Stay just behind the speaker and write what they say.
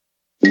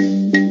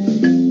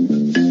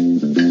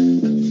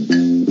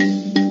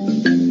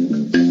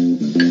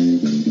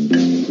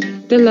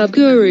The Love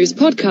Gurus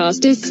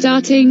podcast is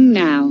starting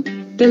now.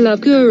 The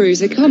Love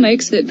Gurus are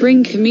comics that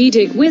bring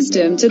comedic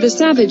wisdom to the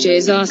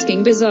savages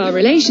asking bizarre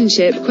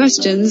relationship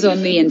questions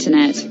on the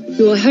internet.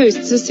 Your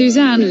hosts are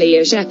Suzanne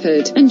Leah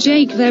Shepherd and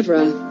Jake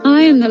Vevra.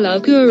 I am the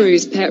Love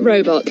Gurus' pet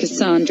robot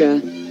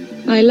Cassandra.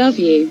 I love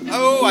you.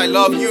 Oh, I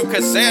love you,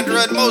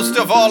 Cassandra, and most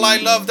of all, I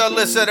love the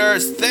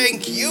listeners.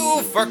 Thank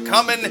you for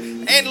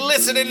coming and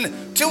listening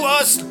to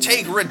us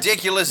take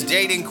ridiculous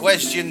dating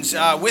questions.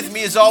 With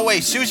me, as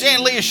always,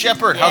 Suzanne Leah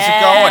Shepherd. How's it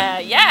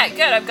going? Yeah,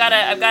 good.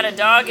 I've got a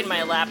dog in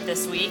my lap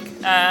this week.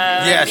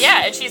 Yes.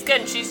 Yeah, and she's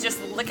good. And she's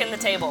just licking the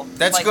table.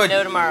 That's like good.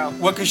 No tomorrow.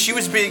 Well, because she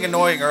was being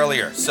annoying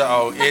earlier,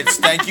 so it's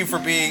thank you for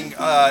being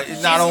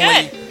not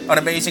only good. An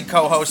amazing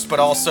co-host, but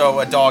also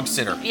a dog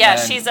sitter. Yeah,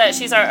 and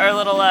she's our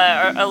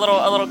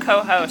little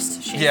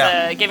co-host. She's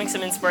giving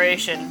some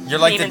inspiration. You're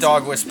like the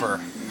dog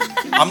whisperer.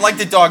 I'm like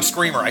the dog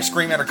screamer. I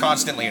scream at her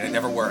constantly, and it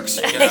never works.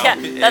 You know? Yeah,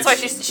 that's why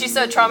she's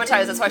so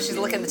traumatized. That's why she's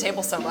licking the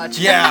table so much.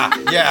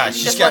 Yeah.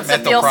 She's just got wants to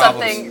mental feel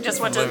problems. something.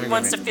 Just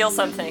wants to feel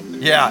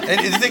something. Yeah,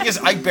 and the thing is,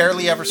 I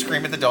barely ever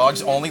scream at the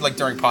dogs. Only like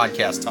during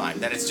podcast time.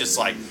 Then it's just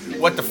like,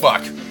 what the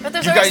fuck? But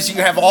you guys,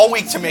 you have all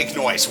week to make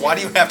noise. Why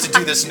do you have to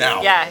do this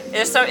now? Yeah,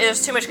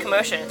 there's too much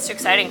commotion. It's too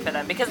exciting for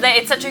them because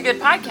it's such a good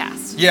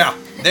podcast. Yeah,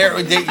 they're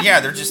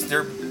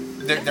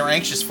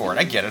anxious for it.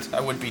 I get it. I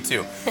would be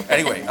too.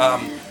 Anyway,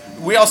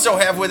 we also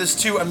have with us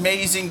two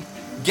amazing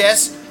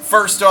guests.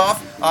 First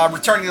off,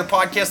 returning to the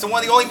podcast, the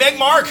one, the only Meg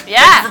Mark. Yeah.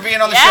 Thank you for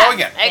being on the show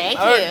again. Thank you.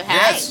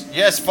 Hi.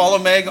 Yes. Follow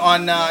Meg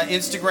on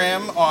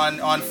Instagram,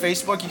 on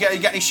Facebook. You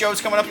got any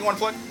shows coming up you want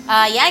to plug?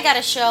 Yeah, I got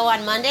a show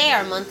on Monday,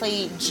 our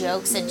monthly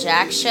Jokes at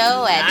Jack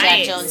show at Nice.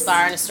 Jack Jones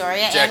Bar in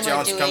Astoria. Jack and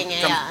Jones, we're doing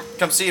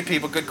come see it,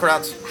 people. Good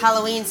crowds.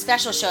 Halloween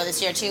special show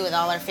this year, too, with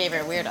all our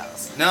favorite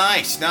weirdos.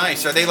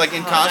 Nice. Are they like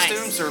in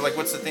costumes nice. or like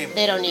what's the theme?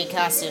 They don't need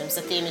costumes.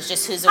 The theme is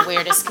just who's the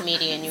weirdest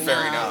comedian you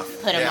Fair know.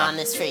 enough. Put him Yeah. on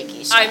this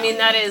freaky show. I mean,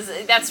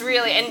 that's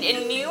really, and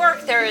in New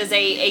York there is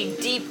a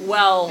deep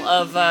well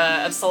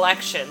of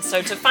selection.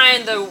 So to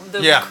find the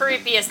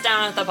creepiest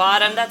down at the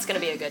bottom, that's going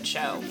to be a good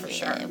show for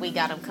sure. Yeah, we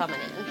got them coming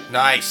in.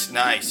 Nice.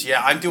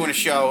 Yeah, I'm doing a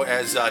show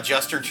as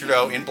Justin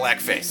Trudeau in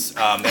blackface.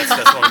 That's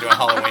what I'm doing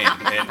Halloween,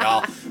 and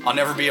I'll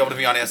never be able to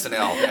be on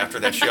SNL after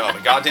that show.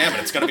 But goddamn it,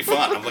 it's going to be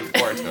fun. I'm looking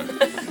forward to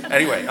it.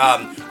 Anyway,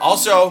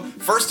 also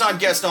first time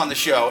guest on the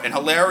show and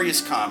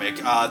hilarious comic,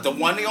 the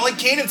one, the only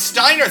Keenan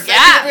Steiner. Thank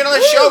you for being on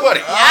the show,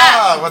 buddy.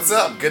 What's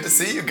up? Good to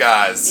see you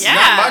guys. Yeah.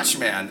 Not much,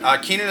 man.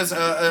 Keenan is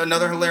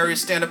another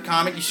hilarious stand-up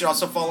comic. You should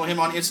also follow him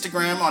on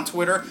Instagram, on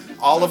Twitter,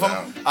 all of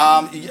them.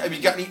 Have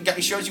you got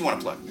any shows you want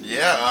to plug?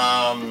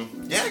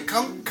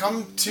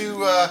 Come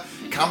to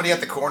Comedy at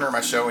the Corner, my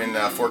show in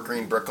Fort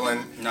Greene,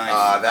 Brooklyn.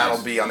 Nice.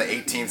 That'll be on the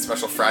 18th,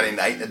 special Friday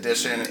night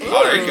edition, 8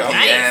 there you go.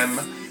 p.m.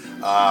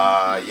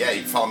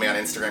 You can follow me on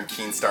Instagram,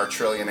 Keenstar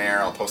Trillionaire.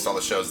 I'll post all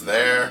the shows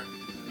there.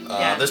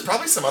 There's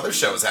probably some other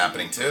shows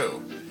happening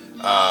too.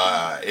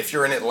 If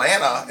you're in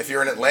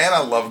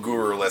Atlanta, Love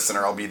Guru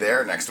listener, I'll be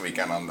there next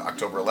weekend on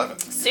October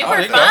 11th.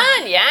 Super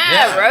fun,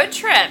 yeah, road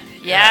trip,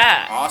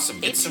 yeah. Awesome.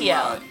 Get some,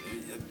 ATL.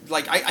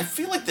 I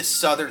feel like the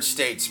southern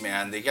states,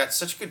 man, they got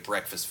such good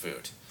breakfast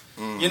food.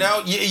 You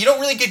know, you don't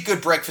really get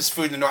good breakfast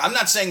food in the north. I'm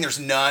not saying there's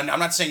none. I'm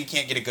not saying you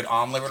can't get a good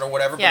omelet or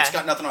whatever, but it's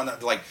got nothing on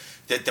that, like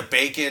the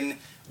bacon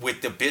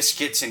with the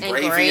biscuits and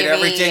gravy and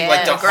everything,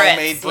 like the grits,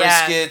 homemade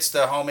briskets,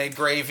 the homemade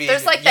gravy.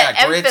 There's like that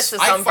grits. emphasis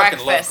I on fucking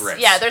love breakfast.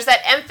 grits. Yeah, there's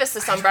that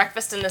emphasis on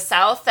breakfast in the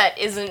South that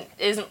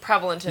isn't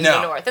prevalent in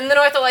the North. In the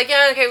North, they're like,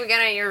 yeah, okay, we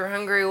get it, you're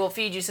hungry, we'll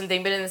feed you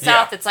something. But in the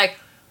South, it's like,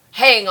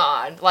 hang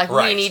on, like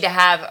we need to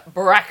have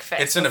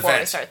breakfast before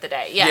we start the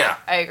day. Yeah,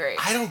 I agree.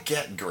 I don't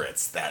get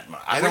grits that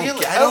much. I don't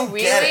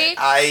get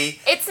it.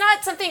 It's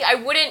not something I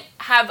wouldn't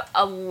have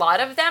a lot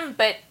of them,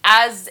 but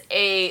as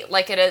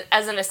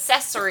as an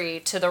accessory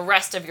to the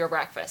rest of your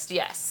breakfast,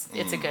 yes,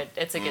 it's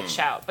a good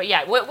shout. But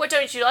yeah, what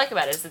don't you like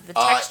about it? Is it the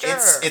texture?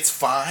 It's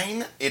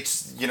fine.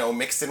 It's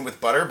mixed in with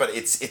butter, but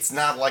it's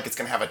not like it's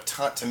gonna have a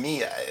ton. To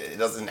me, it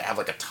doesn't have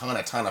like a ton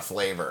of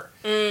flavor.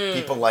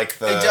 People like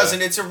the. It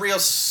doesn't. It's a real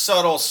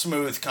subtle,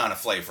 smooth kind of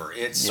flavor.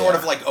 It's sort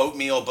of like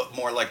oatmeal, but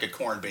more like a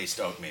corn-based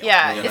oatmeal.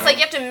 Yeah, it's like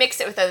you have to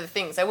mix it with other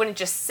things. I wouldn't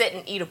just sit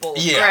and eat a bowl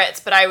of grits,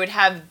 but I would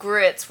have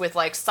grits with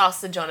like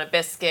sausage on a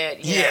biscuit,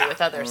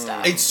 with other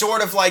stuff. It's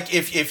sort of like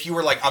if you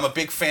were like, I'm a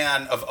big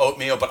fan of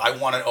oatmeal, but I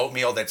want an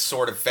oatmeal that's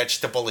sort of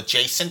vegetable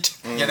adjacent.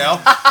 You know,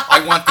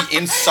 I want the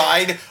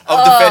inside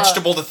of the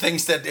vegetable, the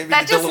things that the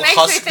little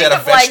husk that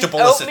a vegetable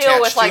is attached to.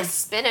 Oatmeal with like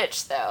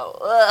spinach, though.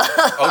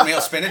 Ugh.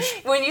 Oatmeal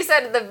spinach. When you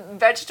said the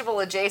vegetable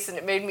adjacent,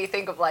 it made me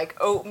think of like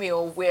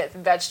oatmeal with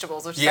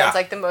vegetables, which sounds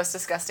like the most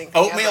disgusting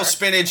thing Oatmeal ever.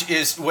 spinach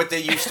is what they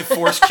used to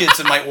force kids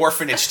in my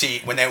orphanage to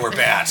eat when they were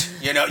bad.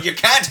 You know, you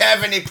can't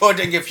have any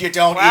pudding if you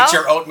don't eat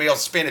your oatmeal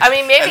spinach. I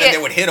mean, maybe and then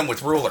they would hit them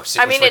with rulers.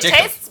 It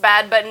tastes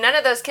bad, but none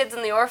of those kids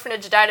in the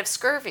orphanage died of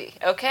scurvy.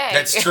 Okay.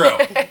 That's true.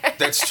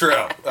 That's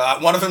true.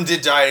 One of them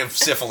did die of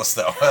syphilis,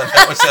 though.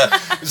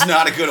 That was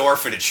not a good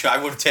orphanage. I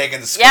would have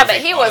taken the scurvy. Yeah,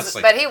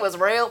 but he was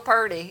real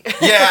purty.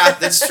 Yeah,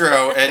 that's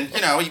true. And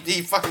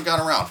he fucking got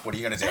around. What are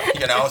you gonna do?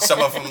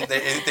 Some of them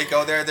They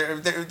go there.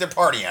 They're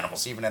party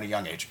animals, even at a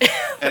young age.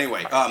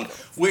 Anyway,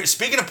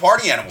 speaking of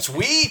party animals,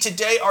 we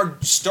today are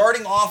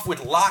starting off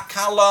with La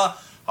Cala.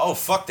 Oh,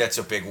 fuck, that's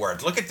a big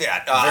word. Look at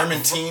that.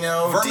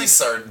 Vermentino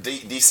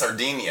di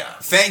Sardinia.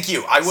 Thank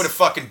you. I would have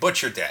fucking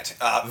butchered that.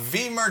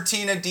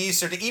 Vermentino di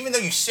Sardinia. Even though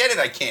you said it,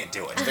 I can't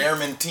do it.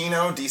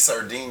 Vermentino di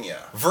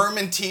Sardinia.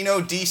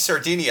 Vermentino di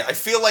Sardinia. I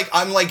feel like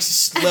I'm like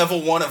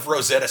level 1 of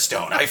Rosetta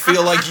Stone. I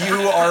feel like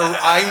you are...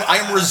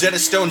 I'm Rosetta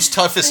Stone's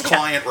toughest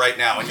client right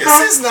now. And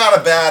this is not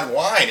a bad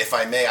wine, if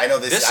I may. I know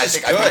this... I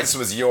think this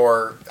was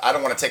your... I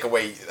don't want to take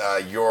away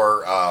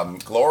your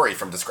glory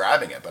from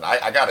describing it, but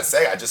I gotta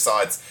say, I just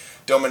saw it's...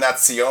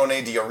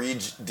 Dominazione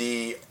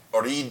di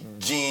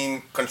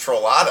origine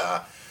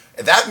controllata.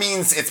 That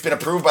means it's been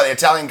approved by the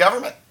Italian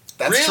government.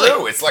 That's really?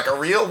 True. It's like a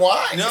real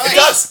wine. Nice. It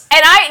does.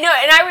 And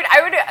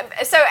I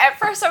would. So at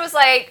first I was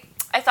like,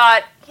 I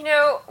thought,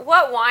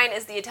 what wine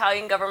is the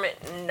Italian government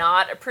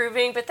not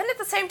approving? But then at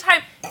the same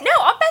time, no,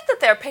 I'll bet that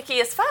they're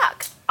picky as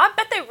fuck. I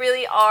bet they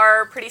really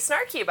are pretty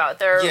snarky about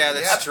their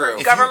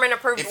true.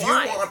 Government-approved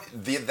wine. If you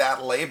want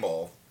that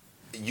label,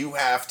 you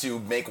have to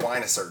make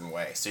wine a certain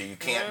way. So you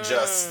can't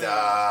just you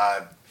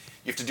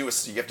have to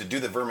do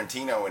the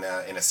Vermentino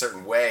in a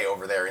certain way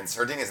over there. In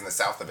Sardinia is in the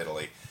south of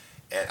Italy.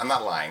 And I'm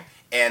not lying.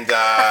 And you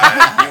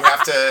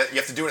have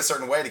to do it a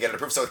certain way to get it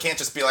approved. So it can't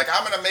just be like,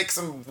 I'm gonna make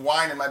some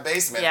wine in my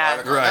basement.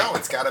 Yeah. No,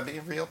 it's got to be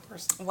a real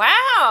person.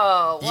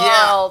 Wow.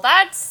 Well,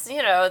 that's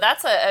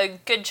a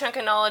good chunk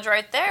of knowledge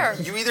right there.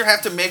 You either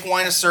have to make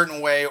wine a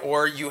certain way,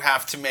 or you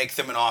have to make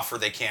them an offer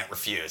they can't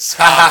refuse.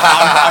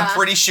 I'm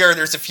pretty sure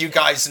there's a few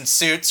guys in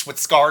suits with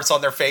scars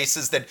on their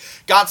faces that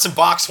got some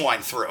box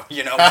wine through.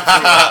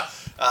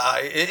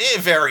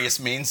 Various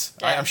means.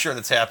 Yeah. I'm sure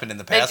that's happened in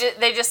the past.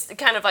 They just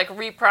kind of like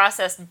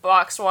reprocessed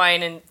boxed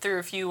wine and threw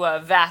a few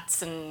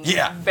vats and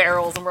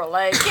barrels and were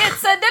like,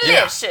 it's a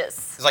delicious. Yeah.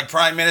 It's like,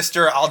 Prime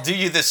Minister, I'll do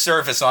you this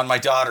service on my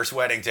daughter's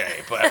wedding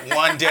day, but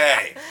one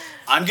day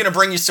I'm going to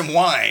bring you some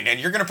wine and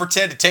you're going to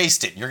pretend to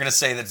taste it. You're going to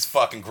say that it's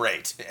fucking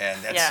great. And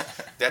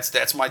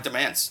that's my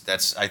demands.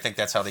 I think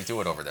that's how they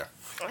do it over there.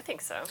 I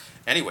think so.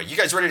 Anyway, you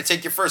guys ready to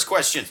take your first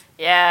question?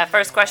 Yeah,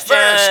 first question.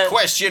 First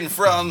question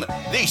from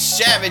the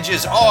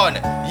Savages on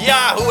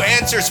Yahoo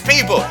Answers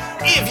People.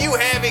 If you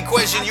have a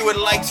question you would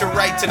like to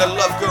write to the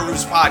Love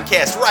Gurus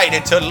podcast, write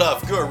it to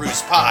Love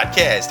Gurus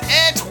Podcast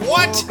at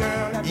what?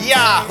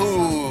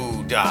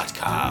 Yahoo.com.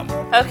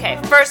 Okay,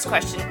 first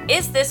question.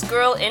 Is this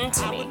girl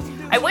into me?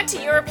 I went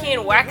to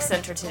European Wax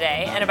Center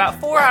today, and about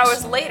 4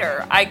 hours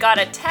later, I got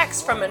a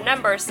text from a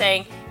number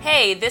saying,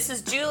 "Hey, this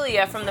is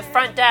Julia from the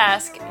front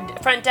desk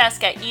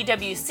at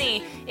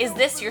EWC. Is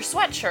this your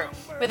sweatshirt?"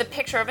 with a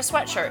picture of a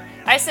sweatshirt.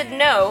 I said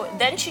no,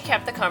 then she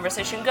kept the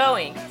conversation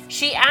going.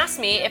 She asked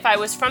me if I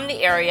was from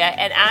the area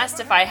and asked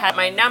if I had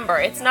my number.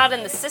 It's not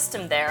in the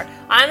system there.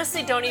 I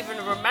honestly don't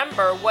even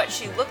remember what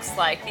she looks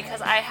like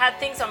because I had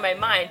things on my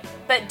mind.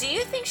 But do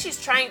you think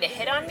she's trying to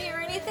hit on me or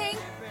anything?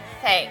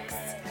 Thanks.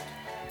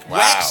 Wow.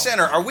 Wax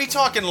Center. Are we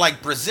talking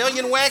like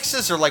Brazilian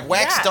waxes or like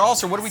wax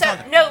dolls, or what are we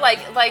talking? No, like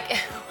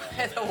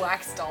the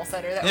Wax Doll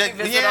Center that we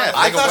visited. Yeah,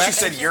 I thought you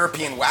said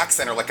European Wax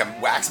Center, like a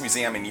wax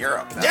museum in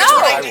Europe. That's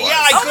what I was. Yeah,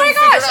 I oh my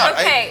gosh,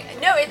 okay.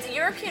 No, it's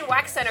European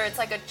Wax Center. It's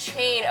like a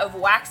chain of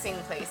waxing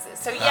places.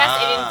 So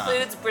yes, it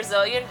includes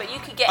Brazilian, but you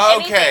could get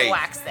anything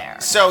waxed there.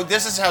 So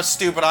this is how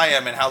stupid I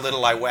am and how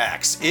little I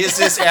wax. Is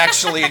this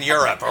actually in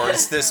Europe, or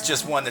is this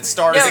just one that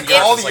started? Is it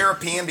called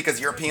European because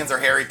Europeans are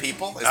hairy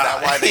people? Is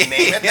that why they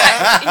name it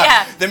that?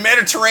 Yeah. The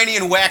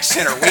Mediterranean Wax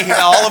Center.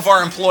 All of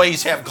our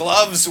employees have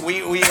gloves. We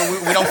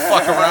don't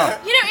fuck around.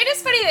 It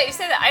is funny that you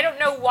say that. I don't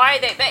know why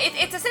but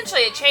it's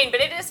essentially a chain,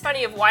 but it is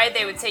funny of why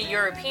they would say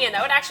European.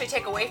 That would actually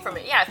take away from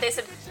it. Yeah, if they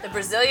said the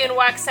Brazilian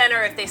Wax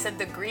Center, if they said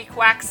the Greek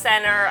Wax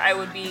Center, I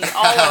would be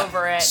all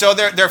over it. So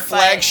their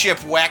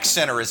flagship wax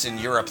center is in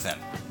Europe then?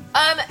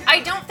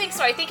 I don't think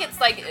so. I think it's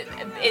like,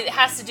 it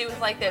has to do with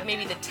like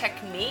maybe the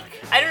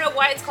technique. I don't know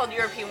why it's called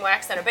European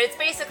Wax Center, but it's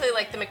basically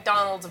like the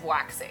McDonald's of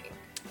waxing.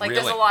 Like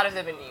really? There's a lot of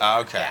them in New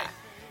York. Okay. Yeah.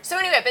 So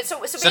anyway,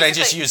 so they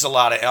just use a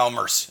lot of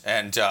Elmers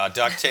and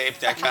duct tape,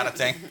 that kind of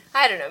thing.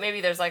 I don't know.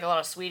 Maybe there's like a lot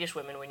of Swedish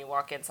women when you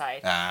walk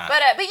inside.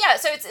 But yeah.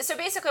 So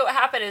basically, what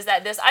happened is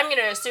that I'm going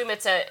to assume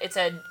it's a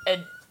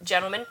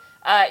gentleman.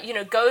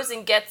 Goes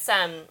and gets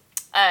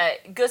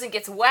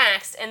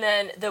waxed, and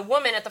then the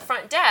woman at the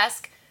front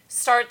desk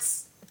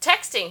starts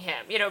texting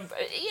him.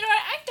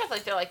 I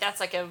definitely feel like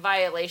that's like a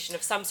violation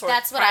of some sort of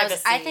privacy.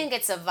 That's what I think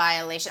it's a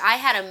violation. I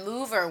had a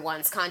mover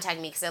once contact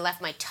me because they left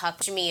my tup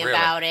to me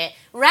about it,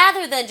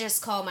 rather than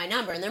just call my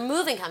number. And they're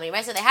moving company,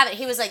 right? So they have it.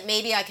 He was like,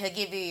 maybe I could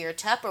give you your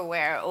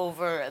Tupperware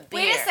over a beer.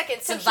 Wait a second.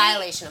 It's a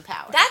violation of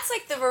power. That's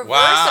like the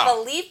reverse of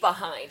a leave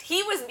behind.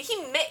 He was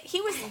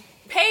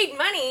paid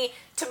money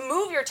to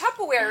move your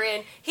Tupperware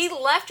in. He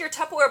left your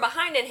Tupperware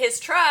behind in his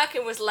truck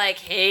and was like,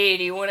 "Hey,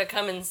 do you want to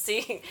come and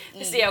see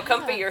how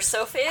comfy your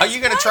sofa is?" Are you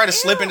going to try to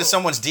slip into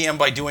someone's DM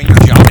by doing your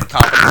job at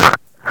company?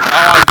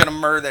 Oh, I'm going to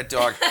murder that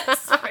dog.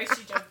 Sorry,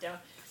 she jumped down.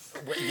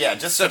 Yeah,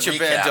 just such a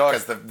bad dog.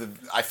 Because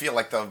I feel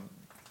like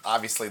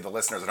obviously the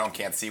listeners at home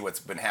can't see what's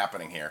been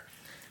happening here.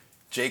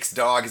 Jake's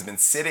dog has been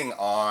sitting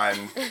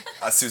on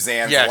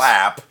Suzanne's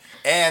lap.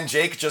 And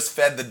Jake just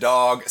fed the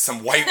dog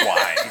some white wine.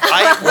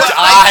 I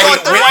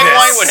thought the white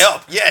wine would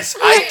help. Yes,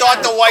 I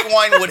thought the white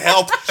wine would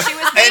help. She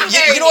was being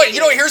very you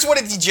know what? Here's what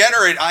a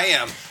degenerate I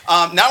am.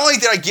 Not only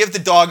did I give the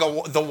dog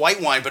the white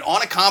wine, but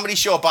on a comedy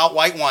show about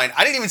white wine,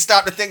 I didn't even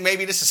stop to think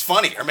maybe this is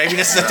funny or maybe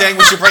this is a thing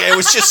we should bring. It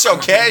was just so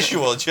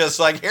casual, just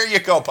like, here you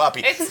go,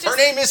 puppy. Her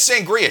name is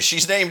Sangria.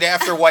 She's named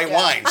after white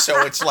wine,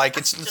 so it's like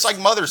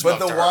mother's milk.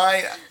 But the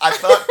wine, I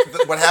thought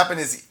what happened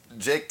is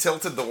Jake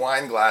tilted the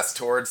wine glass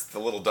towards the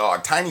little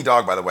dog. Tiny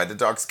dog, by the way. The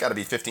dog's got to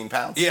be 15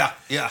 pounds. Yeah.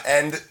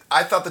 And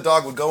I thought the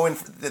dog would go in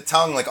the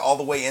tongue like all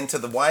the way into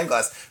the wine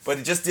glass, but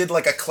it just did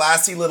like a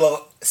classy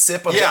little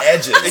sip of the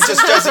edges. It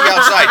just does the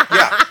outside.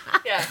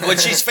 Yeah. When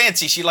she's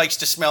fancy, she likes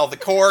to smell the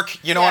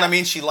cork. You know what I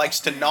mean? She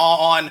likes to gnaw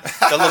on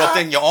the little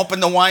thing you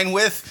open the wine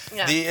with.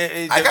 Yeah.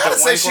 I gotta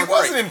say, she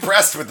wasn't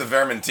impressed with the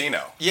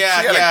Vermentino.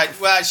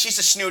 Well, she's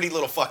a snooty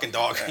little fucking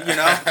dog, you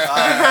know?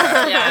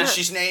 And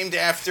she's named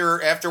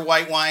after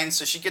white wine,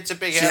 so she gets a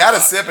big head. She had a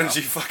sip and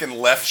she fucking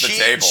left the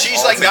table.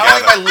 She's like, not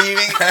only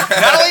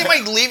am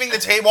I leaving the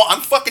table,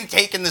 I'm fucking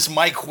taking this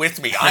mic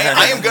with me.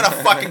 I am gonna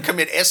fucking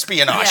commit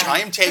espionage. I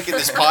am taking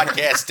this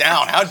podcast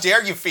down. How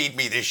dare you feed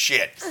me this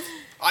shit?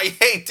 I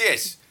hate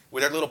this.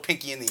 With her little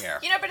pinky in the air.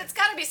 You know, but it's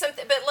got to be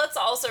something. But let's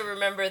also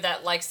remember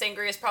that, like,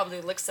 Sangria's probably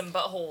licked some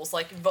buttholes,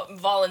 like,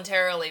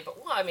 voluntarily.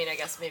 But, well, I mean, I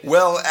guess maybe.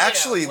 Well,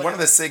 actually, one of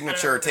the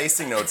signature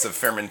tasting notes of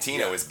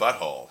Fermentino is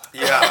butthole.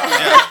 Yeah.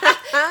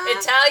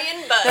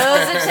 Italian butt.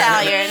 Those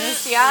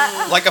Italians,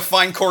 yeah. Like a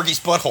fine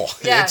corgi's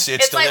butthole. Yeah. It's like,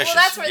 delicious. well,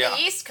 that's where the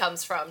yeast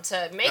comes from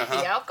to make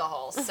the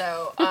alcohol.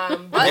 So,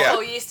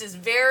 butthole yeast is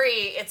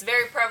very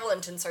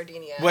prevalent in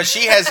Sardinia. Well,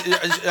 she has,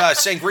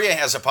 Sangria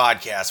has a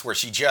podcast where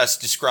she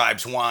just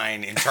describes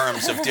wine in terms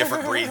of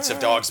different breeds of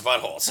dogs'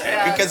 buttholes.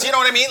 Because, you know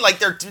what I mean? Like,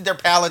 their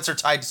palates are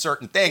tied to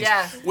certain things.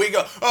 Yeah. We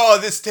go, oh,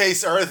 this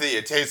tastes earthy.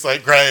 It tastes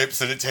like grapes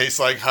and it tastes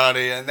like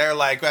honey. And they're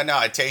like, well, no,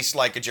 it tastes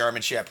like a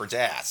German Shepherd's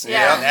ass.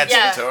 Yeah. And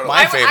that's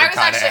my favorite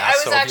kind of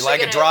ass. So if you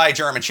like a dry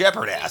German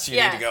Shepherd ass, you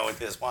need to go with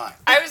this wine.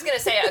 I was going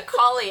to say a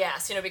collie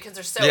ass, you know, because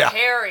they're so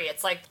hairy.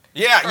 It's like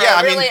a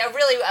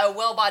really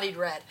well-bodied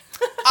red.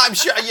 I'm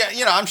sure,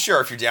 I'm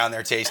sure if you're down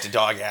there tasting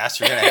dog ass,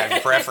 you're going to have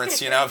your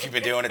preference, if you've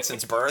been doing it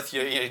since birth,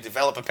 you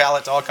develop a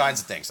palate to all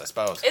kinds of things, I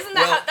suppose. Isn't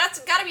that that's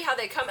got to be how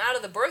they come out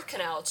of the birth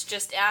canal? It's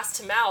just ass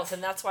to mouth,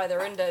 and that's why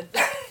they're into...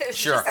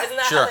 Sure, isn't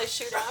that how they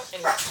shoot out?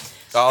 Anyway.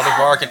 Oh, they're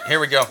barking. Here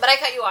we go. But I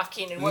cut you off,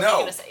 Keenan. What were you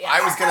going to say? Yeah.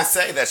 I was going to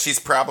say that she's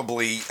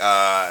probably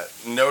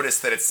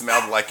noticed that it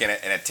smelled like an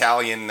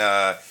Italian...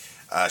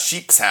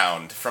 sheep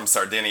sound from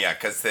Sardinia,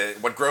 because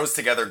what grows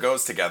together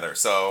goes together.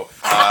 So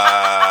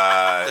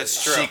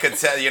that's true. She could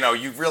tell,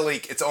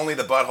 it's only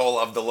the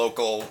butthole of the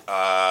local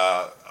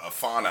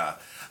fauna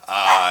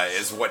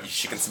is what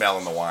she can smell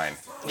in the wine.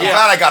 I'm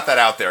glad I got that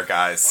out there,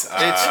 guys.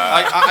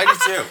 I do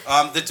too.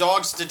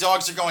 The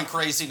dogs are going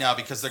crazy now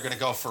because they're going to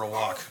go for a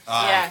walk.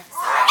 I'm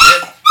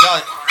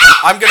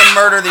going to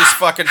murder these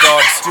fucking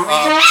dogs.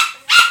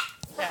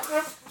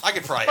 I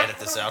could probably edit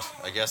this out,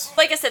 I guess.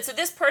 Like I said, so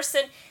this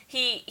person,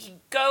 he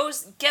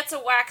goes, gets a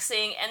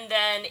waxing, and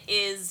then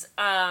is,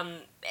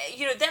 then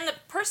the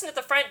person at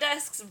the front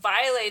desk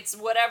violates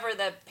whatever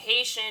the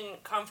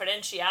patient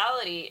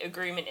confidentiality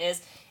agreement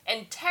is,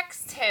 and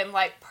texts him,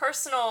 like,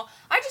 personal,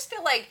 I just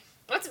feel like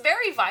it's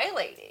very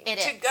violating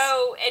to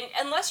go, and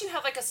unless you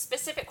have, like, a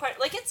specific question,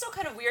 like, it still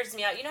kind of weirds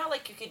me out. You know how,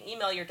 like, you can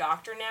email your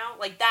doctor now?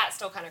 Like, that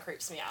still kind of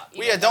creeps me out.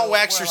 Well, don't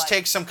waxers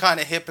take some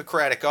kind of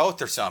Hippocratic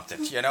oath or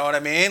something? You know what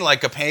I mean?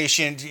 Like a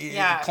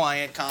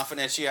patient-client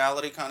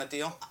confidentiality kind of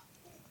deal?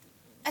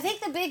 I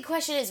think the big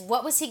question is,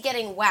 what was he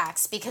getting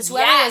waxed? Because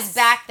whoever was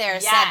back there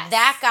said,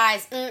 that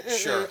guy's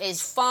is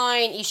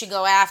fine, you should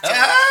go after him. No,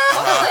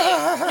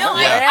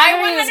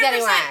 I 100%,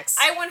 getting waxed.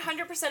 I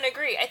 100%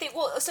 agree. I think,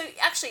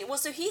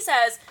 so he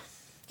says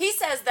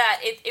that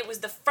it was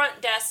the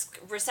front desk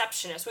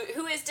receptionist,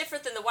 who is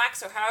different than the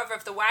waxer. However,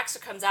 if the waxer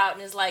comes out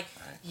and is like,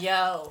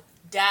 yo,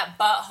 that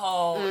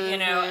butthole,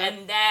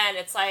 and then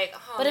it's like,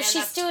 oh, but if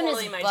she's doing his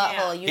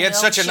butthole, he had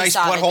such a nice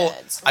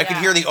butthole. I could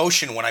hear the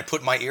ocean when I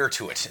put my ear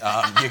to it.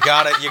 You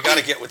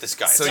gotta get with this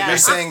guy. So you're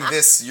saying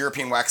this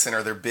European wax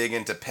center, they're big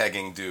into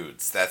pegging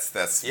dudes. That's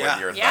what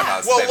you're.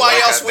 Well, why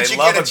else would you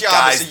get a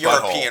job as a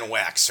European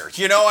waxer?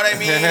 You know what I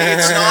mean?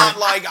 It's not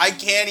like, I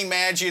can't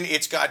imagine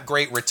it's got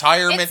great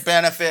retirement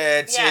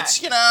benefits.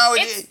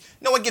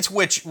 No one gets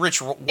rich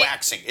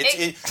waxing.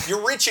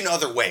 You're rich in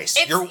other ways.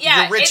 You're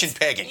rich in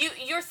pegging.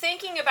 You're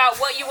thinking about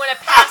what you want to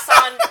pass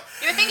on.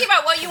 You're thinking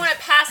about what you want to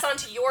pass on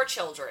to your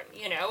children,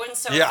 And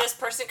so if this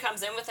person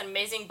comes in with an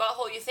amazing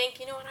butthole, you think,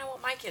 you know what, I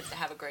want my kids to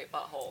have a great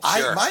butthole.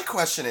 My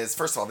question is,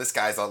 first of all, this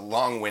guy's a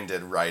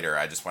long-winded writer.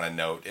 I just want to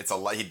note,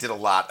 he did a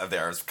lot of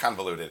there. It's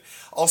convoluted.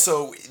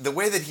 Also, the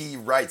way that he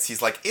writes,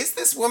 he's like, is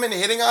this woman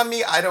hitting on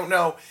me? I don't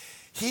know.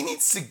 He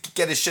needs to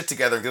get his shit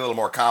together and get a little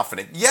more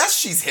confident. Yes,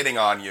 she's hitting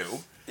on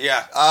you.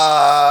 Yeah.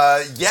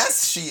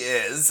 Yes, she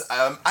is.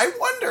 I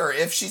wonder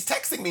if she's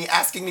texting me,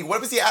 asking me,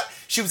 what was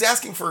she was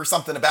asking for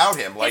something about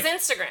him. Like,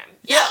 his Instagram.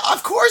 Yeah,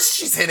 of course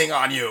she's hitting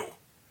on you.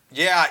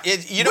 Yeah,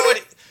 you know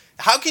what?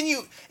 How can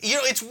you? You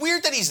know, it's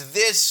weird that he's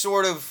this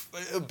sort of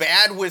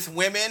bad with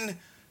women,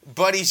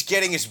 but he's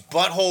getting his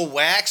butthole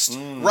waxed,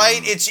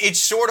 right? It's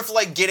sort of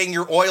like getting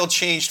your oil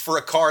changed for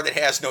a car that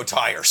has no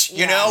tires.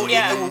 You know?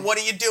 Yeah. What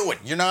are you doing?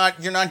 You're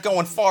not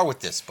going far with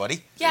this,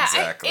 buddy. Yeah,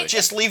 exactly.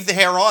 Just leave the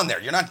hair on there.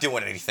 You're not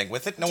doing anything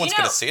with it. No one's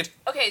going to see it.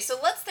 Okay, so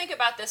let's think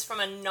about this from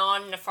a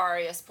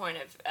non-nefarious point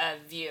of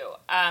view.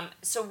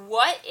 So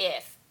what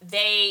if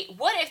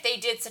they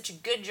did such a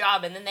good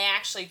job and then they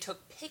actually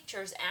took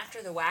pictures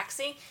after the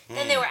waxing,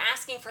 then they were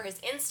asking for his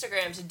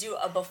Instagram to do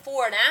a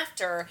before and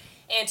after,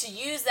 and to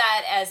use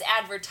that as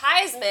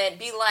advertisement,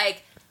 be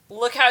like,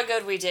 look how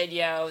good we did,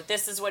 yo.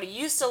 This is what he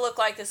used to look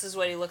like. This is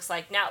what he looks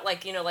like now.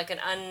 Like, you know, like an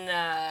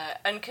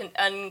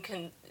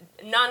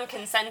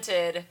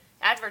non-consented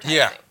advertising.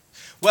 Yeah.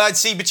 Well,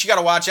 see, but you got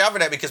to watch out for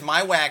that because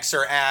my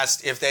waxer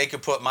asked if they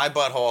could put my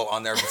butthole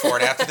on their before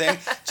and after thing.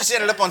 Just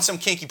ended up on some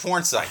kinky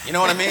porn site. You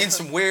know what I mean?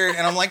 Some weird,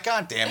 and I'm like,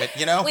 God damn it,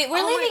 you know? Wait,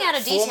 we're leaving out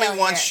a detail Fool me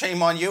once, here.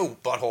 shame on you,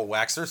 butthole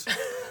waxers.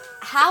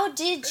 How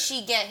did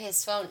she get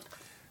his phone?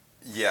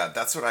 Yeah,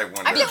 that's what I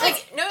wonder. I mean,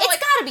 It's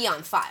got to be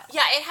on file.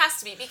 Yeah, it has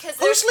to be because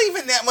Who's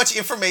leaving that much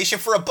information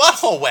for a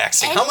butthole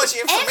waxing? How much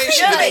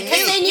information do they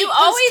Because then need? You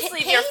always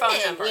leave your phone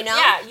payment, number. You know,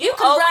 Yeah, you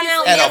could run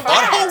out And a your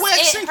butthole phone.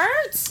 waxing? It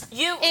hurts.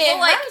 It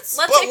hurts.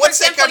 Let's But say, what's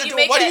for that example, got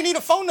to do? Why do you need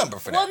a phone number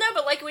for that? Well, no,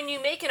 but like when you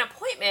make an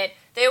appointment,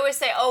 they always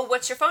say, "Oh,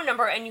 what's your phone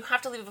number?" and you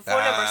have to leave a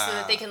phone number so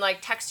that they can like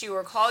text you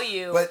or call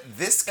you. But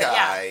this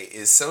guy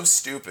is so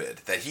stupid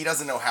that he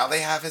doesn't know how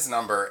they have his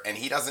number, and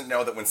he doesn't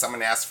know that when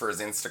someone asks for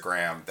his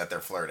Instagram that they're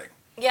flirting.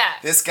 Yeah.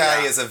 This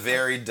guy is a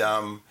very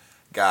dumb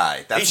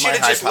guy. That's He should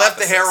have my just left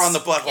the hair hypothesis. on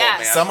the butthole, Yeah.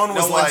 man. Someone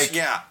was like,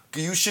 yeah.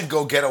 you should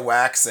go get a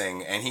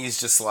waxing, and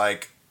he's just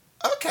like,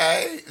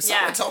 okay,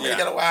 someone told me to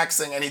get a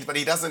waxing, but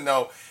he doesn't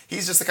know.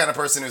 He's just the kind of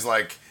person who's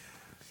like,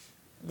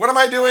 what am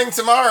I doing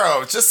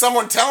tomorrow? Just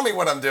someone tell me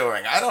what I'm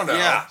doing. I don't know.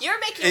 Yeah. You're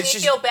making me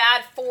feel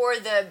bad for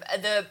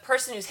the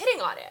person who's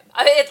hitting on him.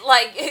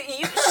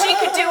 She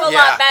could do a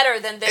lot better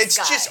than this guy.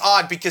 It's just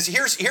odd because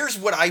here's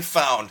what I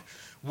found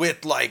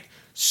with like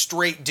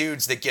straight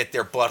dudes that get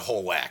their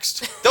butthole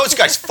waxed. Those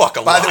guys fuck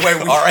a lot. By the way,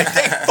 all right,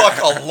 they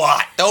fuck a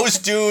lot. Those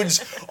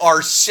dudes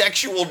are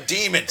sexual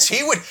demons.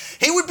 He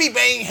would be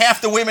banging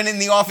half the women in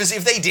the office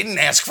if they didn't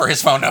ask for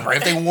his phone number,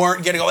 if they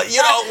weren't getting all,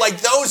 you know,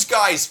 like those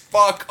guys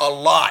fuck a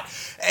lot.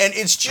 And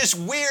it's just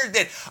weird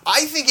that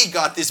I think he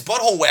got this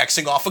butthole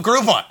waxing off of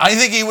Groupon. I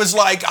think he was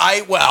like,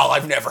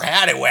 I've never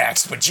had it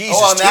waxed, but Jesus,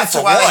 Oh, and that's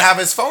why they they have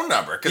his phone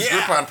number. Because Yeah.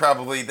 Groupon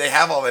probably, they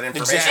have all that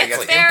information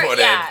Exactly. that gets inputted.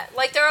 Yeah,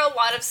 like there are a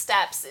lot of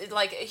steps.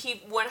 Like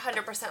he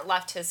 100%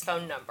 left his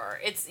phone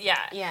number. It's Yeah.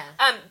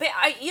 But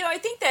I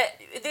think that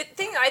the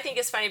thing that I think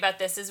is funny about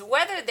this is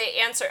whether they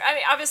answer. I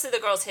mean, obviously the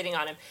girl's hitting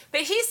on him,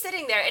 but he's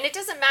sitting there, and it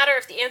doesn't matter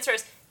if the answer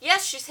is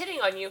yes, she's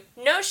hitting on you.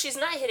 No, she's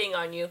not hitting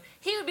on you.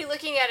 He would be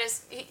looking at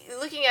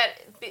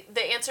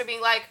the answer,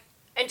 being like,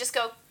 and just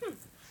go,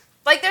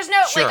 Like there's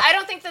no Sure. like I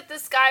don't think that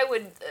this guy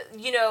would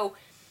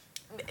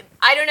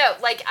I don't know.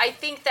 Like, I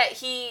think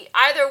that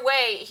either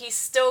way, he's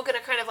still going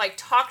to kind of, like,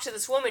 talk to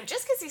this woman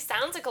just because he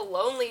sounds like a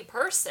lonely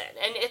person.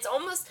 And it's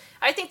almost,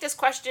 I think this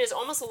question is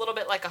almost a little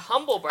bit like a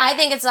humble brag. I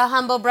think it's a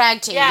humble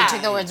brag to you. Yeah. You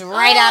took the words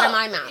right out of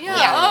my mouth. Yeah.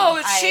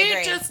 I She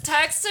agree. just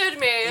texted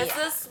me. Is Yeah.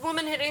 this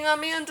woman hitting on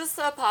me? I'm just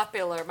so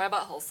popular. My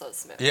butthole's so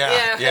smooth.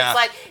 Yeah. It's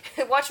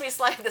like, watch me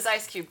slide this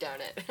ice cube down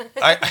it.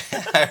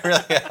 I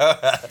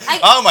really.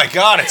 Oh my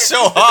God! It's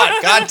so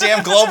hot.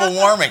 Goddamn global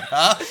warming,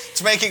 huh?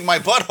 It's making my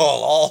butthole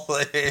all.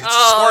 It's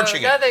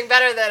scorching it. Nothing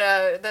better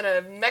than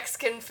a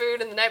Mexican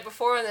food in the night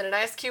before and then an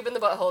ice cube in the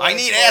butthole. I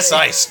need ass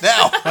ice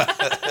now.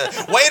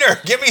 Waiter,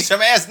 give me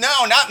some ass.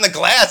 No, not in the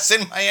glass.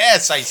 In my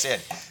ass. I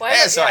said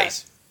ass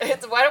ice.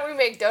 Why don't we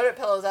make donut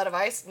pillows out of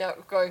ice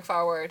going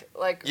forward?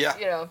 Like,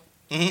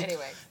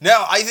 Anyway.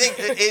 No, I think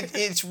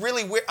it's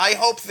really weird. I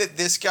hope that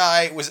this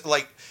guy was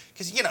like,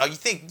 because you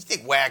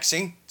think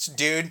waxing, it's a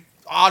dude.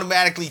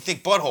 Automatically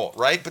think butthole,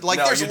 right? But like,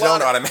 no, there's you a lot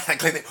don't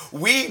automatically think.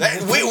 We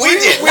did. We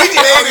did.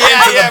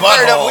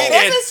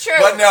 This is true.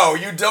 But no,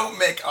 you don't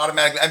make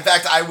automatically. In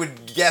fact, I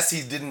would guess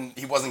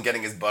he wasn't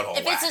getting his butthole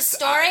If waxed. it's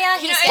Astoria,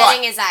 he's But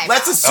getting his eyebrows.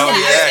 let's assume I was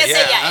gonna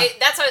say, yeah.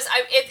 that's what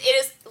it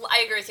is. I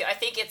agree with you. I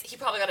think he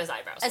probably got his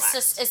eyebrows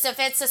waxed. It's if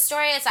it's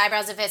Astoria, it's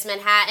eyebrows. If it's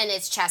Manhattan,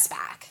 it's chest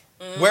back.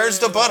 Where's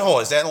the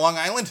butthole? Is that in Long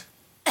Island?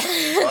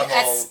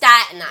 That's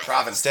Staten Island.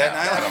 Province Staten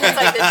town. Island? I don't It's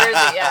like the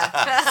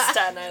Jersey,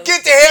 Staten Island.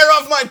 Get the hair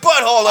off my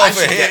butthole I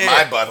over should here. get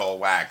my butthole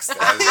waxed.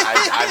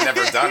 I've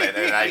never done it,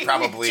 and I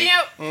probably.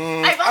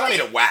 I don't need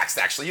it waxed.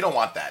 Actually, you don't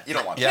want that. You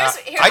don't want Yeah,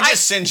 that. I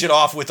just singe it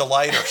off with a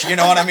lighter. You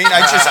know what I mean?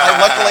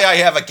 Luckily I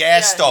have a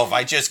gas stove.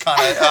 I just kind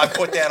of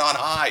put that on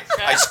high.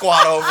 I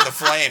squat over the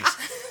flames.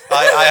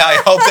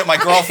 I hope that my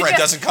girlfriend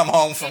doesn't come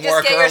home from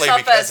work get early yourself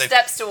because a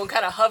step stool and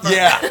kind of hover.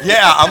 Yeah.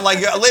 I'm like,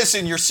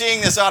 listen, you're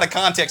seeing this out of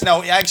context.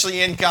 No, actually,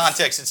 in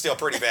context, it's still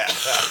pretty bad.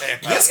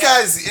 This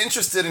guy's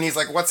interested, and he's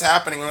like, "What's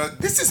happening?"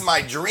 This is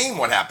my dream.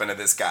 What happened to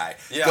this guy?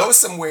 Yeah. Go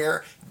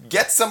somewhere,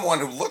 get someone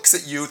who looks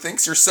at you,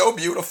 thinks you're so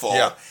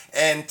beautiful,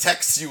 and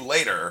texts you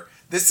later.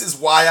 This is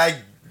why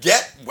I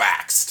get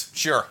waxed.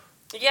 Sure.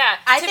 Yeah.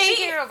 I think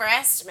you're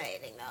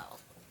overestimating, though.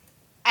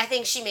 I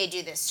think she may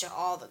do this to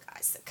all the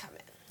guys that come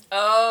in.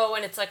 Oh,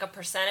 and it's like a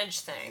percentage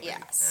thing.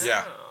 Yes.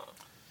 Yeah.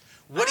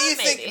 What do you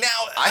think now?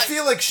 I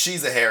feel like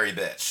she's a hairy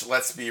bitch.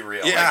 Let's be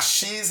real. Yeah. Like,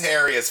 she's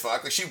hairy as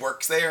fuck. Like, she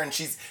works there and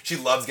she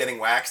loves getting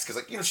waxed because,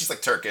 like, she's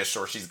like Turkish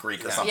or she's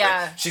Greek or something.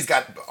 Yeah. She's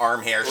got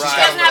arm hair. She's Right.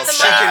 got She doesn't have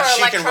the money for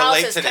she can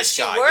relate to this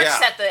she guy.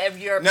 works at the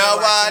European No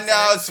Waxing one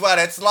knows what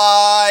it's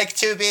like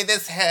to be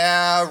this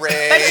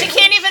hairy. But she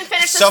can't even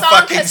finish the So song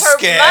fucking because her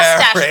scary.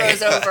 mustache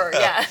goes over.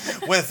 Yeah.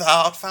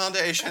 Without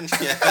foundation.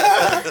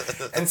 Yeah.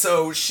 And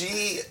so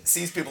she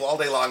sees people all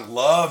day long,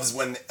 loves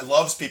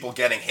people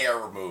getting hair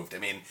removed. I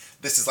mean,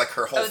 this is like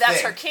her whole thing. Oh,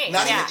 that's her kink.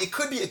 Not Yeah. even, it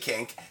could be a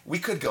kink. We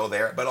could go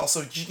there, but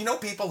also,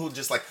 people who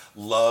just like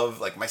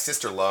love, like my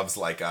sister loves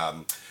like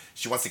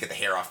she wants to get the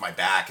hair off my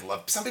back and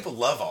love. Some people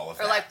love all of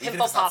that, like even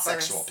pimple if it's not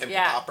poppers. sexual. Pimple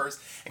Yeah. poppers,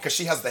 and because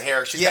she has the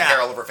hair, she's got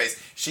hair all over her face.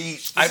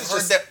 I've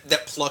heard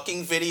that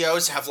plucking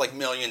videos have like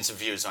millions of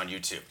views on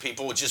YouTube.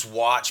 People would just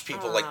watch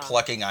people like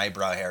plucking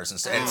eyebrow hairs and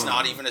stuff. And it's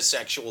not even a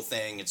sexual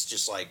thing. It's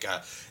just like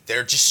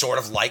they're just sort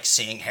of like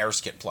seeing hairs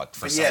get plucked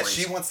for some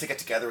reason. She wants to get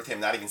together with him.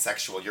 Not even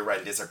sexual. You're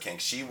right. It is her kink.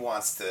 She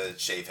wants to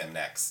shave him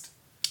next.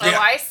 Oh,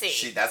 I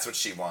see. That's what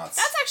she wants.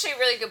 That's actually a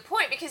really good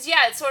point because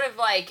it's sort of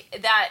like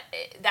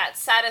that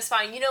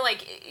satisfying.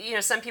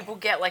 Some people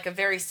get like a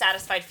very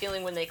satisfied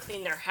feeling when they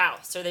clean their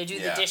house or they do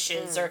the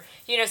dishes or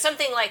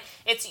something like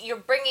you're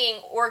bringing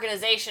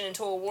organization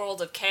into a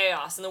world of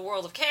chaos, and the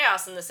world of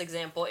chaos in this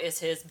example is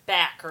his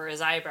back or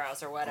his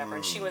eyebrows or whatever,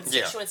 and she wants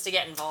to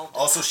get involved.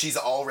 Also, she's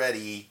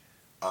already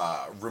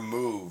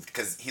removed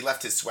because he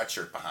left his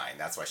sweatshirt behind.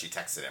 That's why she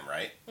texted him,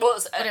 right? Well,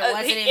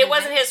 it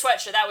wasn't his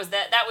sweatshirt. That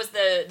was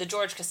the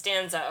George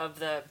Costanza of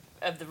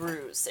the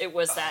ruse. It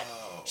was that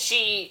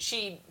she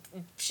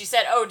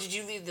said, "Oh, did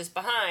you leave this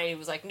behind?" He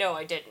was like, "No,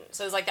 I didn't."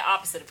 So it was like the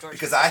opposite of George.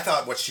 Because Costanza. I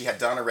thought what she had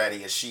done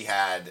already is she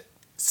had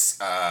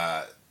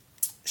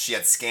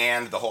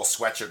scanned the whole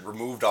sweatshirt,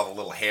 removed all the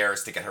little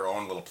hairs to get her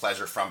own little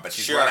pleasure from, but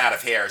she's run out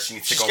of hair. She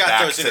needs to go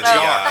back to the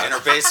in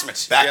her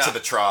basement. Back to the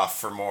trough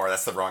for more.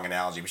 That's the wrong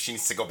analogy, but she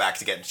needs to go back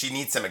to get. She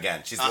needs him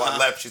again. She's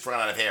she's run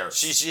out of hair.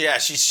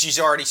 She's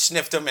already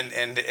sniffed them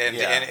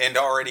and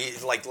already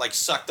like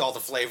sucked all the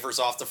flavors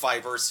off the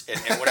fibers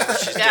and whatever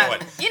she's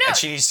doing. And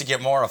she needs to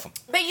get more of them.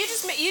 But you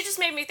just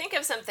made me think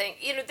of something.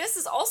 This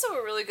is also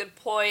a really good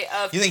ploy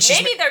of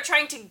maybe they're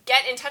trying to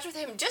get in touch with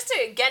him just to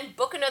again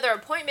book another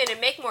appointment and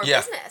make more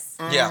business.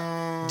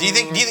 Yeah. Do you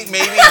think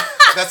maybe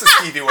that's a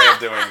Stevie way of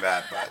doing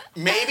that? But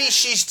maybe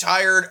she's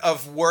tired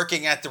of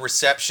working at the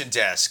reception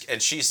desk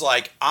and she's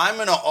like, I'm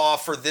gonna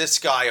offer this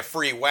guy a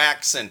free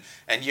wax and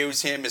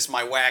use him as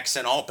my wax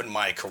and open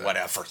mic or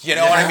whatever. You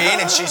know what I mean?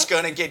 And she's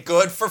gonna get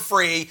good for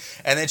free,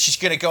 and then she's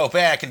gonna go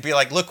back and be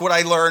like, look what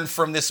I learned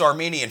from this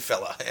Armenian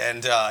fella.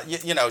 And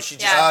she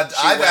just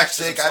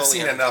I've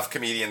seen enough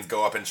comedians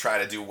go up and try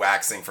to do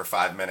waxing for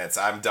 5 minutes.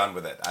 I'm done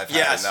with it. I've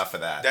had enough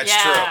of that.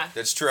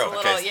 That's true.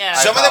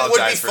 Some of them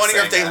would be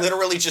funnier if they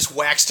literally just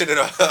waxed it at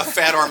a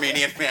fat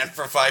Armenian man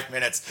for 5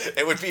 minutes.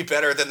 It would be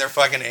better than their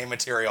fucking A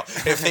material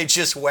if they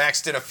just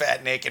waxed at a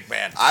fat naked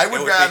man. I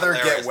would rather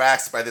get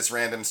waxed by this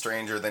random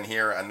stranger than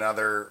hear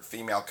another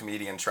female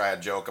comedian try a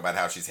joke about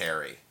how she's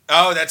hairy.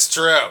 Oh, that's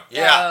true.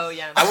 Yeah. Oh,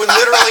 yeah. I would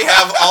literally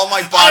have all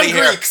my body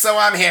hair. I'm Greek, so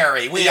I'm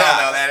hairy. We all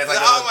know that. It's like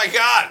my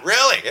God,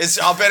 really?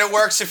 I'll bet it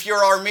works if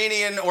you're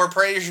Armenian or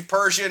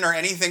Persian or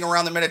anything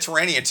around the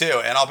Mediterranean,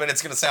 too. And I'll bet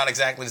it's going to sound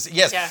exactly the same.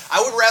 Yes,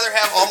 I would rather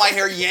have all my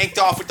hair yanked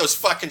off with those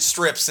fucking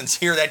strips than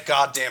hear that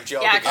goddamn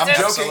joke. Yeah, I'm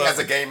joking. As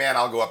a gay man,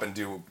 I'll go up and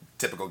do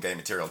typical gay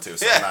material, too.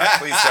 So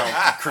please don't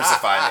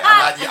crucify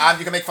me.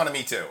 You can make fun of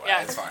me, too.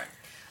 Yeah. It's fine.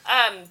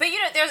 But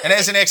there's and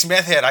as an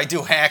ex-meth head, I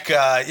do hack,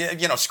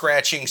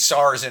 scratching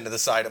SARS into the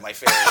side of my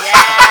face. Yeah.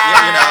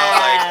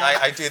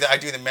 I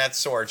do the meth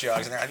sore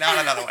jokes. And they're like, no.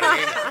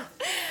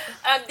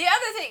 The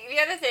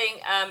other thing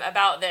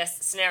about this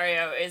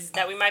scenario is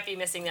that we might be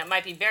missing that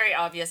might be very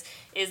obvious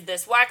is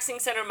this waxing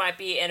center might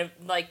be in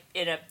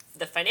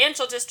the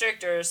financial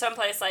district or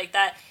someplace like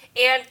that,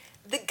 and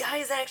the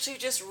guy's actually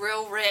just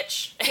real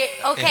rich.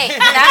 Okay,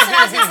 that's what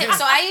I was going to say.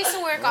 So I used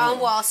to work on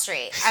Wall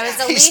Street. I was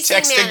the leasing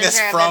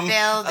manager of the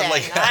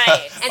building.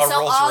 And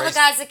so all the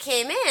guys that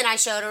came in, I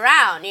showed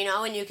around,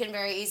 and you can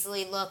very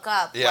easily look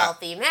up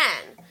wealthy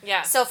men.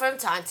 Yeah. So from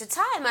time to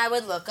time, I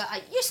would look up.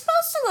 You're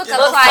supposed to look up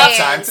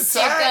clients.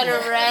 You're going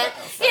to rent.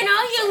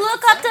 You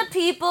look up to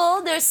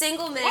people. They're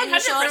single men. 100%. You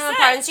show them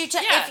apartments.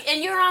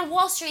 And you're on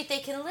Wall Street. They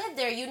can live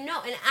there.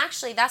 And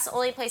actually, that's the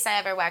only place I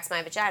ever waxed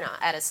my vagina,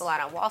 at a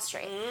salon on Wall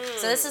Street.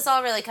 So this is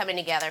all really coming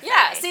together for me.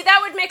 See, that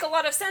would make a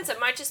lot of sense.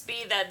 It might just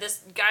be that this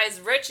guy's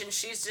rich and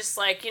she's just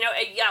like,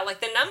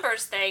 like the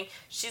numbers thing.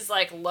 She's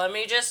like, let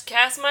me just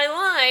cast my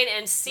line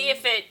and see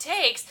if it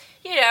takes.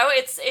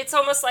 it's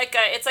almost like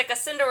a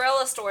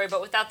Cinderella story,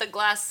 but without the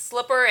glass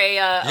slipper,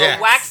 a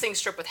waxing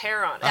strip with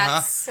hair on it.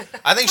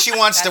 I think she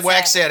wants to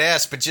wax that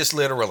ass, but just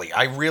literally.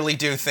 I really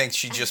do think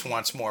she just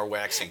wants more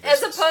waxing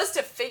business. As opposed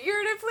to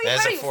figuratively?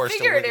 How do you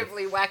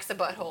figuratively wax a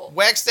butthole?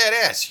 Wax that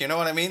ass, you know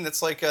what I mean?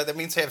 That's like, that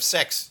means have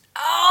sex.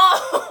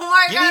 Oh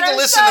my God! You need to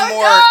listen to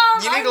more.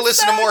 Dumb. You need to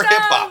listen to more hip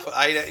hop.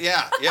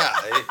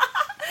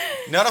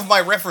 None of my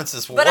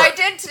references will work. But I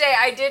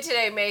did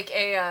today make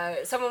a.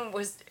 Someone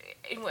was,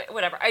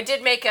 whatever. I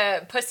did make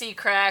a pussy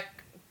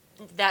crack.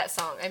 That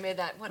song. I made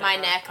that. Whatever. My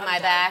neck, I'm my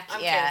done. back.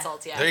 I'm yeah.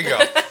 canceled. Yeah. There you go.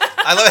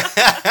 I love.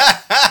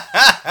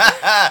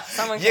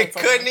 You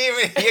couldn't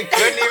even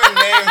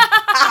name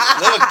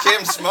Lil'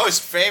 Kim's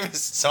most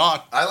famous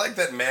song. I like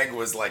that Meg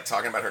was like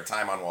talking about her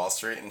time on Wall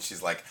Street, and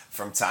she's like,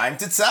 from time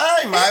to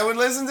time, I would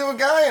listen to a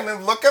guy and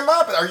then look him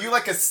up. Are you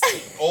like a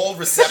old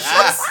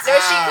receptionist? So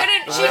she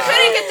couldn't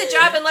get the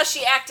job unless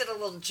she acted a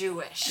little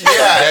Jewish. Yeah.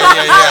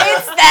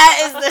 That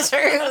is the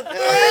truth.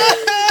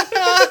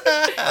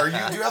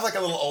 Do you have like a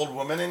little old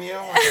woman in you?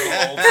 Like a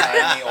little old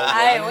tiny old woman?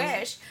 I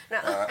wish. No.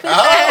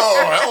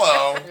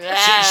 Hello.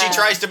 She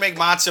tries to make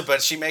matzah,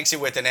 but she makes it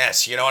with an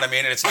S. You know what I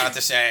mean? And it's not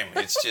the same.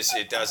 It's just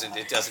it doesn't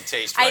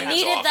taste right. I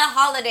needed the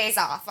holidays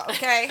off.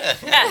 Okay.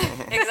 Yeah,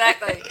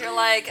 exactly. You're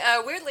like,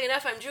 weirdly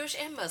enough, I'm Jewish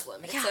and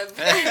Muslim. It's a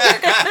very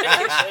weird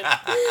combination.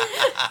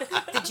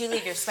 Did you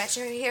leave your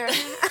sweatshirt here?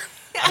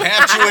 I'm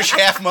half Jewish,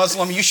 half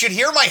Muslim. You should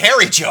hear my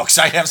hairy jokes.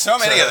 I have so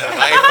many of them.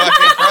 I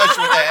fucking crush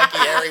with the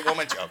hacky, hairy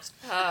woman jokes.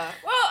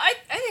 I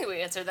think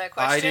we answered that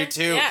question. I do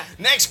too. Yeah.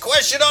 Next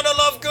question on the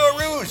Love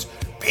Gurus.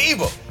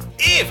 People,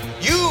 if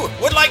you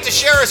would like to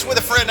share us with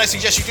a friend, I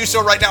suggest you do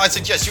so right now. I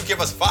suggest you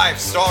give us 5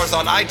 stars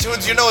on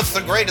iTunes. You know it's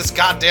the greatest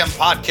goddamn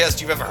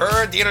podcast you've ever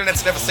heard. The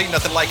internet's never seen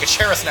nothing like it.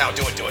 Share us now.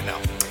 Do it now.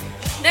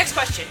 Next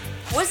question.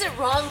 Was it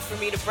wrong for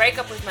me to break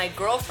up with my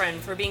girlfriend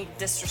for being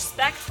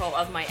disrespectful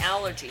of my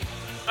allergy?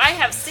 I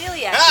have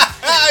celiac.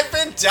 I've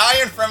been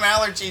dying from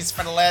allergies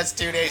for the last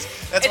 2 days.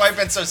 That's why I've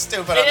been so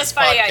stupid on this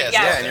podcast.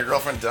 Yeah, and your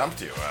girlfriend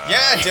dumped you. Do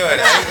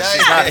it.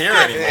 She's not here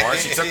anymore.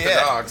 She took the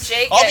dogs.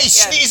 Jake, I'll be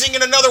sneezing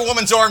in another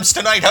woman's arms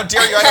tonight. How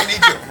dare you? I don't need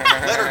you.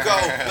 Let her go.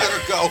 Let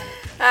her go.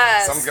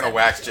 Someone's going to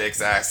wax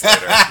Jake's ass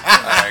later.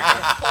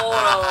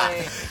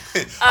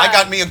 Totally. I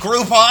got me a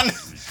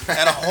Groupon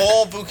and a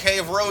whole bouquet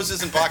of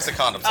roses and box of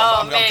condoms.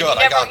 I'm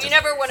good. You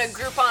never want a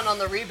Groupon on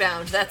the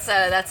rebound. That's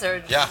a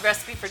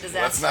recipe for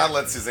disaster. Let's not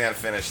let Suzanne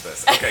finish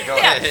this. Okay, go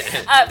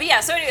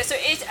ahead. So anyway,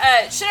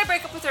 should I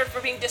break up with her for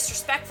being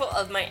disrespectful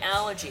of my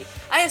allergy?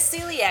 I have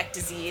celiac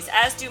disease,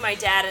 as do my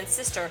dad and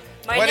sister.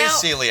 What is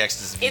celiac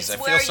disease? I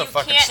feel so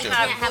fucking stupid. You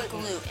can't have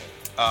gluten.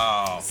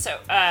 Oh. So,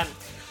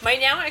 my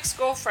now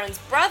ex-girlfriend's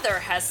brother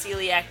has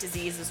celiac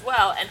disease as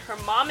well, and her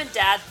mom and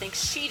dad think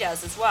she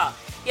does as well.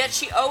 Yet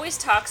she always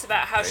talks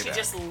about how she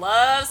just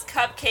loves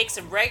cupcakes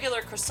and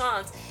regular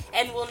croissants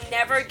and will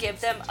never give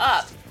them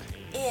up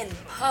in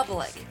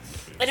public.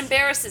 It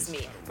embarrasses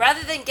me.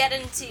 Rather than get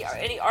into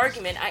any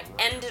argument, I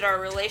ended our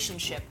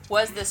relationship.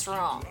 Was this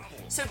wrong?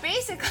 So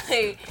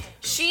basically,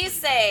 she's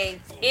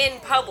saying in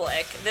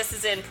public, this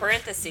is in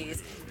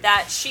parentheses,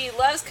 that she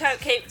loves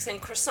cupcakes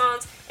and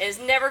croissants and is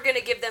never going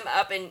to give them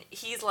up. And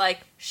he's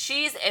like,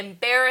 she's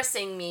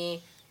embarrassing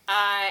me.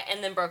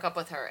 And then broke up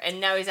with her.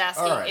 And now he's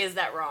asking, is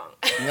that wrong?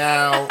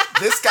 Now,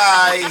 this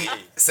guy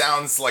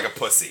sounds like a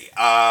pussy.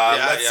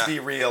 Let's be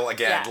real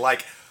again. Yeah.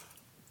 Like,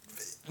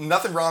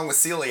 nothing wrong with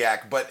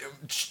celiac, but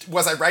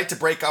was I right to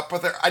break up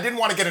with her? I didn't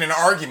want to get in an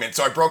argument,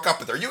 so I broke up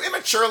with her. You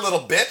immature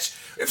little bitch.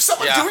 If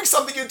someone's doing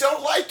something you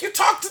don't like, you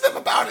talk to them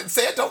about it and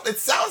say, it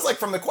sounds like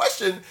from the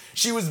question,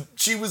 she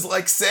was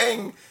like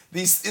saying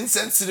these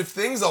insensitive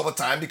things all the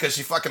time because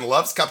she fucking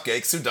loves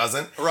cupcakes. Who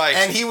doesn't? Right.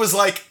 And he was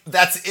like,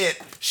 that's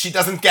it. She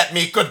doesn't get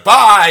me.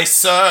 Goodbye,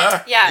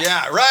 sir. Yeah.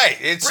 Yeah, right.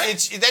 It's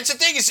that's the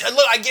thing.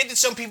 Look, I get that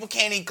some people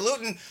can't eat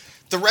gluten.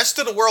 The rest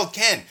of the world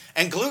can.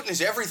 And gluten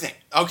is everything.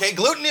 Okay?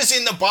 Gluten is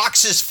in the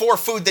boxes for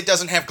food that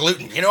doesn't have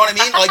gluten. You know what I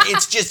mean? Like,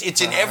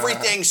 it's in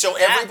everything. So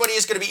everybody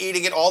is going to be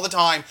eating it all the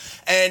time.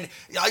 And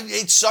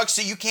it sucks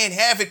that you can't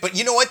have it. But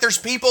you know what? There's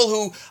people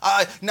who,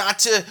 not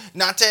to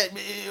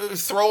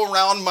throw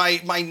around my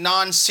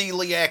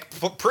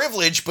non-celiac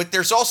privilege, but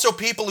there's also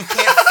people who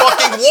can't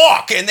fucking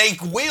walk. And they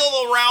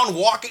wheel around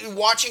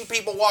watching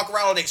people walk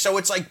around all day. So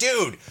it's like,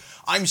 dude,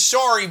 I'm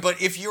sorry, but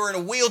if you're in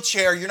a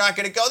wheelchair, you're not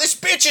going to go, this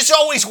bitch is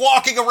always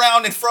walking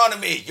around in front of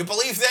me. You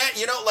believe that?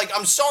 You know, like,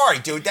 I'm sorry,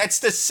 dude. That's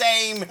the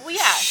same. Well,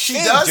 yeah. She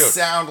does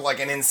sound like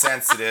an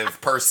insensitive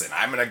person.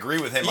 I'm going to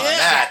agree with him on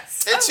that.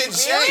 It's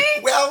insane.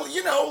 Really? Well,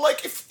 you know,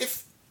 like,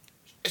 if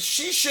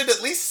she should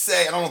at least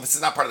say, I don't know if this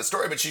is not part of the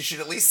story, but she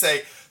should at least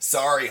say,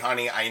 sorry,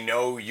 honey, I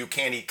know you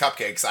can't eat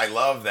cupcakes. I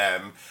love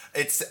them.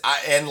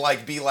 And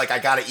like be like, I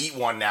gotta eat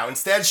one now.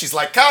 Instead, she's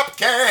like,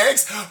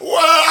 cupcakes? Well,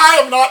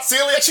 I am not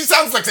celiac. She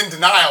sounds like in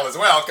denial as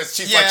well, because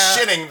she's like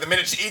shitting the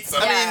minute she eats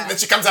them. Yeah. Then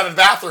she comes out of the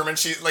bathroom and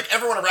she's like,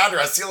 everyone around her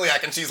has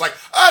celiac, and she's like,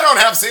 I don't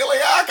have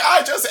celiac.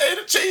 I just ate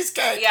a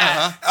cheesecake.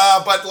 Yeah.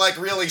 But like,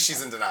 really,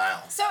 she's in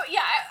denial. So yeah,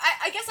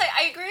 I guess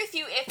I agree with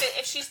you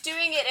if she's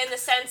doing it in the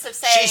sense of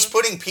saying she's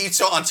putting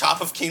pizza on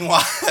top of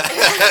quinoa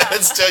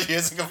and still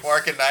using a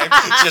fork and knife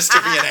just to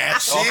be an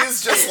asshole.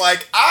 She's just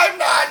like, I'm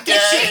not gay.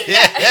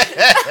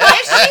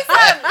 If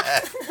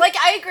she's like,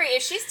 I agree.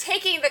 If she's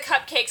taking the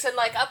cupcakes and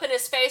like up in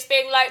his face,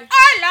 being like,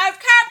 I love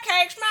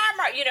cupcakes,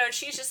 mama, and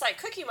she's just like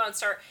Cookie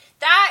Monster.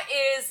 That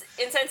is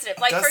insensitive.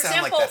 Like, does for sound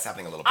example, like that's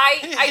happening a little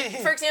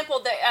bit. for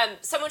example,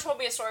 someone told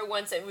me a story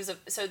once. It was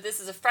so this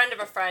is a friend of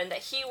a friend that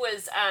he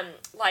was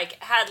like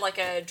had like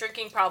a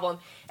drinking problem,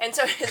 and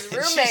so his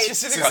roommates.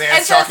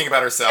 Suzanne's talking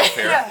about herself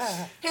here.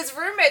 His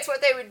roommates,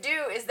 what they would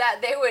do is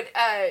that they would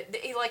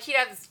he'd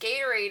have this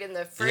Gatorade in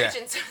the fridge,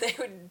 and so they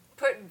would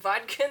put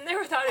vodka in there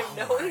without him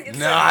knowing. And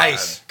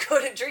nice. So go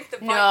to drink the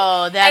vodka.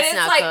 No, that's and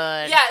it's not like,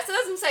 good. Yeah, so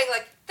that's what I'm saying.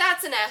 Like,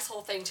 that's an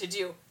asshole thing to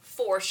do.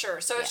 For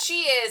sure. So if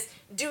she is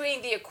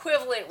doing the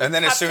equivalent with and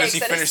then as soon as he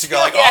finishes, you go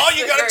like, yes, oh,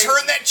 you gotta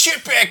turn that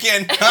chip back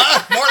in.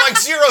 Huh? More like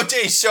 0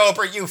 days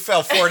sober. You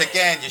fell for it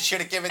again. You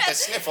should have given it the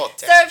sniffle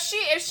test. So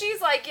if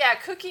she's like,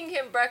 cooking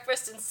him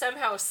breakfast and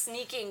somehow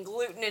sneaking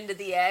gluten into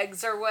the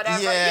eggs or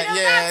whatever,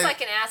 that's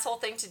like an asshole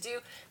thing to do.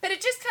 But it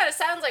just kind of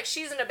sounds like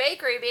she's in a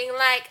bakery being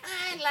like,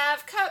 I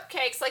love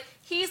cupcakes. Like,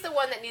 he's the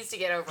one that needs to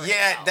get over it.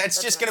 Yeah, that's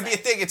just going to be a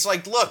thing. It's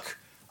like, look,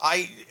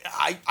 I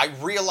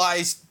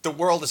realize the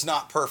world is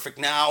not perfect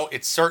now.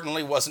 It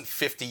certainly wasn't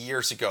 50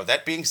 years ago.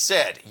 That being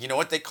said, you know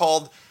what they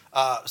called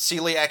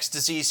celiac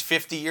disease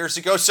 50 years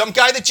ago? Some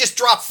guy that just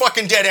dropped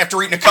fucking dead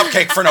after eating a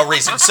cupcake for no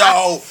reason.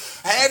 So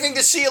having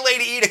to see a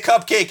lady eat a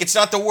cupcake, it's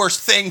not the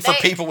worst thing for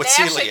people with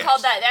celiac.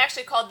 They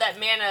actually called that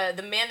man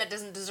the man that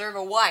doesn't deserve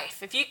a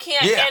wife. If you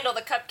can't handle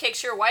the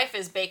cupcakes your wife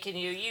is baking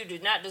you do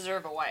not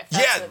deserve a wife.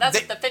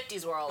 That's what the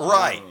 50s were all about.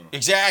 Right,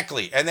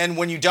 exactly. And then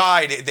when you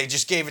died, they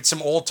just gave it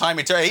some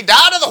old-timey term. He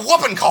died of the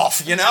whooping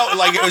cough,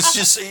 Like, it was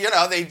just,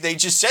 they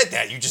just said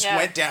that. You just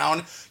went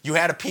down, you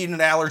had a peanut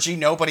allergy,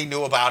 nobody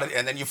knew about it,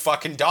 and then you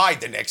fucking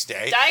died the next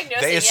day.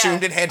 They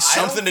assumed it had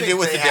something to do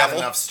with the devil. I don't think they had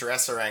enough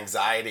stress or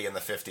anxiety in the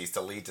 50s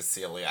to lead to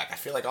celiac. I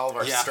feel like all of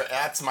our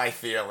that's my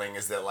feeling,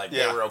 is that like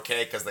they were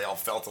okay because they all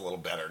felt a little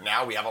better.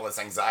 Now we have all this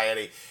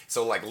anxiety,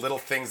 so like little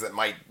things that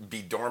might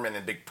be dormant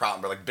and big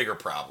problem, or like bigger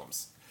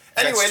problems.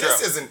 Anyway,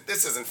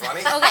 this isn't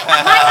funny. Okay,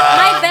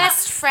 my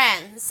best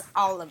friends,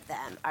 all of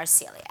them, are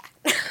celiac.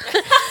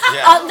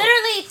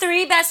 Literally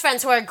 3 best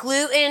friends who are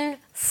gluten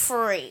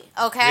free.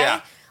 Okay,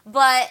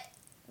 but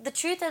the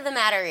truth of the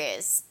matter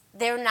is,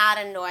 they're not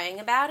annoying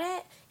about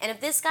it. And if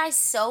this guy's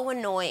so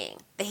annoying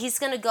that he's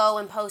going to go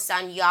and post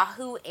on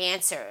Yahoo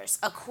Answers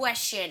a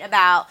question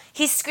about,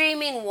 he's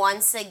screaming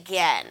once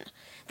again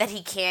that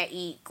he can't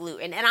eat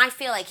gluten. And I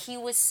feel like he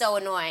was so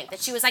annoying that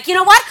she was like, you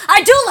know what?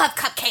 I do love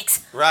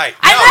cupcakes. Right.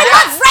 I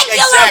love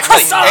regular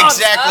croissants.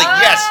 Exactly.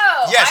 Yes.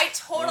 I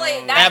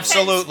totally.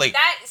 Absolutely.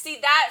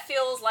 That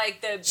feels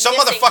like the. Some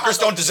motherfuckers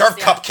don't deserve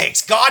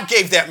cupcakes. God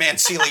gave that man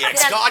celiac.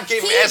 God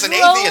gave him, as an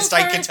atheist,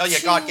 I can tell you,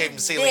 God gave him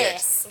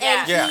celiac.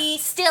 And he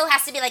still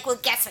has to be like, well,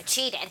 guess what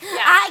she did?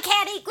 I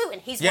can't eat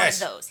gluten. He's one of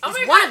those.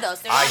 He's one of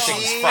those. I think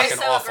he's fucking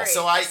awful.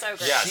 So I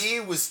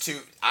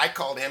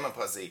called him a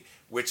pussy,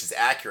 which is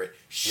accurate.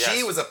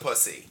 She was a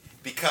pussy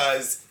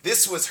because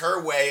this was her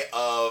way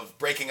of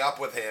breaking up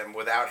with him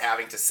without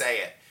having to say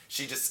it.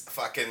 She just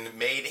fucking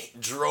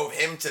drove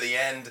him to the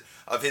end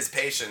of his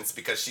patience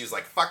because she was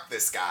like, fuck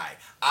this guy.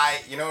 I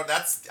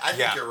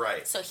think you're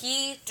right. So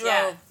he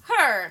drove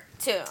her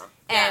too.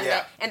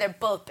 And they're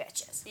both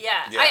bitches.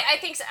 I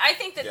think so. I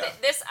think that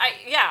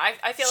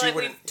I feel like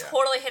we've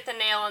totally hit the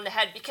nail on the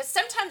head, because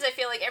sometimes I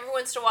feel like every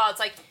once in a while it's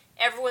like,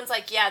 everyone's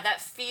like, yeah, that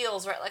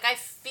feels right. Like, I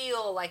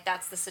feel like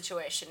that's the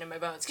situation in my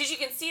bones. Because you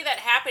can see that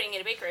happening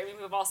in a bakery. I mean,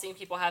 we've all seen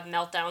people have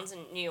meltdowns in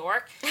New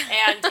York.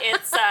 And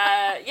it's,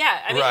 and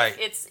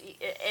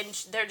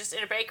they're just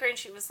in a bakery, and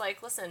she was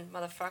like, listen,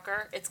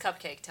 motherfucker, it's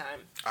cupcake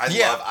time.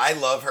 I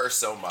love her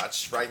so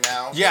much right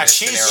now. Yeah,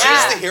 she's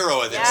the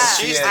hero of this. Yeah.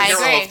 She's the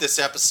hero of this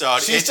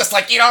episode. She's just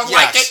like, you don't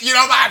like it? You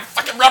know, I'm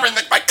fucking rubbing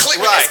my clit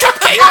with this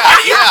cupcake.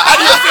 How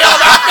do you feel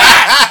about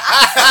that?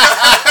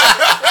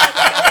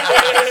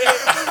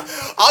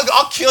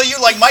 I'll kill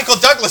you like Michael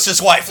Douglas's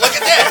wife. Look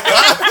at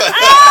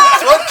that.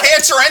 Throat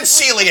cancer and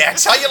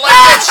celiacs. How you like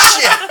that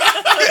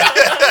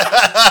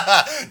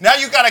shit? Now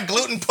you got a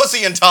gluten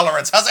pussy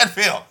intolerance. How's that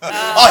feel?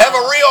 I'll have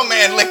a real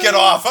man lick it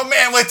off. A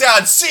man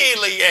without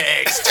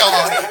celiacs.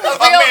 A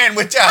man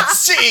without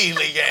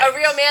celiacs. A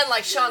real man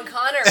like Sean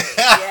Connery.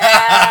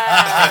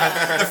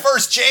 Yeah. The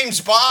first James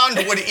Bond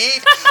would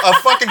eat a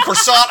fucking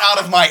croissant out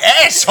of my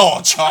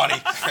asshole, Johnny.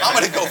 I'm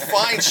going to go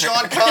find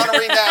Sean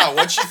Connery now.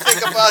 What you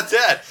think about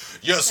that?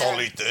 Yes, I'll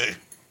eat the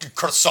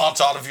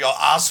croissant out of your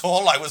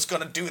asshole. I was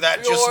going to do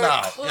that just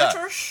now. Your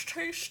clitoris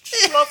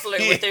tastes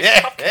lovely with these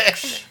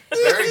cupcakes.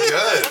 Very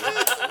good.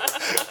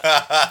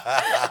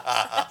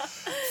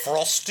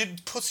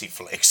 Frosted pussy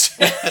flakes.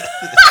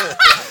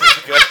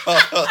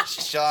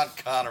 Sean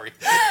Connery.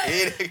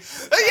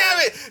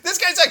 This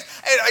guy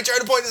sucks. And I try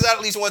to point this out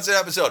at least once an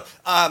episode.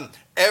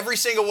 Every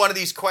single one of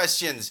these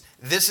questions,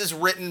 this is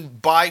written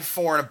by,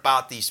 for, and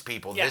about these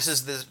people. Yes.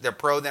 This is their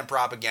pro-them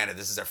propaganda.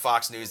 This is their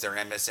Fox News, their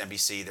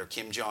MSNBC, their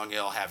Kim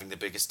Jong-il having the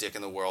biggest dick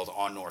in the world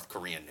on North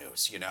Korean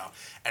news, you know?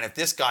 And if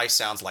this guy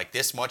sounds like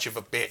this much of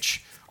a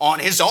bitch on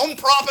his own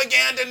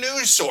propaganda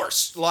news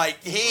source,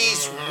 like,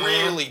 he's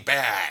really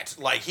bad.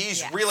 Like,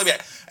 he's really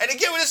bad. And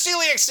again, with the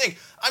celiac thing,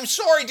 I'm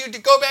sorry, dude,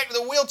 to go back to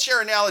the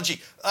wheelchair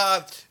analogy.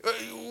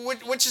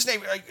 What's his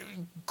name?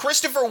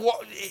 Christopher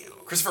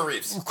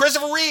Reeves.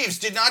 Christopher Reeves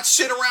did not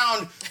sit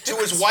around to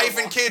his wife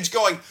and kids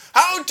going,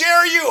 "How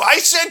dare you? I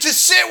said to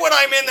sit when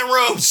I'm in the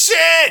room.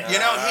 Sit!" You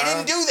know, he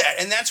didn't do that.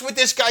 And that's what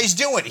this guy's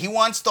doing. He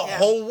wants the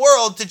whole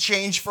world to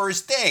change for his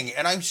thing.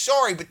 And I'm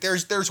sorry, but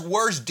there's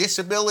worse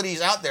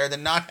disabilities out there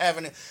than not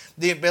having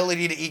the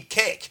ability to eat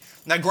cake.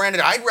 Now,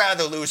 granted, I'd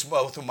rather lose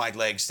both of my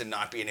legs than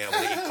not being able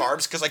to eat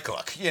carbs because I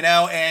cook, you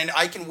know, and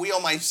I can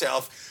wheel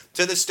myself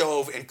to the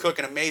stove and cook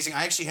an amazing.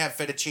 I actually have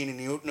fettuccine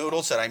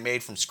noodles that I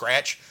made from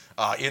scratch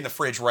in the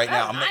fridge right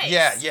now.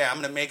 Nice. I'm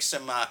gonna make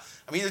some.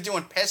 I'm either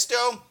doing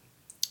pesto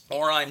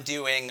or I'm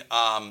doing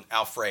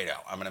Alfredo.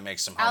 I'm gonna make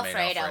some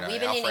homemade Alfredo.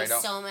 We've been eating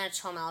so much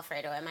home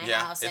Alfredo at my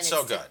house, and it's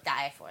so good. to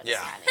die for. This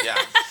Yeah.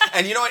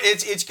 And you know what?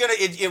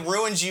 It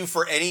ruins you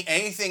for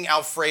anything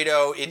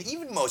Alfredo in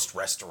even most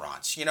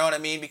restaurants. You know what I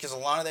mean? Because a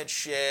lot of that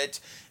shit.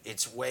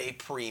 It's way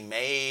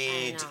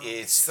pre-made.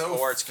 It's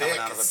so it's coming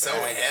out of a so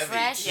bag. heavy.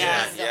 Fresh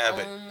But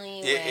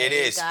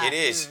it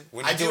is.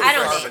 When I you do it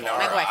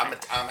carbonara.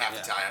 I'm half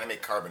Italian. I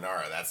make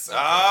carbonara. That's so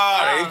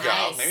there you go.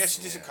 Nice. Maybe I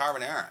should do some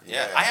carbonara.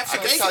 Yeah. I have some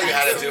I can tell you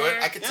how to do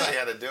it. I can tell you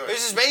how to do it.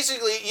 This is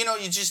basically, you know,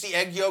 you just the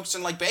egg yolks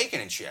and like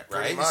bacon and shit,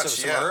 right? Pretty much,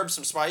 some herbs,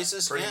 some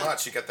spices. Pretty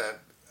much. You got that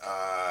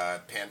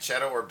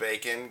pancetta or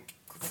bacon.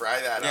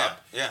 Fry that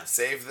up. Yeah.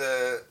 Save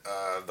the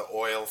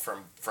oil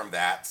from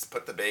that.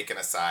 Put the bacon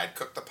aside.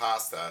 Cook the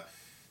pasta.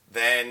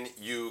 Then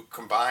you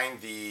combine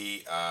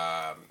the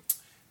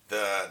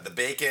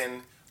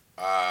bacon.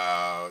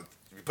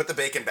 You put the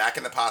bacon back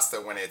in the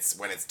pasta when it's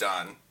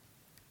done,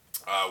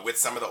 with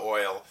some of the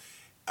oil.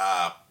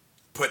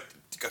 Put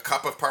a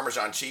cup of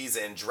Parmesan cheese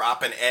in.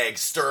 Drop an egg.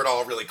 Stir it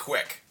all really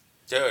quick,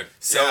 dude.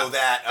 So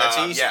that's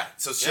easy. Yeah.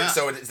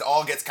 So it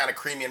all gets kind of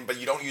creamy, but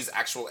you don't use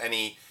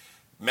any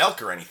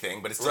milk or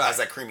anything, but it still has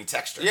that creamy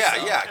texture.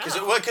 Yeah.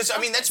 Because I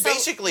mean that's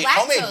basically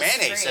homemade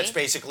mayonnaise. That's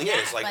basically it.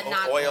 It's like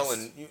oil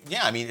and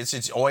I mean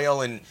it's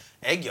oil and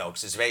egg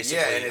yolks is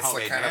basically and it's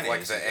homemade kind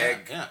mayonnaise. of like the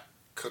egg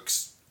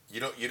cooks.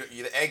 The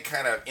egg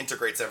kind of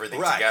integrates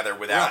everything together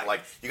without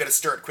like you got to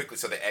stir it quickly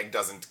so the egg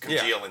doesn't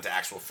congeal into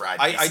actual fried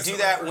pieces. I do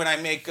that when I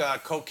make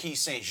coquille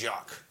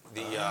Saint-Jacques.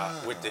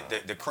 With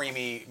the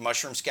creamy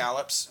mushroom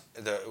scallops,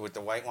 with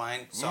the white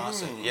wine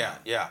sauce.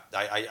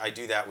 I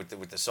do that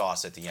with the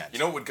sauce at the end. You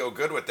know what would go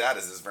good with that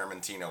is this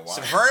Vermentino wine.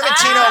 Some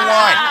Vermentino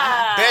wine,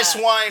 best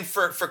wine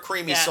for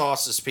creamy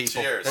sauces,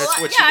 people. Cheers. That's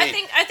what you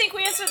need. I think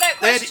we answered that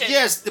question.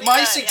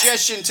 My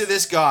suggestion to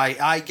this guy,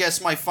 I guess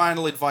my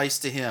final advice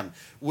to him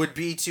would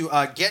be to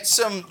get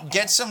some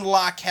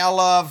La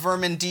Cala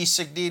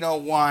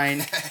Vermentino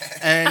wine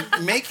and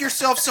make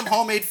yourself some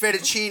homemade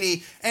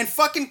fettuccine and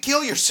fucking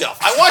kill yourself.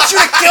 I want you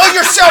to kill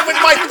yourself with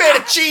my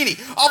fettuccine.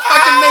 I'll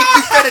fucking make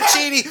you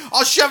fettuccine.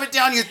 I'll shove it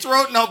down your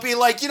throat and I'll be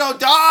like,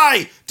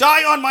 die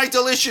on my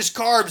delicious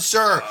carbs,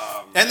 sir.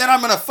 And then I'm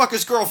gonna fuck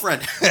his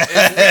girlfriend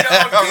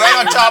right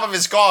on top of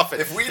his coffin.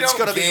 If we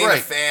don't gain a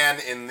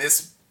fan in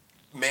this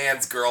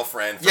man's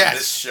girlfriend from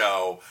this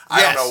show,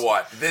 I don't know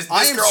what. That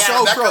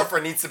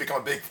girlfriend needs to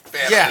become a big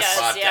fan of this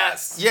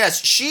podcast.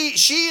 Yes, she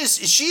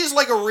is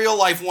like a real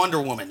life Wonder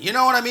Woman. You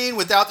know what I mean?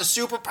 Without the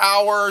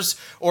superpowers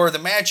or the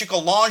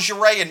magical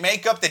lingerie and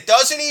makeup that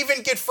doesn't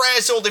even get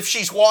frazzled if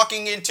she's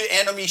walking into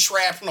enemy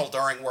shrapnel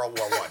during World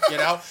War I. You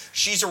know,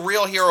 she's a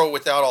real hero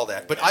without all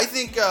that. But I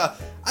think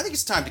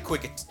it's time to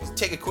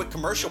take a quick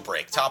commercial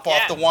break. Top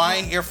off the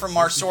wine, hear from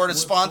our assorted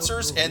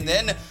sponsors, and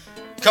then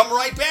come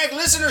right back.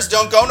 Listeners,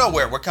 don't go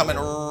nowhere. We're coming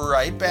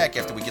right back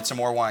after we get some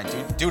more wine.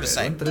 Do the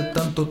same. Entre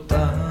tanto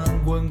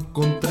tango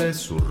encontré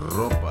su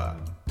ropa.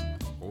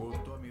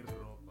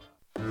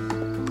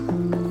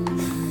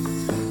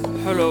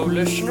 Hello,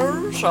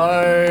 listeners.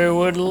 I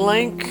would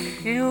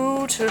like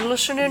you to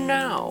listen in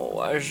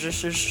now, as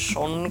this is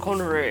Sean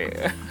Connery.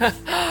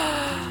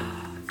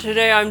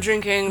 Today I'm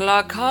drinking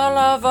La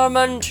Cala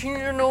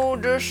Vermentino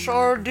de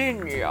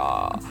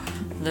Sardinia.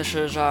 This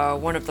is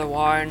one of the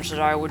wines that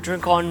I would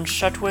drink on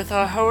set with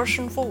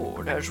Harrison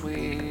Ford as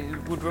we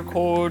would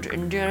record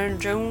Indiana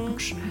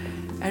Jones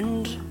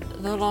and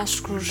The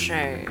Last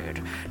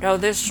Crusade. Now,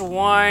 this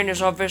wine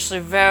is obviously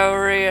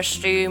very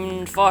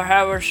esteemed for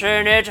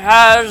Harrison. It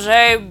has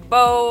a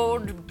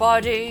bold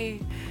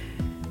body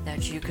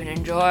that you can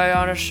enjoy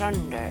on a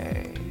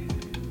Sunday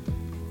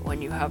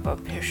when you have a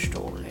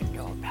pistol in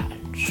your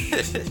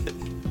pants.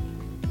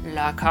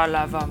 La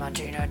Cala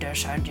Vermentino de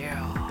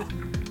Sardinia.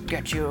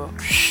 Get you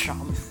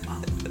some.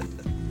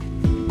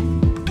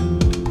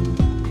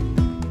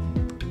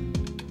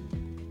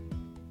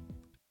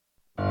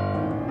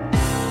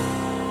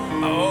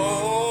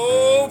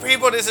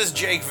 people, this is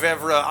Jake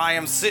Vevra. I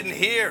am sitting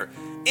here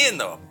in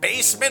the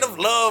basement of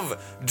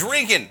love,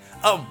 drinking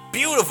a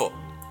beautiful,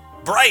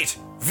 bright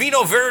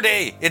Vino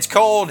Verde. It's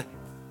called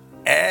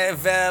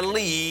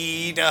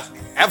Avelita.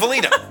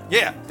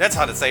 Yeah, that's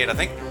how to say it, I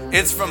think.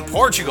 It's from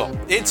Portugal.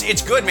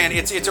 It's good, man.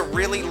 It's a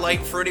really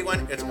light, fruity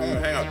one.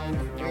 Hang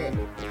on.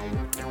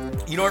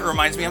 You know what it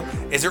reminds me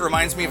of? It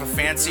reminds me of a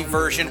fancy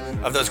version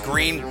of those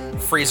green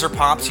freezer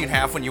pops you'd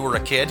have when you were a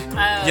kid.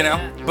 You know?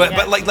 Yeah.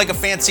 But like a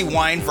fancy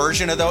wine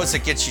version of those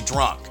that gets you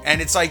drunk.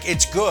 And it's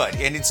good,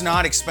 and it's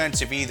not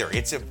expensive either.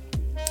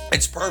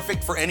 It's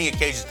perfect for any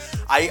occasion.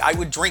 I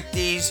would drink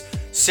these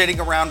sitting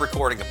around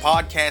recording a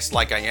podcast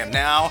like I am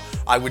now.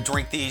 I would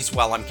drink these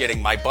while I'm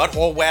getting my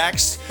butthole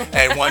waxed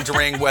and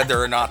wondering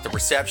whether or not the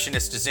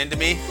receptionist is into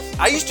me.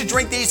 I used to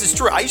drink these, it's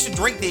true, I used to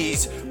drink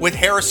these with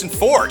Harrison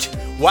Ford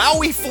while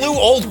we flew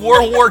old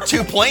World War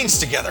II planes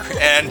together.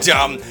 And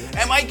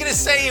am I gonna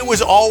say it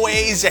was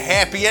always a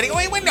happy ending?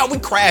 Wait, no, we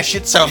crash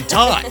it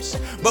sometimes.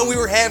 But we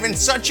were having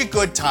such a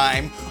good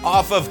time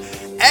off of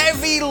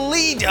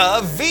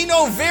Avelita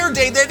Vino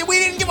Verde that we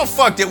didn't give a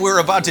fuck that we were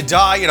about to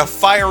die in a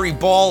fiery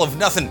ball of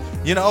nothing,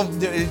 you know,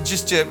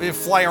 just to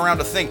fly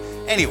around a thing.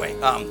 Anyway,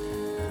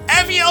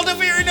 Avelita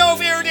Vino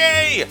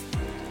Verde,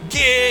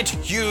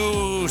 get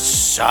you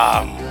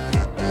some.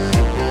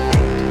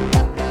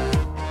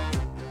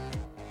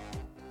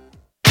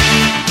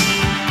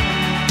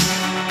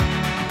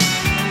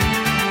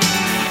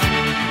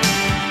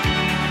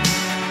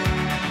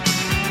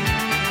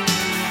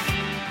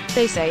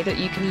 They say that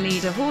you can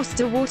lead a horse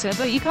to water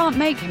but you can't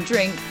make him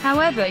drink.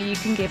 However, you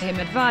can give him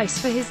advice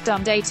for his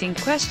dumb dating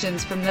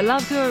questions from the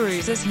love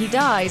gurus as he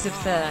dies of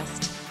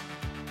thirst.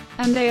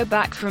 And they are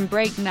back from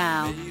break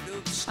now.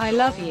 I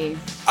love you.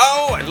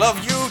 Oh, I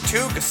love you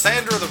too,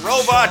 Cassandra the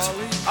robot.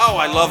 Oh,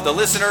 I love the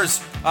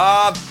listeners.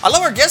 I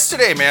love our guests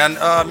today, man.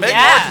 Meg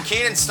Mark and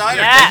Keenan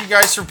Steiner. Yeah. Thank you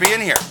guys for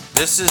being here.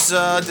 This is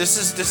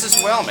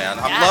well, man.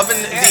 I'm loving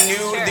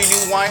the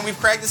new wine we've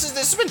cracked. This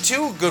has been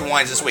 2 good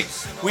wines this week.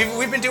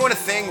 We've been doing a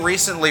thing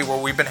recently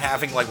where we've been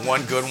having like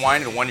one good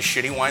wine and one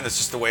shitty wine. That's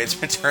just the way it's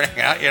been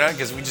turning out, you know,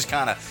 because we just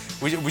kind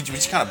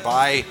of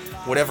buy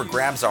whatever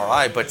grabs our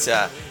eye. But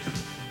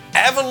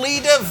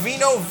Avelita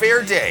Vino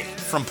Verde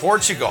from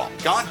Portugal.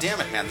 God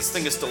damn it, man. This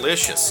thing is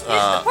delicious.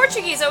 The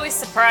Portuguese always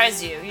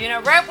surprise you. You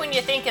know, right when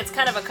you think it's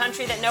kind of a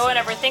country that no one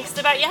ever thinks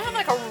about, you have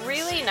like a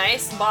really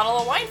nice bottle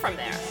of wine from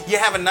there. You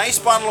have a nice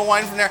bottle of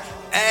wine from there,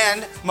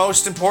 and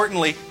most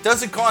importantly,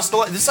 doesn't cost a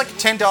lot. This is like a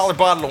 $10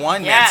 bottle of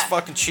wine, man. It's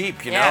fucking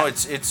cheap, you know.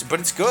 But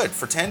it's good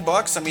for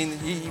 $10. I mean,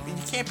 you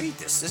can't beat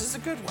this. This is a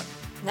good one.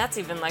 And that's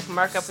even like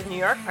markup with New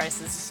York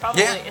prices. It's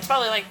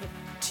probably like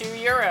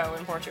 €2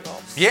 in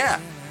Portugal. Yeah.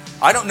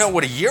 I don't know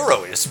what a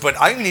euro is, but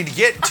I need to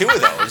get 2 of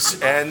those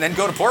and then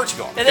go to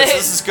Portugal. Because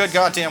this is good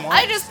goddamn wine.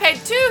 I just paid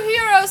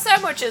 €2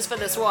 sandwiches for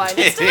this wine.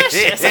 It's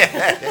delicious.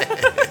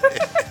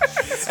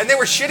 And they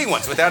were shitty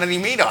ones without any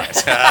meat on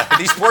it.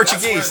 These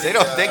Portuguese, they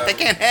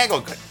can't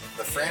haggle good.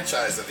 The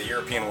franchise of the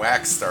European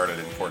wax started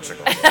in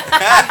Portugal.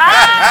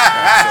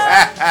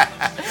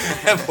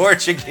 The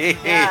Portuguese.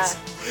 Yeah.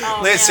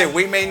 Oh, Listen, man.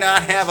 we may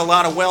not have a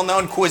lot of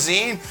well-known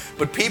cuisine,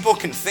 but people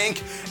can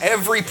think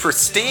every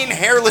pristine,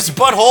 hairless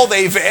butthole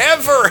they've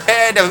ever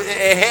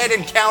had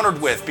encountered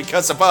with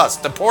because of us,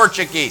 the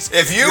Portuguese.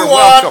 If you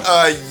want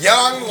a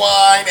young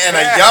wine and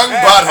a young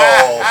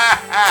butthole,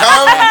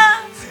 come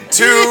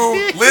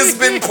to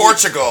Lisbon,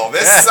 Portugal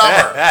this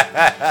summer.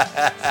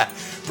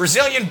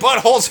 Brazilian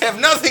buttholes have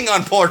nothing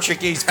on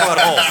Portuguese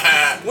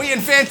buttholes. We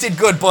invented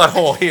good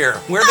butthole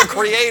here. We're the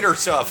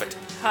creators of it.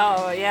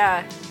 Oh,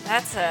 yeah.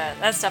 That's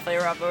definitely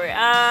a robbery.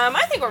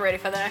 I think we're ready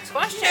for the next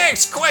question.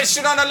 Next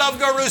question on the Love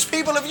Gurus.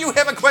 People, if you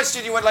have a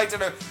question you would like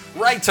to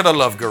write to the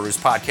Love Gurus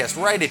podcast,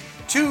 write it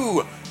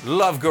to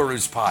Love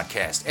Gurus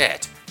Podcast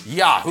at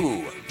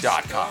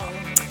yahoo.com.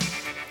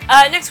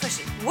 Next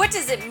question. What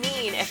does it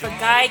mean if a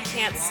guy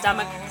can't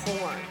stomach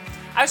porn?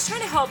 I was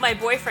trying to help my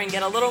boyfriend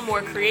get a little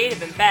more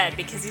creative in bed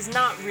because he's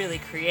not really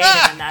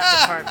creative in that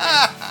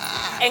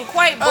department. And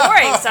quite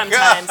boring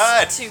sometimes,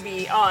 to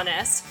be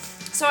honest.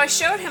 So I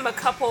showed him a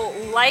couple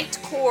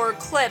light-core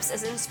clips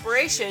as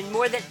inspiration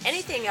more than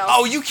anything else.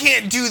 Oh, you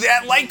can't do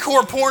that.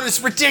 Light-core porn is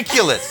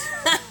ridiculous.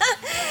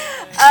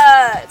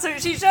 So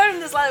she showed him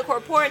this light-core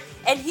porn,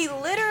 and he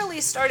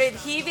literally started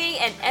heaving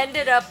and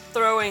ended up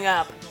throwing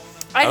up.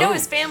 I know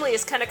his family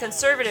is kind of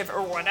conservative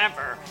or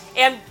whatever,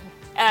 and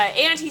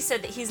he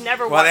said that he's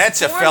never watched porn. Well,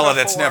 that's a fella before.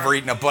 That's never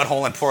eaten a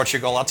butthole in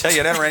Portugal. I'll tell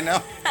you that right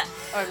now.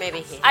 Or maybe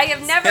he. I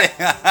have never,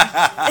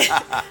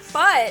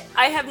 but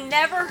I have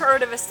never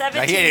heard of a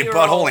 17-year-old. He ate a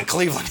butthole in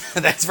Cleveland.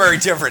 That's very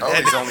different. Oh,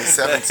 he's only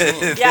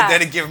 17. Yeah.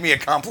 That'd give me a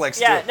complex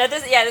too. Yeah,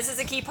 this is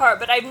a key part.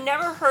 But I've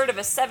never heard of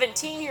a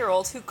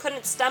 17-year-old who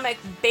couldn't stomach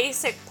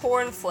basic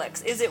porn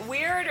flicks. Is it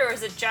weird or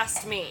is it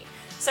just me?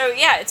 So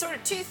yeah, it's sort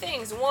of 2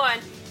 things.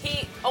 One,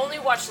 he only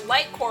watched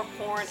light core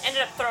porn,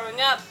 ended up throwing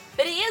up,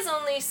 but he is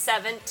only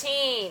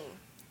 17.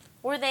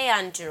 Were they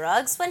on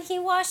drugs when he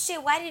washed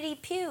it? Why did he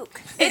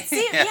puke? It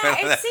seems,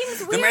 it seems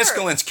weird. The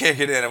mescaline's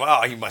kicking in.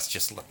 Oh, he must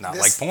just look not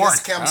like porn.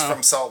 This comes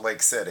from Salt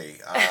Lake City.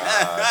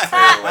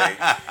 Clearly.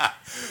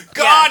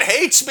 God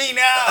hates me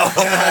now.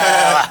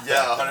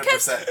 Yeah,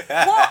 100%.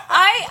 Well,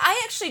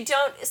 I actually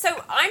don't.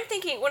 So I'm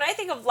thinking, when I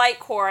think of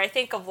lightcore, I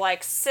think of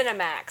like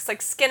Cinemax, like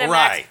Skinemax,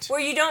 right,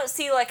 where you don't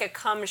see like a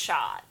cum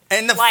shot.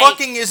 And the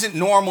fucking isn't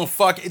normal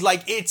fucking.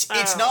 Like, it's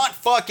not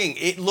fucking.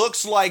 It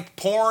looks like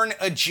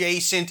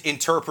porn-adjacent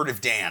interpretive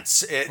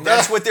dance.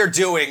 That's what they're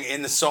doing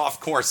in the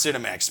softcore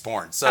Cinemax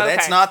porn. So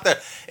that's not the...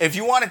 If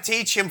you want to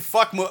teach him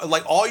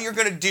like, all you're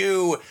going to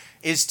do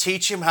is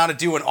teach him how to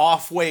do an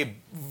off-Broadway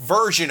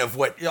version of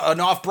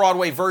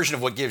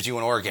what gives you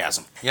an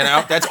orgasm. You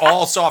know? That's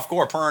all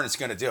softcore porn is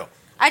going to do.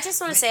 I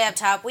just want to say up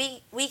top,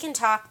 we can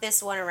talk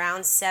this one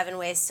around 7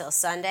 ways till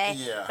Sunday.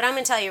 Yeah. But I'm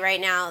going to tell you right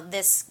now,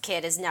 this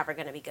kid is never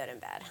going to be good in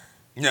bed.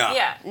 No.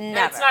 Yeah.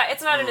 Never.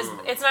 It's not in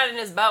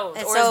his bones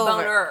It's or his over.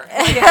 boner.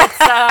 Like, it's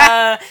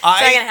not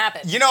going to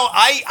happen. You know,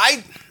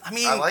 I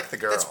mean, I like the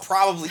girl. That's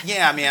probably,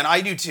 man, I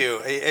do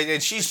too.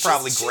 And she's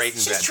probably great in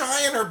bed. She's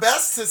trying her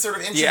best to sort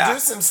of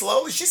introduce him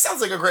slowly. She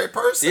sounds like a great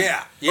person.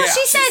 Yeah. Well,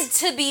 she said,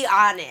 to be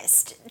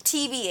honest,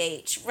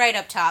 TBH, right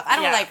up top. I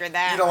don't like her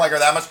that much. You don't like her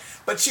that much.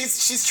 But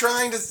she's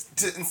trying to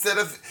instead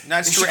of...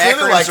 That's she true.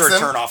 clearly likes Acronyms are a him.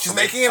 turn off She's for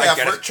me. making an I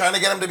get effort, it. trying to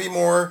get him to be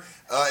more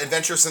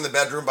adventurous in the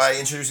bedroom by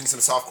introducing some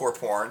softcore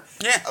porn.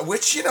 Yeah.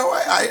 Which,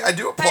 I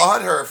do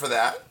applaud her for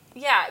that.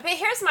 Yeah, but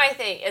here's my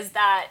thing, is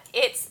that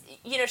it's,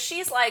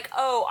 she's like,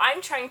 oh,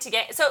 I'm trying to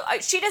get... So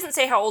she doesn't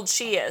say how old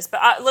she is,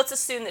 but let's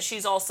assume that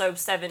she's also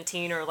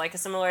 17 or like a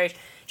similar age.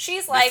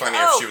 She's like, It'd be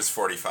funny if she was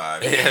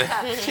 45.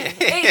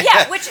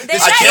 Yeah, which...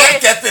 I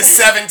can't get this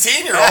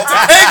 17-year-old to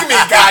peg me,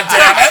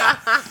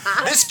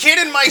 goddammit! This kid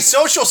in my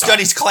social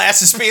studies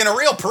class is being a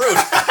real prude.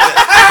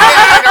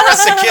 The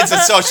rest of the kids in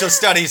social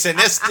studies in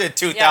this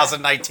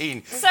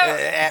 2019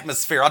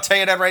 atmosphere. I'll tell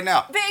you that right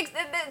now.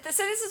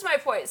 So this is my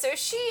point. So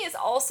she is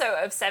also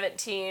of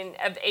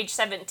age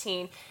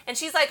 17, and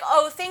she's like,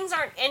 oh, things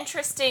aren't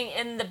interesting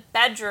in the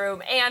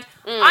bedroom. And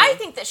I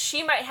think that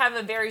she might have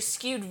a very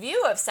skewed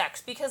view of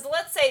sex, because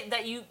let's say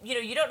that you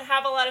don't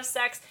have a lot of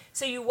sex,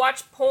 so you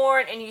watch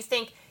porn and you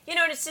think, and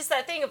it's just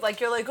that thing of like,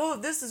 you're like, oh,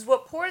 this is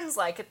what porn's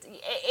like.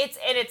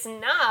 It's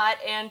not,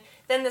 and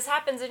then this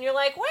happens and you're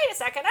like, wait a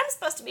second, I'm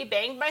supposed to be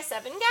banged by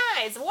 7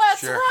 guys.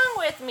 What's wrong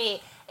with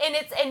me?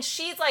 And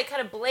she's like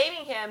kind of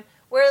blaming him,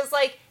 whereas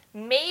like,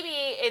 maybe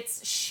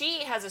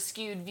she has a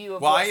skewed view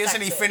of Why what isn't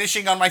sex he is.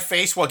 finishing on my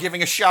face while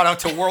giving a shout out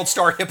to World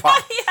Star Hip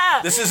Hop?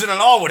 Yeah. This isn't at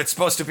all what it's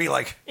supposed to be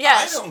like. Yeah.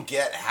 I don't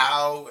get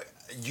how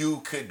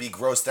you could be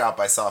grossed out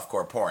by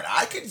softcore porn.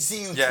 I could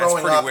see you Yeah, throwing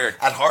it's pretty up weird.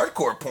 at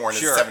hardcore porn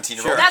as a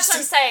 17-year-old. That's what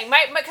I'm saying.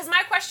 Because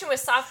my question was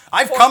soft.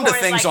 I've come to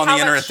porn is things like on the how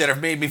internet much- that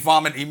have made me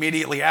vomit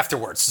immediately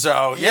afterwards.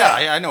 So,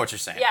 I know what you're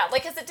saying. Yeah,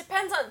 like, because it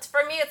depends on,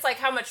 for me, it's like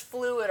how much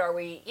fluid are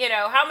we,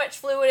 how much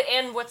fluid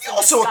and what's the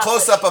Also, a viscosity.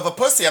 close-up of a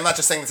pussy. I'm not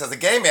just saying this as a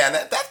gay man.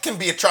 That can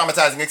be a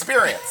traumatizing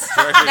experience.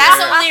 That's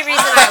the only reason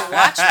I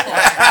watch porn.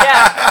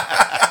 Yeah.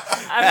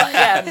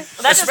 That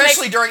just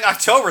Especially during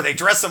October, they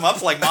dress them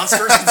up like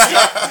monsters and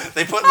stuff.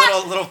 They put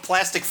little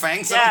plastic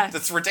fangs on them.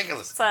 That's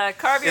ridiculous. It's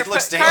carve your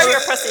pussy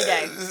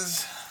day.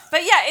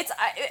 But yeah,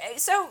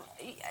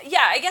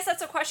 I guess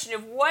that's a question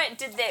of what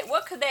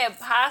could they have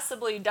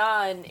possibly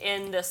done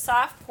in the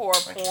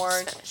softcore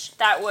porn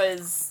that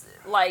was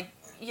like,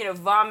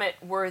 vomit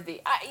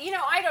worthy.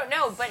 I don't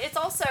know, but it's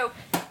also,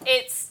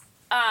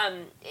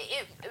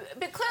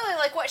 but clearly,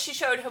 like, what she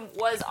showed him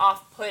was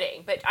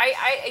off-putting. But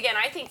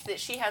I think that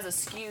she has a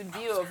skewed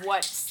view of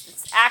what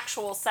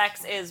actual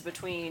sex is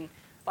between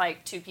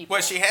like two people.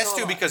 Well, she has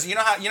to, because you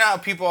know how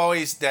people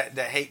always that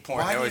hate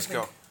porn. They always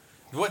go.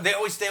 What they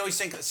always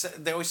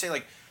say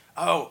like,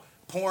 oh,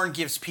 porn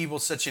gives people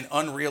such an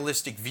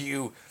unrealistic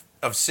view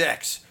of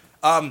sex.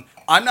 I'm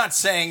not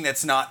saying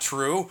that's not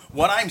true.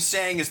 What I'm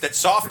saying is that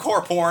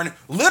softcore porn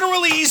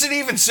literally isn't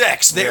even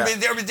sex. They're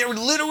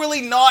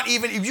literally not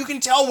even. You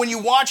can tell when you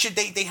watch it.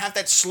 They have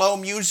that slow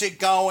music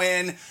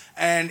going,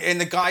 and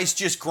the guy's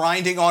just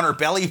grinding on her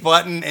belly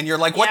button, and you're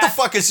like, what the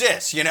fuck is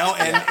this? And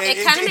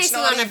it kind of makes me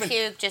want to even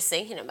puke just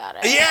thinking about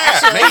it. Yeah,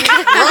 maybe.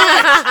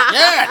 Right.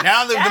 Yeah.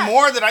 Now the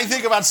more that I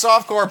think about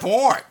softcore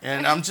porn,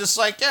 and I'm just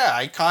like,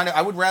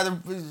 I would rather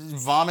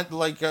vomit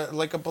like a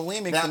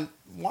bulimic than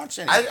watch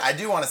anything. I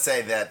do want to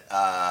say that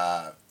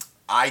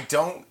I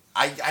don't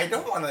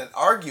want to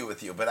argue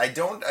with you, but I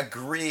don't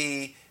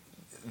agree.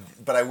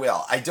 But I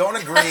will. I don't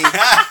agree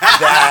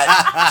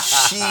that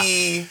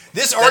she.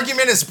 This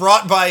argument is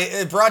brought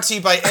to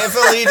you by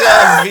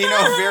Evelita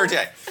Vino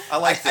Verde. I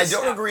like this. I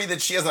don't agree that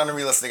she has an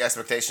unrealistic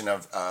expectation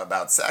of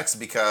about sex,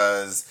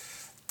 because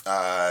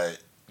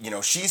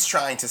she's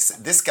trying to.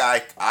 This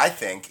guy, I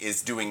think,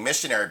 is doing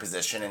missionary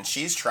position, and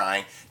she's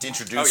trying to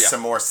introduce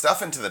some more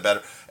stuff into the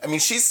bed. I mean,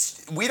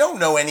 we don't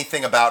know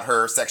anything about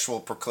her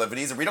sexual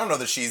proclivities, or we don't know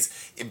that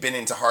she's been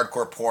into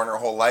hardcore porn her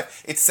whole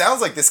life. It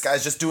sounds like this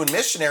guy's just doing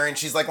missionary, and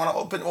she's like, want to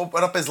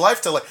open up his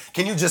life to, like,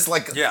 can you just,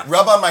 like,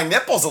 rub on my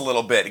nipples a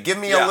little bit? Give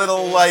me a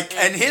little, like...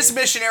 And his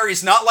missionary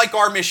is not like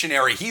our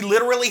missionary. He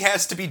literally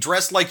has to be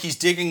dressed like he's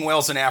digging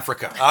wells in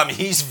Africa.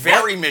 He's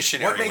very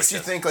missionary. What makes you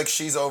think, like,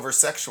 she's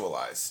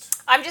over-sexualized?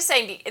 I'm just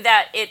saying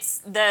that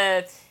it's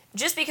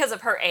just because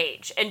of her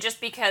age and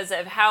just because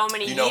of how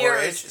many years. You know her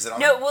age? Is it on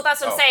No, well, that's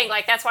what I'm saying.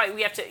 Like, that's why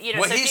we have to,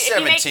 Well, so he's if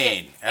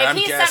 17, and I'm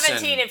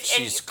guessing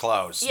she's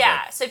close.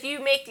 Yeah, so if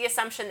you make the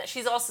assumption that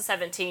she's also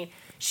 17,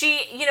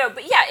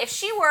 if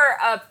she were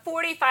a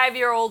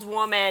 45-year-old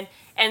woman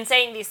and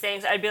saying these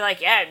things, I'd be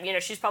like,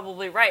 she's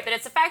probably right. But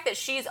it's the fact that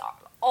she's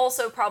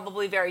also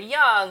probably very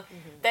young,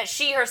 that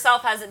she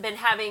herself hasn't been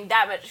having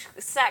that much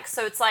sex,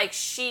 so it's like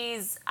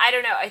I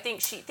don't know, I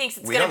think she thinks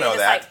it's going to be this,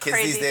 like, crazy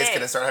kids these days thing.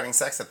 can start having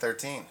sex at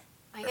 13.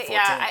 We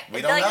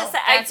don't know.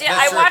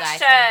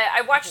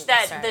 I watched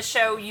the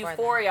show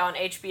Euphoria on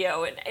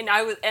HBO, and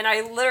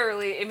I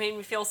literally, it made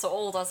me feel so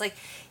old. I was like,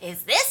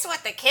 is this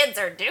what the kids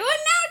are doing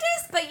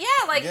nowadays? But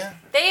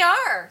they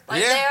are.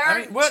 They are.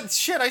 I mean, well,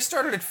 shit, I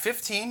started at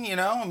 15,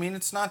 I mean,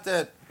 it's not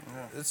that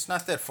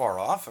far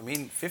off. I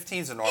mean,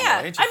 15 is a normal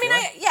age.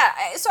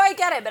 So I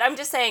get it, but I'm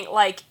just saying,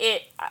 like,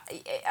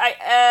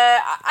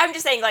 I'm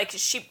just saying, like,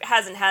 she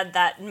hasn't had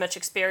that much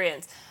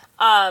experience.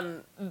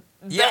 I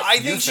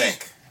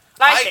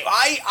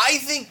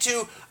think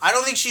too. I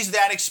don't think she's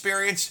that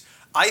experienced.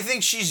 I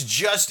think she's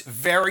just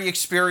very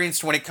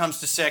experienced when it comes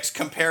to sex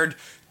compared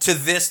to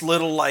this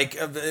little, like,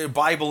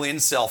 Bible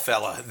incel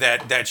fella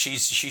that she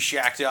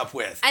shacked up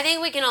with. I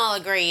think we can all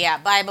agree,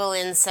 Bible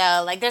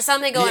incel. Like, there's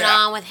something going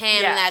on with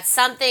him that's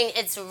something,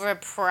 it's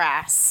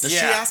repressed. Does she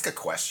ask a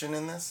question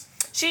in this?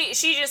 She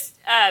just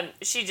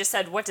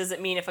said, what does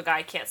it mean if a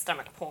guy can't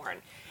stomach porn?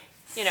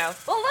 Well,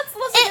 let's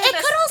it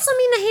could also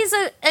mean that he's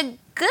a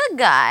good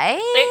guy.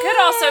 It could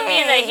also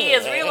mean that he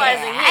is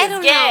realizing he's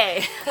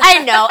gay.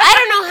 I know. I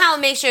don't know how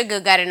it makes you a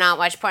good guy to not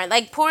watch porn.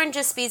 Like, porn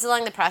just speeds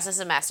along the process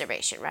of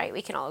masturbation, right?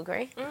 We can all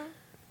agree. Mm-hmm.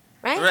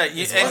 Right? Right.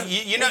 You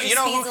know who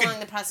speeds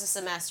along the process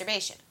of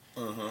masturbation.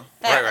 Mm-hmm.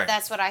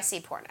 That's what I see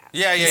porn as.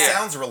 Yeah. It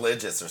sounds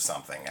religious or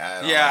something.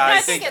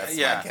 I think that's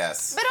my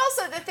guess. But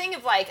also the thing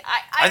of, like,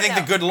 I think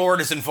the good Lord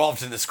is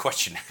involved in this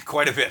question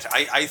quite a bit.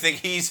 I think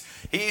he's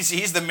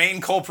the main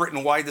culprit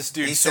in why this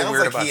dude's so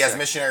weird about sex. He has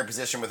missionary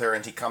position with her,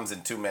 and he comes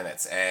in 2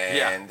 minutes,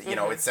 and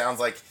it sounds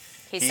like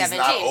he's 17.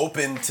 Not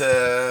open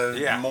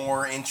to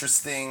more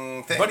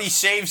interesting things. But he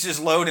saves his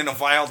load in a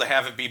vial to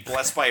have it be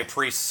blessed by a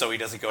priest, so he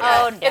doesn't go to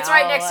hell. No. It's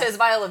right next to his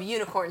vial of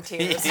unicorn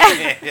tears.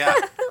 Yeah.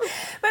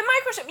 But my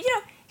question,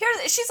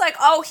 she's like,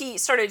 he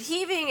started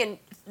heaving and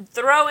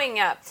throwing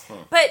up,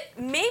 but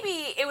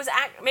maybe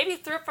maybe he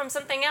threw up from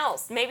something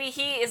else. Maybe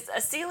he is a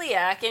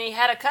celiac and he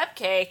had a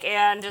cupcake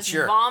and just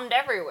vomed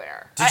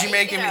everywhere. Did you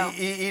make him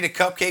eat a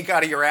cupcake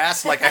out of your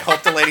ass, like I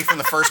hope the lady from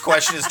the first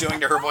question is doing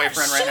to her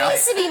boyfriend right now? She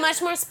needs to be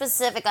much more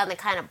specific on the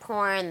kind of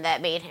porn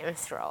that made him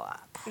throw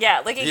up.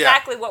 Yeah, like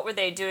exactly what were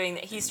they doing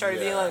that he started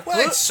being like...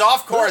 Well, it's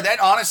softcore. That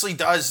honestly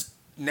does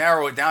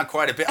narrow it down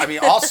quite a bit. I mean,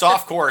 all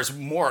softcore is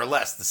more or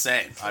less the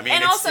same. I mean,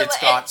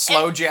 it's got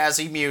slow,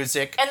 jazzy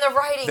music. And the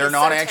writing They're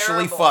not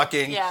actually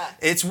fucking. Yeah.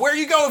 It's where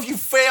you go if you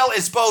fail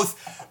as both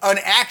an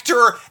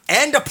actor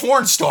and a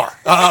porn star.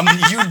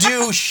 You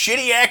do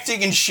shitty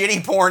acting and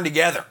shitty porn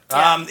together.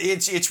 Yeah.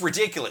 It's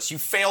ridiculous. You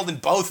failed in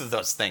both of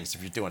those things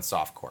if you're doing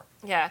softcore.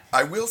 Yeah.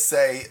 I will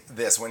say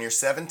this. When you're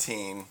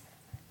 17...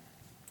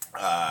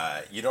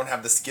 you don't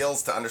have the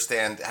skills to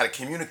understand how to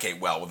communicate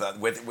well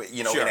with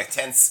in a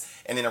tense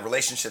and in a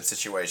relationship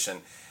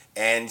situation,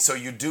 and so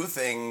you do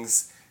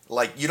things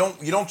like you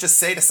don't just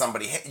say to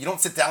somebody, hey, you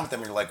don't sit down with them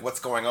and you're like, what's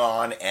going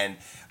on, and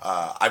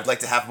I'd like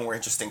to have more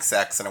interesting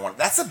sex, and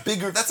that's a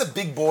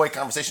big boy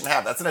conversation to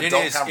have. That's an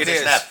adult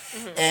conversation to have.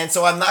 Mm-hmm. And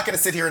so I'm not going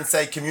to sit here and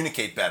say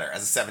communicate better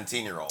as a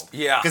 17-year-old.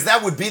 Yeah, because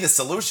that would be the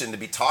solution, to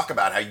be talk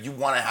about how you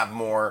want to have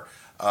more.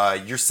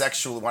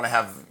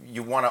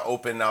 You want to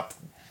open up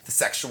the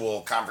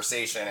sexual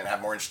conversation and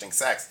have more interesting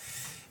sex.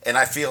 And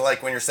I feel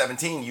like when you're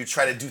 17, you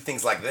try to do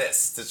things like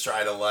this to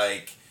try to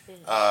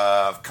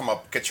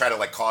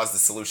cause the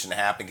solution to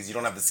happen, because you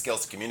don't have the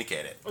skills to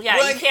communicate it.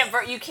 Yeah,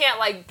 you can't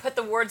like put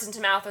the words into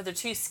mouth that they're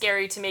too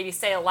scary to maybe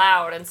say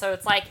aloud, and so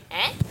it's like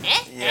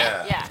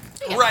yeah.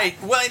 Right.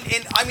 Well,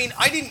 and I mean,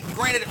 I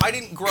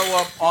didn't grow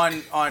up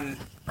on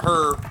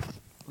her,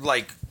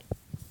 like,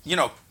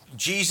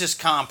 Jesus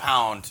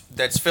compound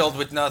that's filled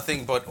with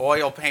nothing but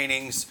oil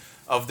paintings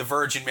of the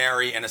Virgin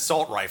Mary and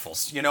assault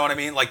rifles. You know what I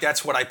mean? Like,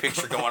 that's what I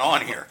picture going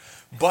on here.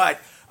 But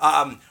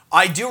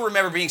I do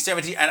remember being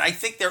 17, and I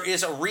think there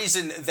is a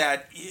reason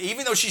that,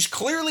 even though she's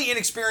clearly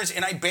inexperienced,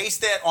 and I base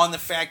that on the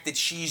fact that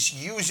she's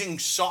using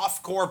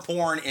softcore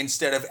porn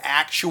instead of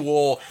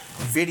actual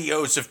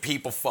videos of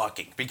people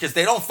fucking, because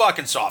they don't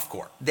fucking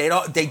softcore. They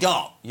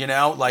don't. You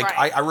know, like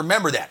right. I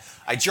remember that.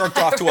 I jerked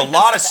off to a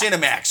lot of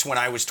Cinemax when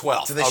I was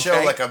 12. Do they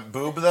show like a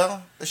boob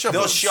though?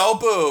 They'll show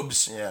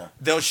boobs. Yeah.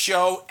 They'll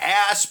show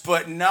ass,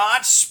 but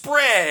not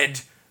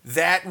spread.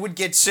 That would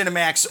get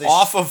Cinemax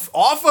off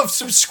of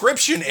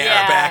subscription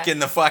air back in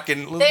the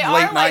fucking late 90s. They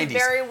are like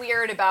very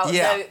weird about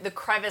the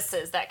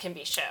crevices that can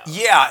be shown.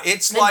 Yeah,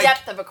 it's the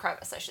depth of a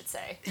crevice, I should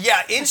say.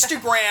 Yeah,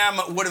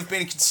 Instagram would have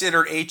been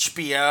considered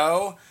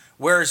HBO,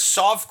 whereas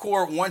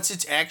softcore, once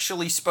it's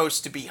actually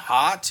supposed to be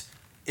hot,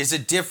 is a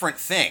different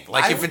thing.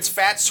 Like if it's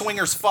fat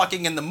swingers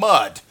fucking in the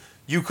mud,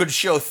 you could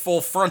show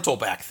full frontal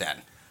back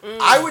then.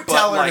 I would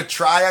tell her to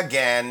try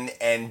again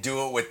and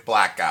do it with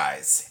black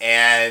guys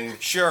and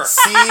see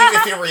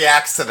if he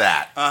reacts to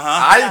that.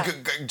 I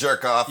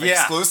jerk off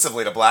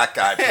exclusively to black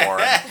guy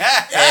porn,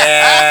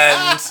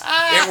 and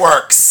it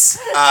works.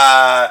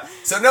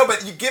 So no,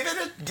 but you give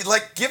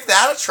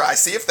that a try.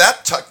 See if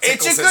that tickles.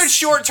 It's a good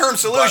short-term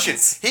solution.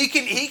 Buttons.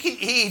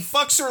 He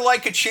fucks her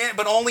like a champ,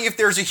 but only if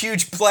there's a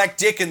huge black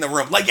dick in the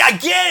room. Like I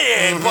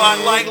get it,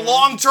 but like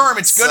long-term,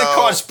 it's going to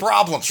cause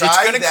problems.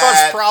 It's going to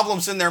cause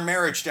problems in their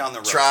marriage down the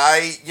road.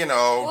 Try,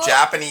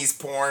 Japanese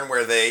porn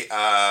where they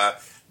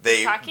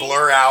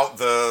blur out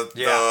the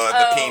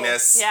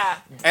penis. Yeah.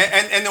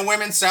 And the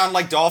women sound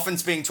like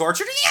dolphins being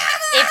tortured.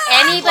 If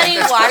anybody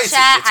watched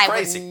that,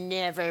 I would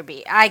never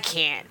be. I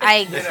can't.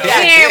 I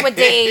can't with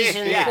the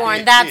Asian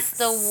porn. That's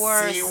the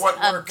worst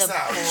of the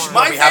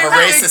porn. We have a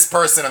racist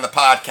person in the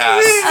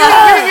podcast.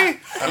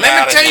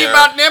 Let me tell you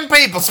about them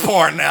people's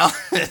porn now.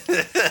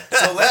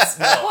 So let's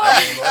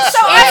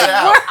try it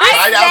out.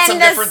 Find out some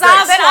different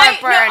things. I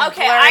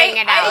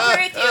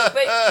agree with you,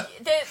 but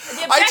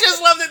I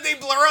just love that they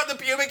blur out the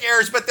pubic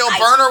hairs, but they'll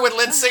burn her with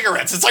lit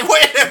cigarettes. It's like,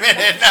 wait a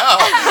minute, no.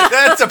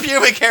 That's the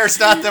pubic hair's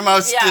not the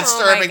most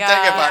disturbing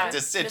thing about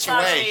this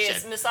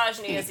situation.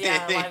 Misogyny is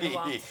alive and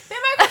well.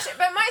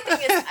 But my thing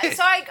is,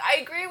 so I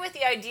agree with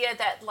the idea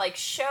that like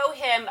show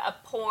him a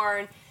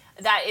porn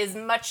that is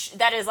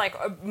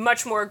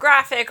much more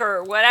graphic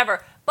or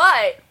whatever,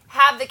 but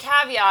have the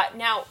caveat.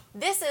 Now,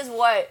 this is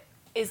what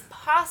is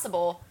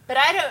possible, but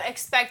I don't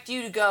expect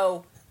you to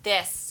go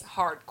this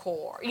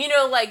hardcore,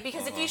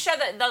 because if you show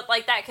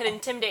that could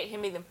intimidate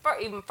him even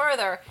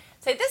further.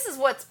 Say this is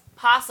what's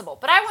possible,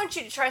 but I want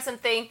you to try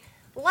something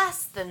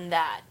less than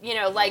that.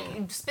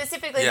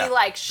 Specifically be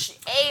like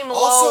aim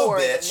lower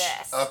than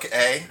this.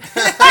 Okay.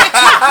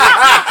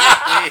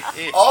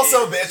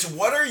 Also, bitch,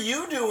 what are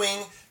you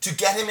doing to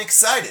get him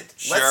excited?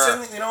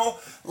 Sure.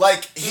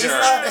 Let's he's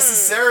not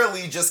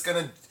necessarily just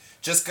gonna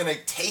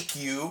take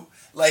you.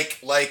 Break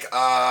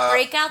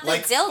out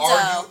the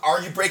dildo.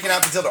 Are you breaking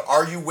out the dildo?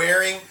 Are you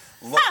wearing?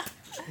 Not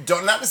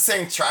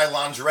necessarily try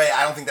lingerie.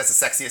 I don't think that's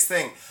the sexiest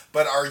thing.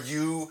 But are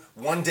you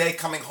one day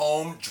coming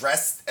home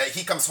dressed?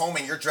 He comes home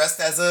and you're dressed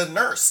as a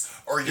nurse,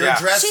 or you're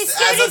dressed as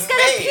a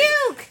maid.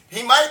 Puke.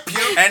 He might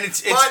puke. And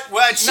it's not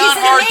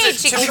hard to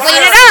clean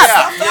it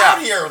up.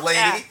 Out here, lady.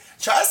 Yeah.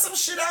 Try some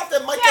shit out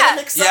that might get him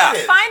excited.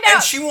 Yeah. Find out.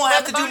 And she won't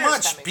have to do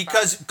much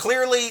because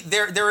clearly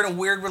they're in a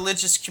weird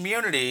religious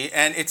community,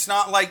 and it's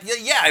not like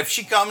if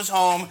she comes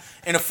home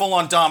in a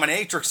full-on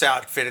dominatrix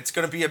outfit, it's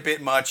going to be a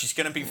bit much. She's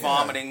going to be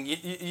vomiting.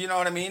 You know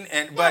what I mean?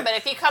 But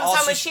if he comes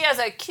home and she has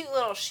a cute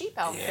little sheep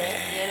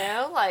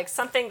outfit, like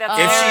something that's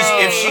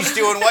if she's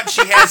doing what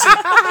she has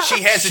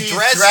She's a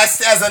dress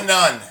dressed as a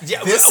nun.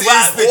 Yeah, this is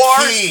the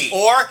key.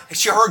 Or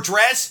her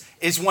dress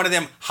is one of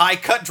them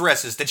high-cut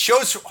dresses that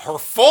shows her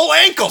full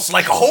ankles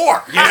like a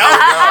whore, and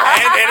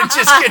it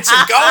just gets you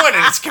going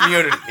in its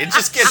community. It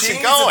just gets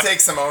you going. She needs to take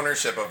some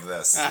ownership of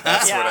this.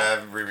 That's what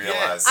I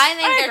realized. I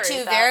think they're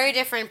two very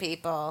different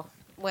people,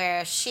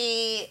 where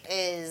she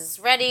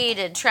is ready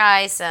to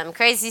try some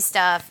crazy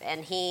stuff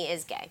and he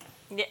is gay.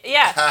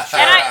 Yeah,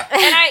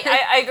 and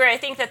I agree. I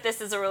think that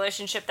this is a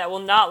relationship that will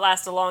not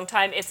last a long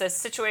time. It's a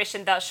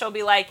situation that she'll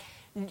be like,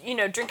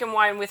 drinking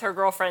wine with her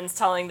girlfriends,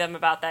 telling them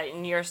about that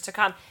in years to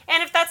come.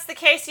 And if that's the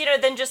case,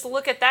 then just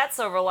look at that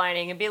silver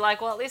lining and be like,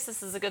 well, at least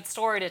this is a good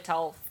story to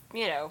tell,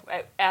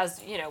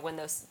 when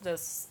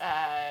those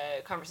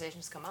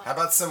conversations come up. How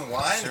about some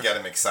wine to get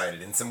him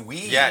excited and some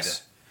weed?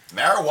 Yes.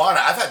 Marijuana.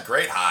 I've had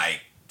great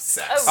high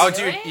sex. Oh,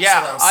 dude,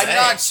 yeah. I'm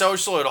not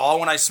social at all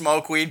when I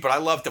smoke weed, but I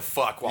love to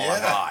fuck while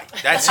I'm high.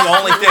 That's the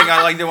only thing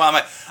I like to do while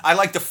I'm high. I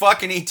like to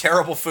fuck and eat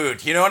terrible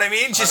food. You know what I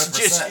mean? Just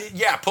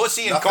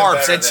pussy and Nothing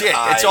carbs. That's it.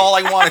 That's all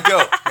I want to do.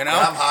 When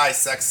I'm high,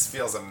 sex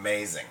feels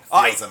amazing.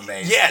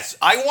 Amazing. Yes,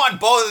 I want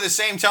both at the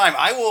same time.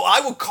 I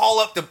will call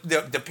up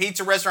the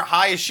pizza restaurant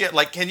high as shit.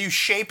 Like, can you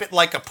shape it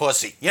like a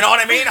pussy? You know what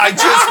I mean? I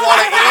just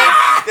want to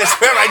eat This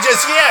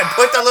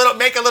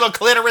make a little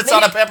clitoris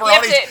on a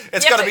pepperoni.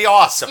 It's gonna be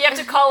awesome. You have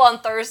to call on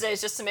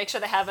Thursdays just to make sure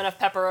they have enough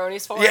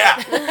pepperonis for it. Yeah,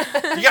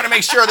 you got to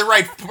make sure the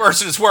right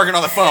person is working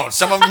on the phone.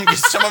 Some of them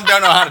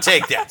don't know how to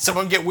take that. Some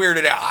of them get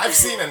weirded out. I've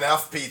seen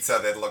enough pizza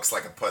that looks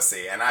like a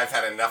pussy, and I've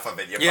had enough of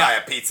it. You buy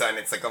a pizza and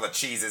it's like all the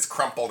cheese is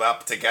crumpled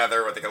up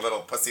together with like a little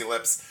pussy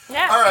lips.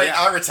 Yeah. All right,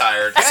 I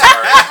retired.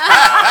 Sorry.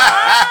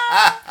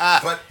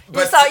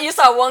 But you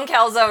saw one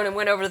calzone and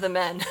went over to the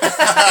men.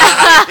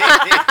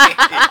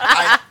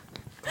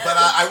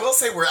 I will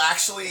say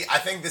I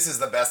think this is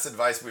the best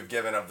advice we've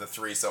given of the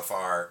three so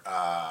far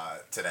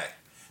today.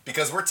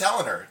 Because we're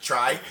telling her,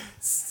 try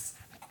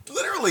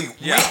literally,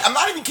 weed, I'm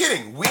not even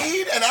kidding,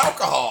 weed and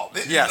alcohol.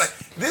 Yes.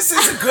 This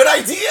is a good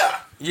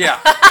idea. Yeah.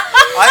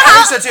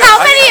 How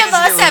many of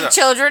us have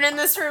children in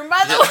this room,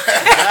 by the way?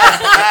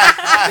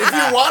 If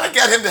you want to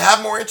get him to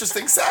have more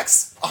interesting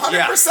sex,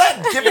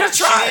 100%, give it a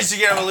try. She needs to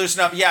get him to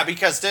loosen up. Yeah,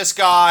 because this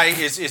guy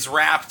is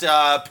wrapped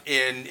up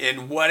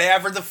in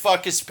whatever the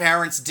fuck his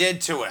parents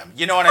did to him.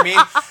 You know what I mean?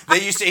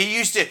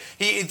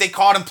 They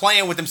caught him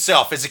playing with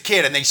himself as a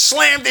kid, and they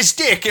slammed his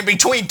dick in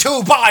between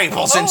two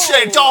Bibles and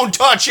said, "Don't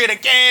touch it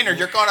again, or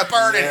you're gonna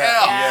burn in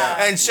hell."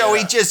 Yeah. And so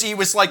he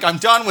was like, "I'm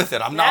done with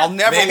it. I'll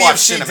never Maybe watch if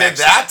she Cinemax." did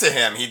that to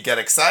him, he'd get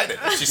excited.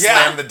 If she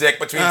slammed the dick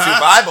between two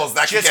Bibles,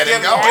 that could get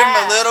him going. Give him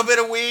a little bit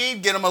of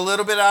weed, get him a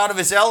little bit out of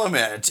his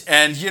element,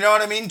 and you know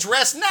what I mean?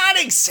 Dress not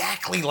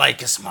exactly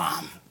like his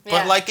mom,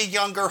 but like a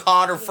younger,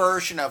 hotter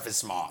version of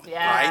his mom,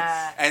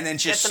 right? And then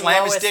just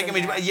slam his dick in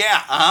between.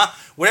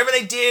 Whatever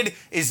they did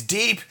is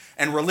deep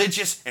and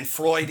religious and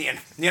Freudian,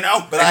 you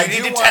know? But I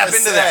do want to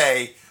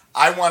say,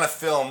 I want to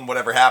film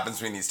whatever happens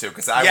between these two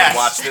because I would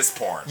watch this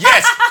porn.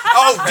 Yes.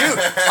 Oh, dude.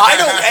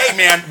 Hey,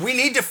 man, we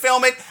need to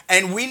film it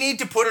and we need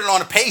to put it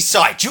on a pay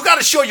site. You got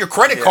to show your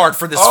credit card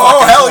for this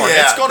fucking hell porn.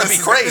 Yeah. It's going to be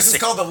crazy. This is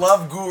called the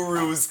Love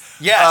Gurus.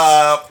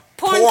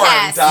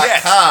 Porncast.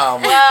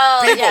 Porn.com.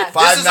 Well, People,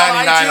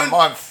 $5.99 a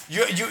month.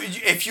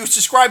 If you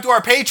subscribe to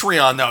our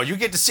Patreon, though, you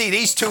get to see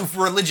these two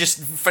religious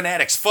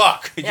fanatics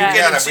fuck. We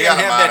gotta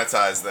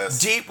monetize this.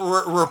 Deep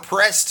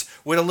repressed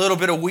with a little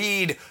bit of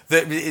weed.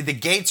 The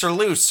gates are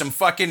loose. Some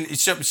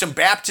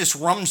Baptist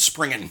rum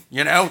springing.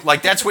 You know,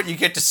 like that's what you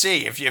get to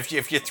see if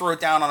you throw it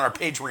down on our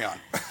Patreon.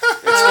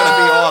 It's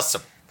gonna be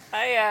awesome.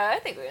 I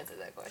think we answered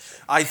that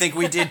question. I think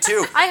we did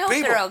too. I hope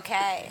they're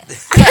okay.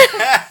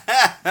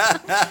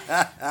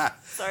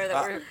 Sorry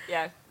that we're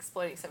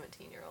exploiting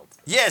 17-year-olds.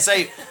 Yes,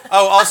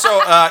 also,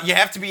 you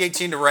have to be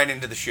 18 to write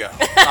into the show.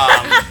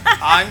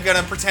 I'm going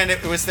to pretend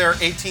it was their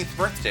 18th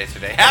birthday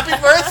today. Happy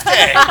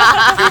birthday,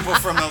 people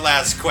from the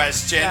last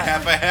question.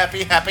 Have a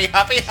happy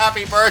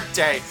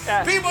birthday.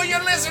 Yeah. People,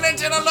 you're listening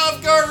to the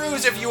Love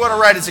Gurus. If you want to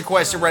write us a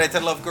question, write it to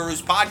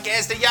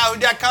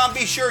loveguruspodcast@yahoo.com.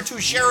 Be sure to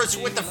share us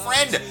with a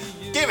friend.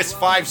 Give us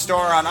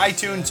 5-star on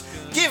iTunes.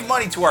 Give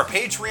money to our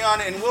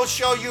Patreon, and we'll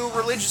show you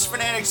religious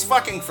fanatics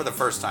fucking for the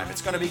first time.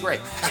 It's going to be great.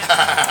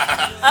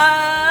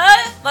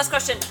 Last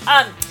question.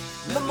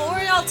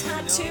 Memorial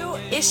tattoo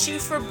issue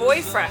for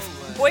boyfriend?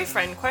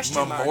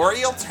 Question mark.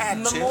 Memorial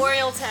tattoo?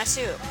 Memorial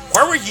tattoo.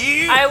 Where were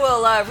you? I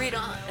will read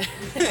on.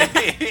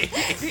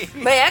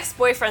 My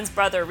ex-boyfriend's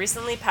brother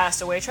recently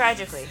passed away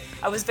tragically.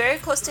 I was very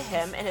close to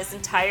him, and his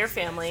entire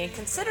family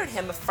considered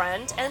him a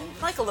friend and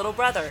like a little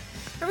brother.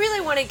 I really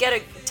want to get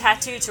a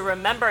tattoo to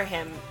remember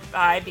him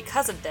by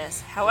because of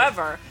this.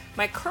 However,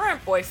 my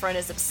current boyfriend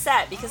is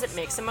upset because it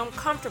makes him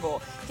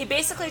uncomfortable. He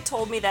basically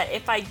told me that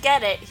if I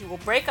get it, he will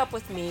break up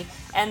with me,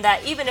 and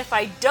that even if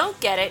I don't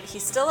get it,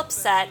 he's still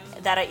upset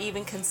that I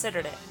even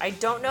considered it. I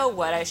don't know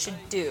what I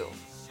should do.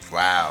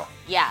 Wow.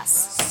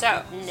 Yes.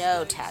 So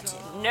no tattoo.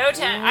 No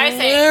tattoo. I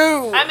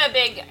think I'm a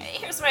big.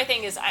 Here's my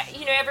thing: is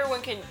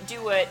everyone can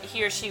do what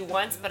he or she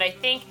wants, but I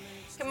think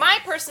my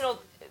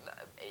personal,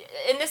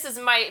 and this is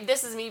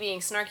me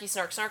being snarky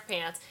snark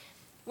pants.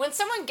 When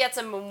someone gets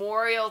a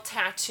memorial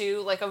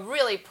tattoo, like a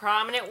really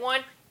prominent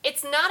one,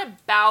 it's not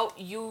about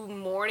you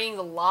mourning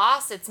the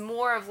loss. It's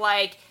more of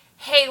like,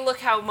 hey, look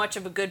how much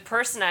of a good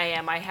person I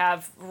am. I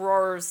have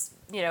Rory's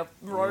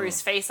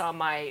face on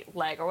my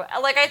leg, or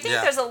like I think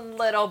there's a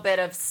little bit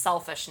of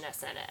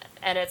selfishness in it,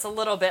 and it's a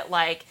little bit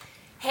like,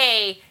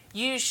 hey,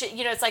 you should,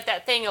 it's like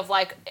that thing of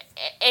like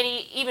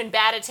even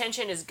bad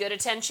attention is good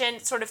attention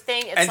sort of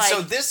thing. It's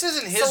so this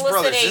isn't his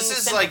brother. This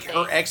is sympathy. Like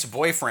her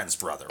ex-boyfriend's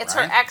brother, It's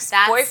right? her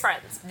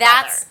ex-boyfriend's brother.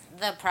 That's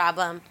the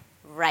problem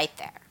right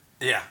there.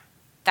 Yeah.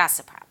 That's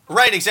the problem.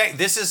 Right, exactly.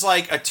 This is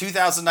like a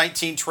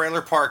 2019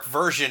 trailer park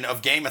version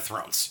of Game of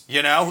Thrones,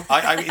 you know?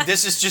 I mean,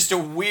 this is just a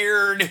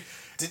weird...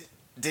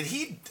 Did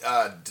he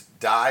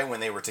die when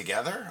they were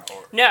together?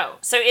 Or? No.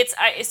 So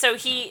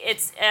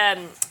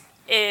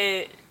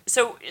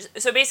So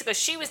basically,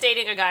 she was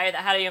dating a guy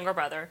that had a younger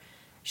brother.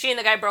 She and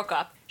the guy broke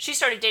up. She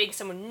started dating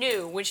someone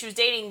new. When she was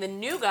dating the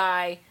new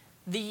guy,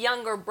 the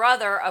younger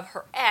brother of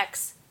her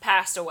ex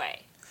passed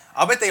away.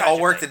 I'll bet they all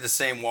worked at the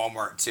same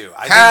Walmart, too.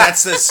 I think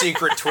that's the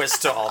secret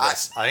twist to all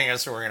this. I think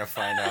that's what we're going to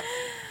find out.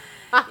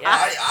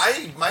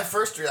 My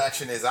first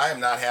reaction is I am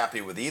not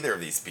happy with either of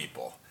these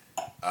people.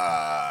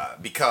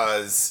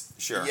 Because,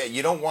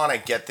 you don't want to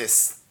get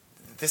this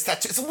this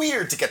tattoo. It's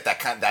weird to get that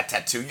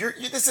tattoo.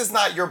 This is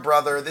not your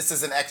brother. This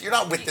is an ex. You're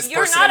not with this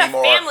person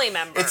anymore. You're not a family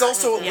member. It's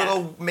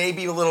also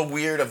maybe a little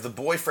weird of the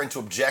boyfriend to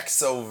object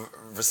so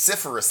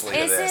vociferously to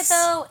this. Is it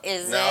though?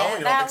 Is it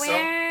that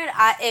weird?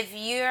 So? If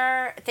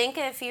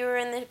you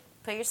were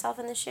put yourself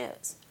in the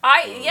shoes. But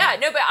I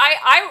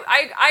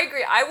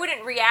agree. I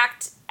wouldn't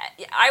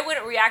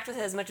react with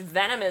as much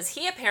venom as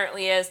he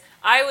apparently is.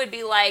 I would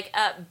be like,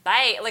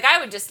 bye. Like, I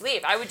would just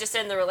leave. I would just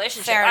end the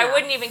relationship. I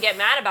wouldn't even get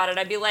mad about it.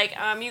 I'd be like,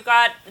 you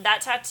got that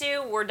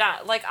tattoo? We're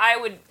done. Like, I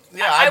would.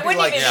 Yeah, I I'd wouldn't be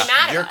like, even be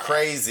mad about you're it.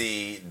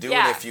 crazy. Do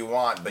it if you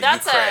want, but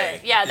that's you cray.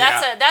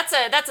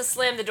 That's a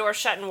slam the door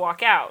shut and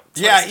walk out.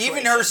 Yeah,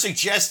 even her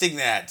suggesting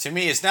that to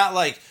me, it's not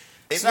like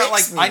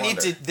I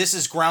need to. This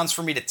is grounds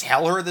for me to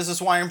tell her this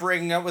is why I'm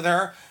breaking up with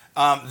her.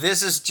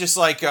 This is just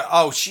like,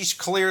 she's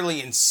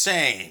clearly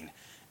insane.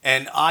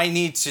 And I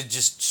need to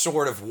just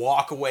sort of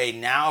walk away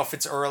now if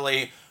it's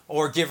early,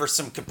 or give her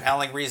some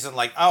compelling reason,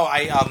 like,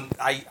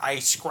 I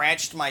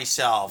scratched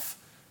myself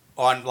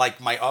on like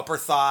my upper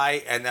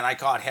thigh, and then I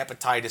caught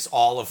hepatitis,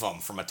 all of them,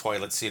 from a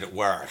toilet seat at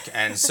work.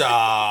 And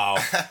so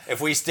if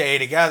we stay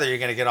together, you're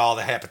gonna get all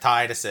the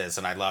hepatitises,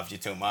 and I loved you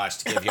too much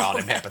to give you all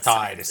them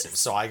hepatitises.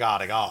 So I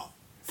gotta go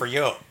for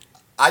you.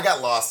 I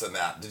got lost in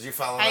that. Did you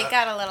follow that? I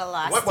got a little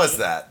lost. What was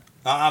that?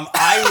 I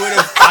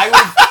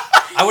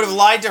would have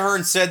lied to her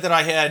and said that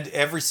I had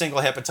every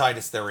single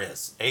hepatitis there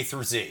is, A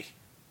through Z,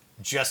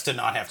 just to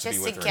not have to be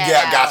with her.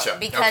 Yeah, gotcha.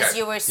 Because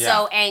you were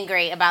so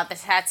angry about the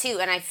tattoo,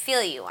 and I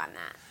feel you on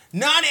that.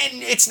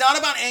 It's not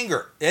about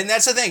anger, and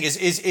that's the thing.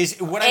 Is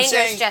what I'm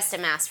saying? Anger is just a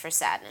mask for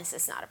sadness.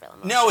 It's not a real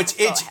emotion. No,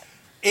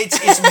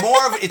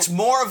 it's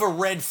more of a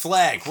red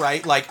flag,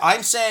 right? Like,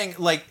 I'm saying,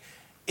 like,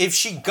 if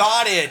she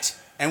got it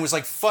and was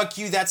like, fuck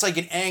you, that's like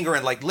an anger,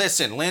 and like,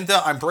 listen,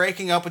 Linda, I'm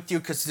breaking up with you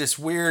because of this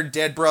weird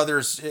dead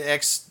brother's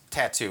ex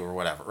tattoo or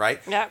whatever, right?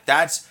 Yeah.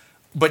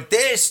 But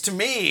this, to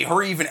me,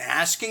 her even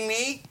asking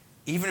me,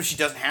 even if she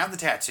doesn't have the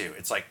tattoo,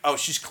 it's like, oh,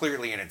 she's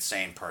clearly an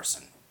insane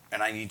person,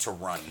 and I need to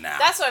run now.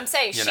 That's what I'm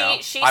saying.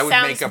 She I would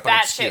sounds make up an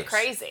batshit excuse.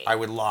 crazy. I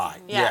would lie.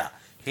 Yeah.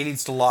 He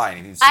needs to lie, and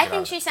he needs to I get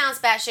think out she of it. sounds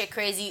batshit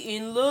crazy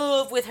in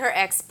love with her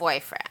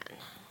ex-boyfriend.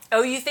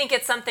 Oh, you think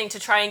it's something to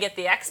try and get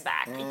the ex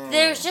back?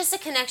 There's just a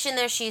connection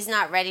there she's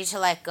not ready to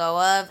let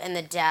go of, and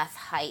the death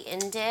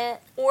heightened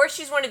it. Or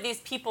she's one of these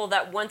people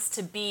that wants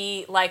to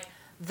be like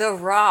The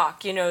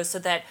Rock, so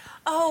that,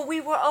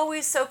 we were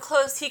always so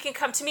close, he can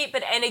come to me.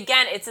 And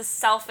again, it's a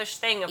selfish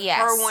thing of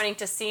her wanting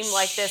to seem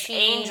like this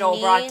angel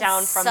brought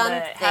down from the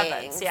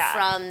heavens. Yeah.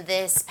 From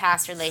this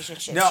past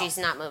relationship. No, she's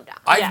not moved on.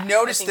 I've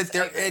noticed that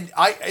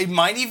it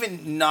might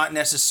even not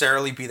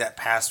necessarily be that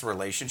past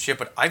relationship,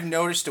 but I've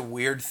noticed a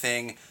weird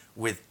thing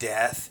with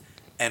death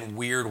and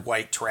weird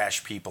white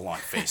trash people on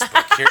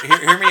Facebook.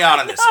 Hear me out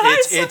on this.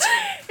 It's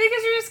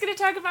because you're just going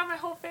to talk about my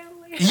whole family.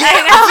 Yeah,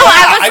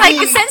 I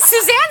was since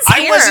Suzanne's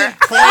here. I wasn't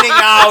pointing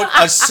out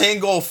a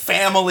single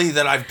family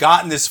that I've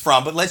gotten this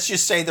from, but let's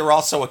just say they're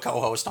also a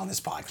co-host on this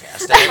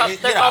podcast.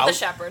 They're called the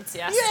Shepherds,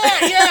 yes.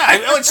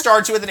 Yeah. It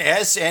starts with an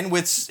S, ends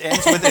with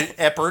an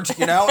Eppert,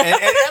 and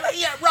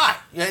yeah, right.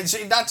 It's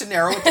not to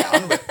narrow it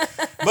down,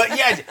 but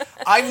yeah,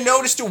 I've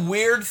noticed a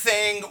weird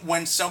thing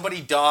when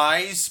somebody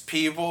dies.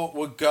 People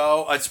would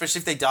go, especially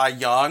if they die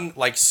young,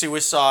 like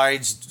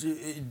suicides,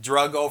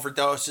 drug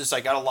overdoses.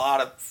 I got a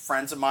lot of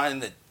friends of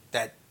mine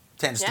that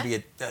tends to be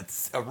a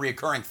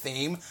reoccurring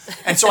theme.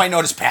 And so I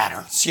notice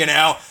patterns,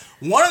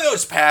 One of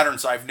those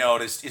patterns I've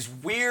noticed is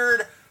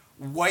weird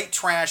white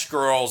trash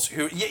girls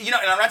who, and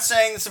I'm not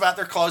saying this about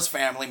their close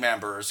family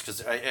members,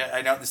 because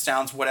I know this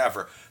sounds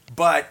whatever,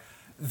 but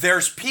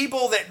there's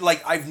people that,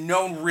 like, I've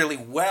known really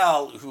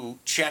well who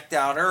checked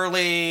out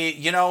early,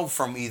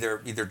 from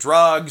either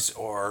drugs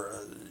or,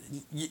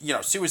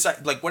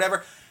 suicide, like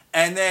whatever.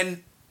 And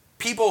then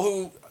people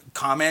who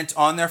comment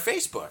on their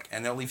Facebook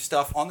and they'll leave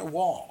stuff on their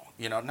wall.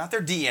 Not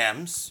their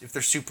DMs if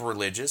they're super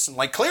religious. And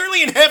like,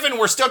 clearly in heaven,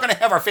 we're still going to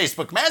have our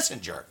Facebook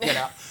Messenger,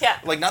 Yeah.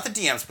 Like, not the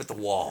DMs, but the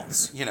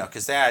walls,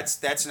 because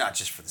that's not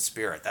just for the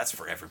spirit. That's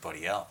for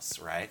everybody else,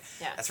 right?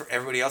 Yeah. That's for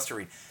everybody else to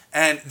read.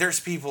 And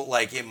there's people,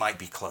 like, it might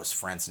be close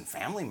friends and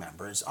family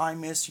members. I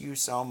miss you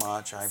so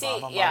much. Blah,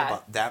 blah, blah.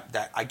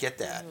 That I get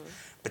that. Mm-hmm.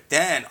 But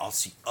then I'll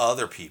see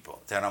other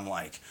people that I'm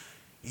like,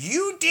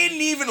 you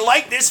didn't even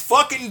like this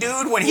fucking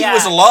dude when he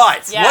was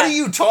alive. Yeah. What are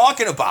you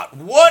talking about?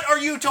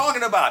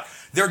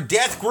 They're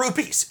death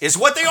groupies, is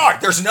what they are.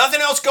 There's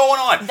nothing else going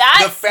on.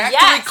 The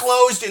factory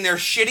closed in their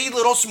shitty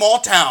little small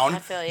town. I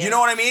feel you. You know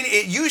what I mean?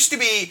 It used to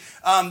be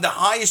the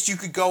highest you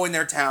could go in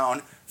their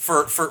town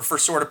for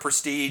sort of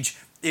prestige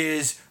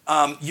is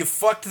you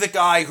fucked the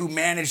guy who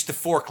managed the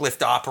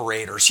forklift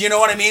operators. You know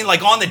what I mean?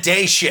 Like on the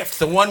day shift,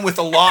 the one with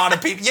a lot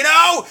of people.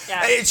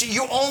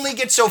 You only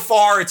get so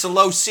far. It's a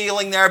low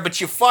ceiling there, but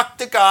you fucked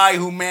the guy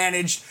who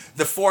managed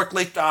the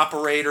forklift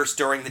operators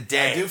during the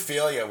day. I do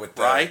feel you with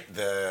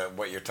the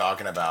what you're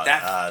talking about.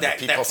 That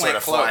the people sort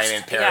of closed. flying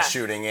in,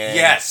 parachuting in.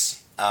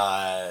 Yes.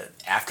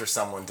 after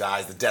someone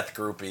dies, the death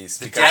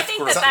groupies. Because I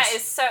think that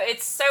is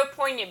it's so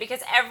poignant because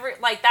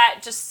that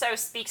just so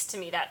speaks to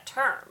me, that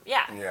term.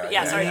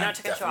 Sorry, not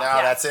to cut you off.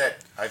 No, that's it.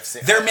 I've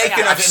seen. They're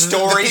making up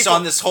stories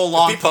on this whole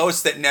long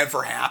post that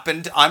never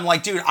happened. I'm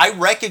like, dude, I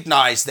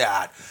recognize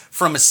that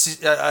from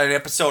an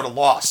episode of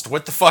Lost.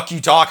 What the fuck are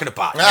you talking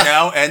about? You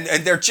know,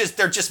 and they're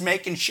just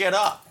making shit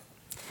up.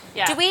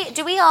 Yeah.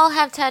 Do we all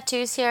have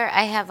tattoos here?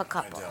 I have a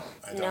couple.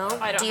 I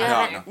don't. I don't. Do you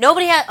have it?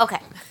 Nobody has. Okay.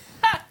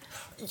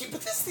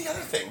 But this is the other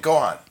thing. Go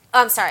on.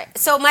 I'm sorry.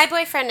 So my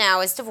boyfriend now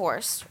is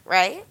divorced,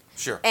 right?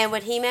 Sure. And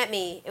when he met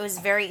me, it was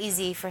very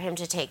easy for him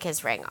to take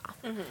his ring off.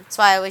 Mm-hmm.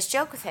 So I always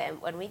joke with him,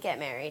 when we get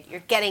married, you're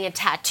getting a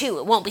tattoo.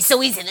 It won't be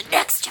so easy the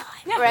next time,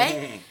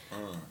 right?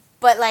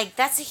 But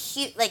that's a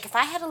huge. If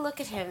I had to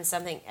look at him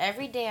something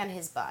every day on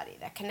his body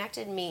that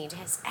connected me to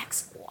his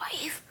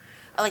ex-wife,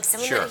 or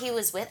someone that he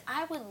was with,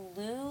 I would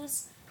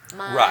lose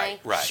my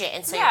shit.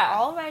 And so you're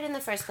all right in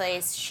the first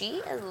place. She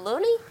is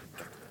loony.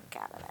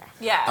 Get out of there.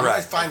 Yeah. I'm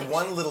going to find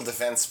one little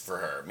defense for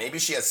her. Maybe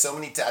she has so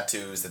many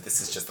tattoos that this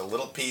is just a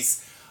little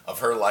piece of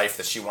her life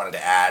that she wanted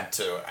to add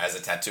to as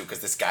a tattoo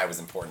because this guy was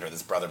important to her,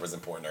 this brother was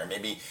important to her.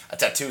 Maybe a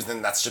tattoo is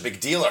then that's such a big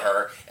deal to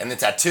her, and the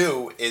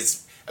tattoo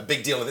is a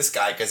big deal to this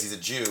guy because he's a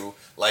Jew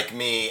like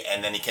me,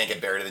 and then he can't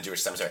get buried in the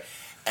Jewish cemetery.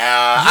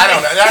 I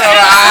don't know.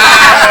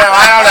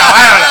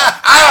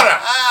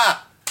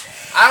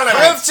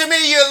 Prove to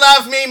me you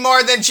love me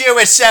more than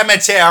Jewish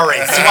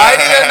cemeteries. Why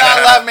do you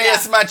not love me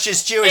as much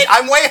as Jewish?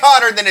 I'm way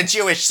hotter than a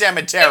Jewish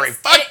cemetery.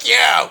 Fuck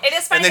you. It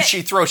is funny. And then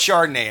she throws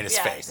Chardonnay in his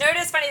face. No, it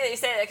is funny that you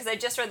say that because I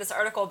just read this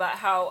article about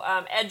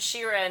how Ed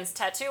Sheeran's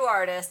tattoo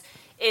artist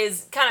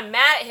is kind of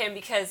mad at him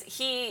because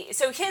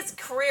his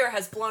career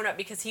has blown up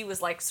because he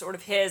was sort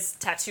of his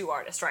tattoo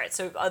artist, right?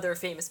 So other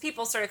famous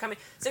people started coming.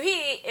 So he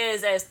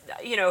is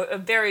a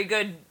very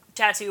good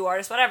tattoo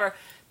artist, whatever.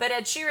 But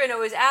Ed Sheeran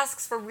always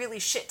asks for really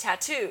shit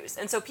tattoos.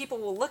 And so people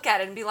will look at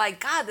it and be like,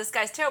 God, this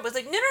guy's terrible. It's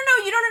like, no,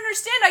 you don't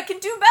understand. I can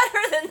do better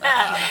than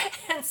that.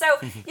 And so,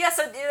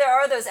 so there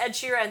are those Ed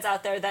Sheerans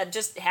out there that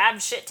just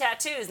have shit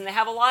tattoos, and they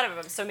have a lot of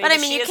them. So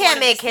maybe you can't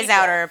make his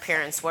outer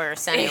appearance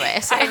worse anyway.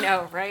 So. I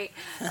know, right?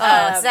 What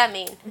does that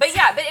mean? But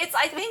it's,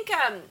 I think,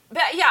 I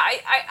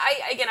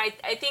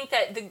think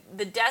that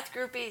the death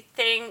groupie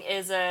thing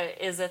it's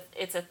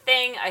a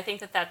thing. I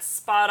think that's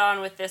spot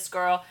on with this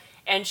girl.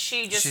 And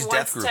she just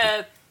wants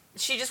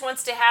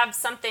to have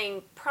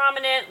something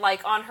prominent,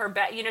 on her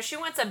back. She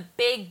wants a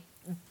big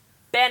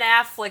Ben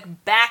Affleck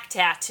back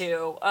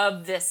tattoo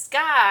of this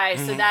guy,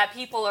 so that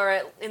people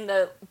are in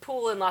the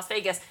pool in Las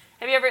Vegas.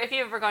 If you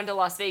ever gone to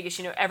Las Vegas,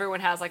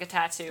 everyone has a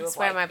tattoo. That's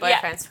where my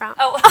boyfriend's from.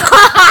 Oh.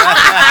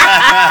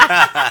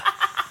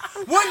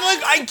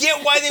 I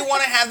get why they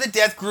want to have the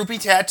death groupie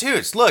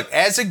tattoos. Look,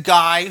 as a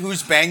guy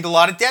who's banged a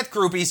lot of death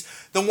groupies,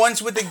 the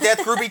ones with the death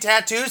groupie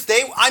tattoos,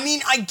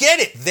 I get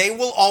it. They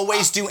will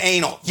always do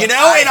anal, and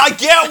I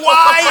get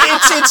why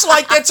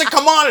it's a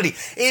commodity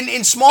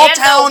in small towns.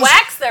 They'll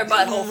wax their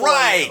butthole.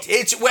 Right.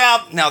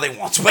 No, they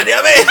won't. But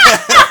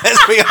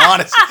let's be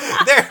honest.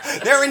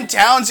 They're in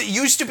towns. It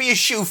used to be a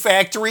shoe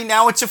factory.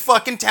 Now it's a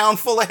fucking town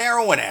full of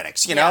heroin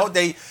addicts.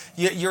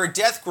 You're a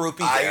death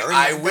groupie there.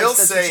 I will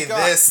say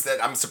this,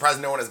 that I'm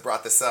surprised no one has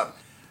brought this up.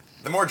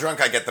 The more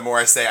drunk I get, the more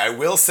I say, I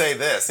will say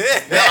this.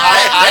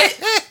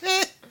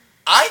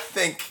 I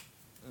think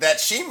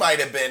that she might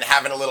have been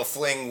having a little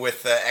fling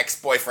with the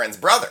ex-boyfriend's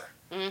brother.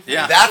 Mm-hmm.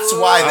 Yeah. That's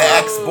why the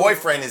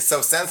ex-boyfriend is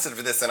so sensitive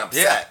to this and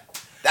upset. Yeah.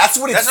 That's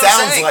what it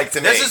sounds like to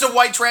me. This is a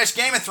white trash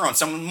Game of Thrones.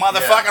 Some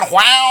motherfucking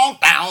wow,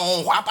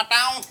 down, whapa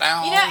down.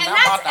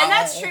 And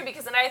that's true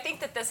because I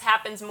think that this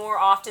happens more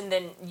often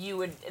than you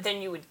would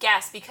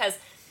guess because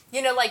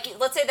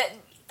let's say that.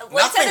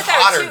 Nothing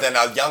hotter than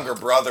a younger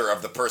brother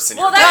of the person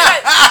you're dating.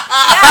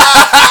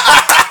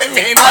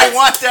 I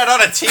want that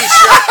on a t-shirt.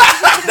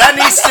 That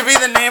needs to be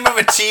the name of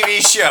a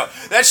TV show.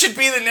 That should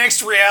be the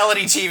next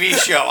reality TV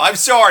show. I'm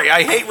sorry.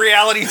 I hate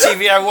reality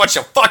TV. I watch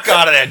the fuck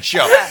out of that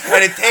show.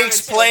 And it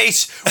takes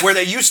place where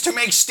they used to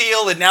make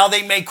steel and now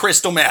they make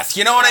crystal meth.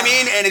 You know what I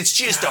mean? And it's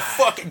just a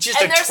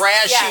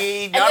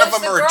trashy, none of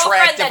them are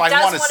attractive.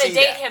 I want to see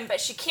date him,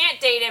 but she can't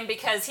date him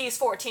because he's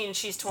 14 and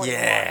she's 24.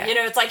 Yeah.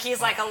 It's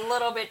he's a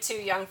little bit too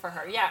young for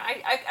her. Yeah,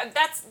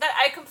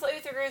 I completely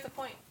agree with the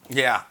point.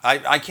 Yeah,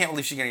 I can't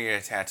believe she's going to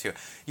get a tattoo.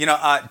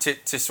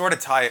 To sort of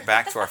tie it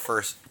back to our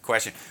first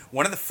question,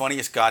 one of the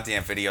funniest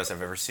goddamn videos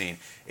I've ever seen,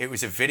 it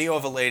was a video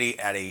of a lady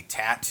at a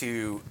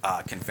tattoo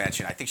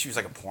convention. I think she was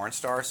a porn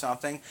star or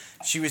something.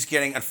 She was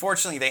getting,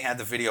 unfortunately, they had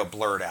the video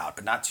blurred out,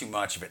 but not too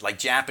much of it,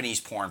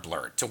 Japanese porn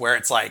blurred, to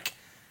where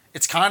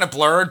it's kind of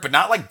blurred, but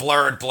not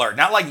blurred.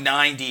 Not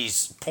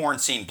 90s porn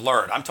scene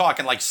blurred. I'm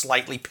talking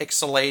slightly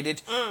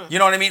pixelated. You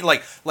know what I mean?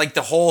 Like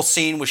the whole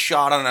scene was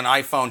shot on an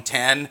iPhone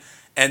 10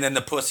 and then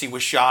the pussy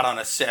was shot on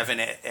a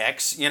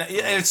 7X.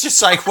 It's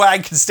just I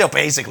can still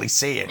basically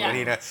see it.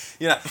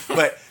 Yeah.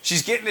 But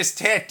she's getting this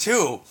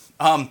tattoo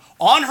on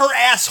her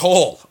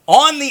asshole.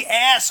 On the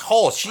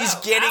asshole. She's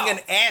getting an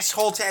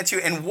asshole tattoo.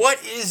 And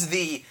what is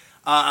the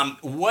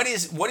what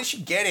is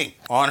she getting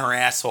on her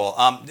asshole?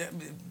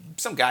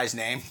 some guy's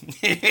name.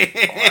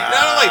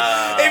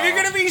 If you're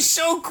gonna be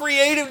so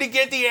creative to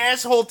get the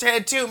asshole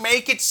tattoo,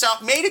 make it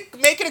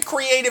a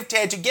creative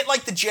tattoo. Get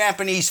like the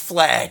Japanese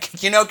flag,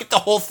 get the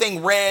whole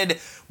thing red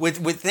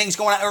with things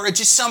going on, or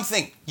just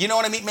something. You know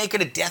what I mean? Make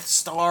it a Death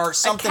Star,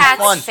 something a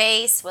cat's fun.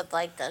 face with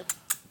like the.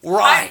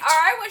 Right.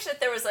 I wish that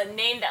there was a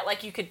name that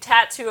like you could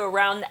tattoo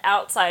around the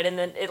outside, and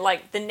then it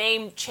like the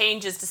name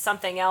changes to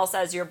something else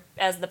as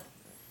the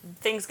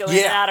things go in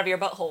and out of your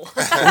butthole.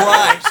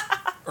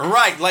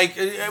 Right, like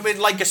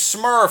a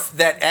Smurf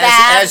that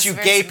as you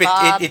gape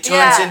it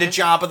turns into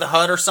Jabba the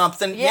Hutt or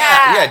something.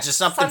 Yeah, just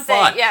something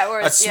fun. Yeah,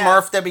 a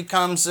Smurf that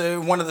becomes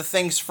one of the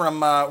things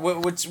from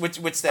what's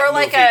that? Or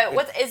like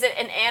movie? Is it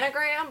an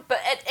anagram? But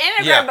an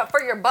anagram, but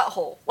for your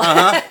butthole.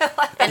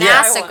 An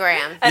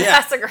asagram. An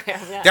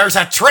asagram. Yeah. There's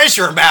a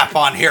treasure map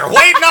on here.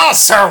 Wait, no,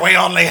 sir, we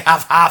only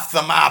have half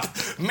the map.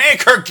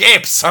 Make her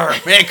gape, sir.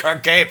 Make her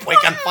gape. We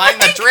can find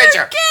the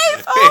treasure.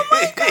 Gape. Oh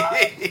my god.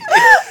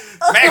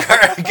 Make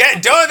her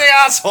do the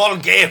asshole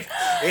gape.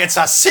 It's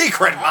a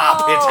secret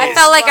map. I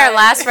felt like our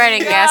last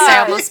writing guest. I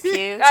almost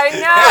puked. I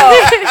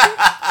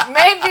know.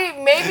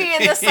 maybe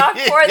in the sock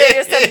pour they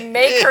just said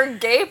make her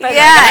gape. And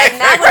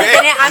that would have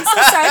been it. I'm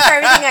so sorry for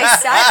everything I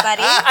said,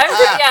 buddy.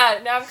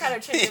 Now I'm kind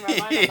of changing my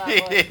mind on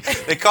that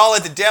one. They call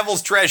it the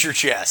Devil's Treasure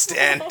Chest,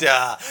 and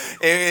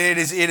it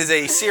is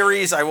a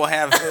series I will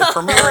have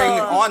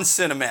premiering on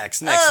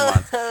Cinemax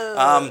next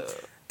month.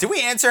 Did we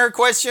answer her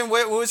question?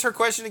 What was her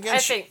question again?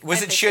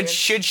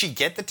 Should she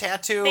get the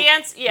tattoo? The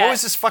answer, yeah. What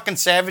was this fucking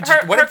savage?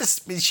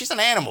 She's an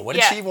animal. What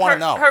did she want to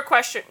know? Her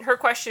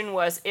question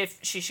was if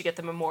she should get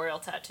the memorial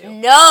tattoo.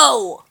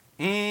 No.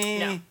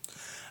 No.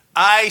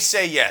 I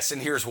say yes,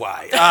 and here's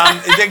why.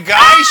 The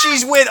guy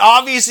she's with,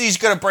 obviously he's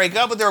going to break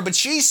up with her, but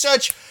she's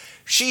such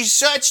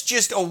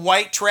just a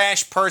white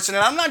trash person,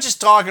 and I'm not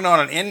just talking on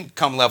an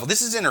income level.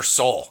 This is in her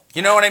soul.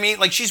 You know what I mean?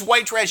 Like, she's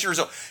white trash in her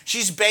soul.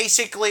 She's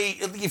basically,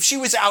 if she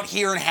was out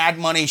here and had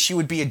money, she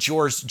would be a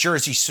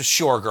Jersey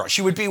Shore girl.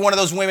 She would be one of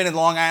those women in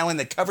Long Island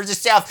that covers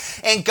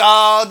herself and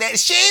go,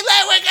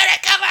 Sheila, we're going to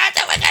come out,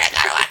 we're going to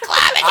go to a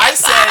club and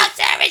get bottle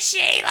service,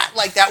 Sheila.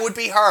 Like, that would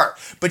be her.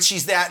 But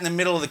she's that in the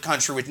middle of the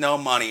country with no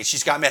money, and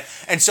she's got men.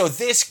 And so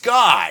this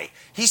guy,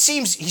 he's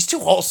too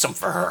wholesome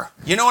for her.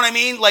 You know what I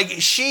mean? Like,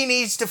 she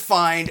needs to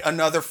find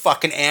another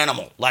fucking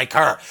animal like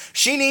her.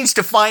 She needs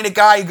to find a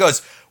guy who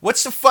goes,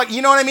 what's the fuck?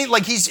 You know what I mean?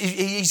 Like,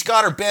 he's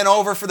got her bent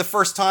over for the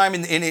first time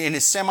in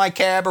his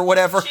semi-cab or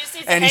whatever.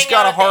 And he's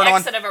got a heart on.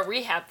 Exit of a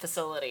rehab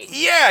facility.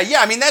 Yeah.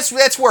 I mean, that's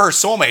where her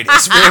soulmate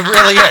is. It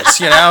really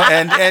is,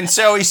 And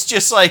so he's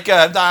just like,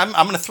 I'm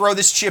going to throw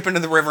this chip into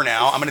the river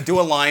now. I'm going to do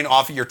a line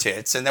off of your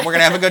tits, and then we're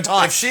going to have a good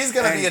time. If she's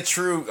going to be a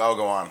true... Oh,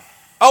 go on.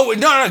 Oh,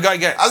 no, go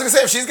ahead. I was going to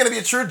say, if she's going to be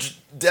a true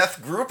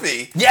death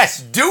groupie...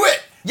 Yes. Do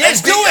it.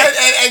 Yes, do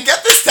it. And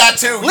get this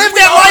tattoo. Live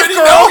that life,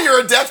 girl. Know you're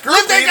a death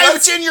groupie. Live that guy.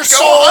 It's in your soul.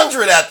 Go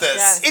 100 at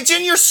this. Yeah. It's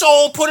in your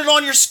soul. Put it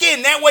on your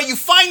skin. That way you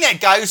find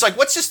that guy who's like,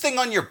 what's this thing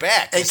on your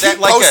back? And keep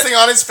posting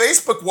on his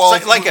Facebook wall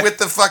with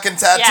the fucking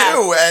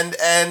tattoo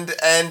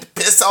and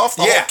piss off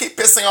the whole, keep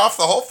pissing off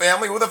the whole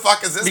family. Who the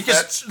fuck is this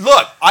bitch?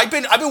 Look, I've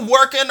been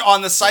working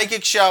on the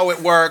psychic show at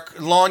work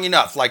long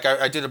enough. Like,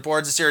 I did a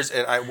boards of series,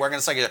 and I work on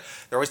the psychic show.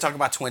 They're always talking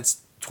about twin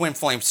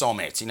flame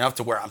soulmates,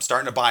 to where I'm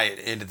starting to buy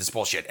into this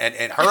bullshit.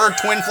 And her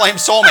twin flame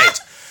soulmate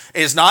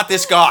is not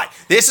this guy.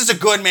 This is a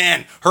good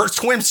man. Her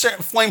twin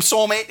flame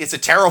soulmate is a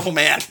terrible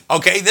man.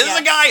 Okay? This is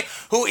a guy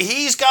who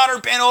he's got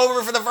her bent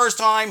over for the first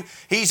time.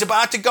 He's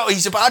about to go.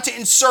 He's about to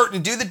insert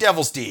and do the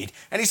devil's deed.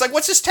 And he's like,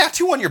 what's this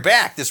tattoo on your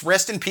back? This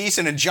rest in peace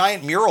and a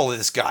giant mural of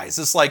this guy. Is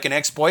this like an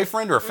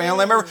ex-boyfriend or a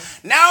family member?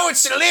 No,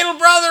 it's the little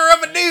brother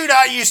of a dude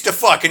I used to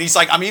fuck. And he's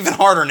like, I'm even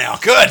harder now.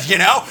 Good,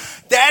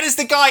 That is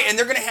the guy, and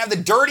they're going to have the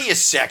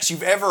dirtiest sex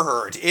you've ever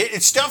heard.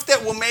 It's stuff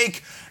that will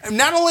make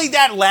not only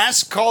that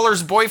last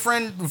caller's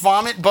boyfriend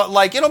vomit, but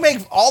like it'll make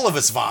all of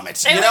us vomit.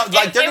 They're going to do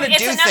things.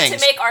 It's enough to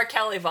make R.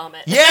 Kelly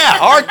vomit. Yeah,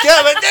 R.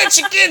 Kelly. That's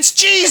against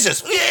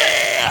Jesus.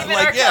 Yeah, even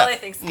R. Kelly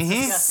thinks it's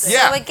disgusting.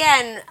 So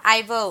again,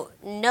 I vote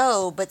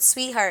no. But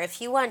sweetheart,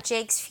 if you want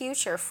Jake's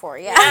future for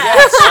you,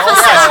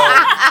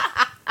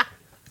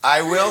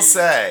 I will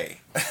say.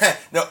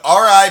 No,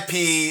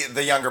 R.I.P.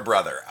 the younger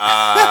brother.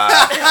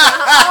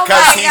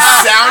 Because he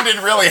sounded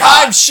really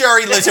hot. I'm sure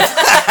he listened.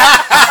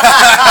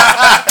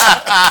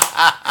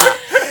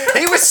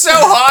 He was so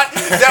hot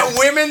that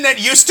women that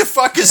used to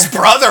fuck his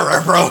brother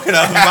are broken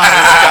up about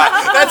this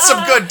guy. That's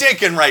some good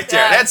dicking right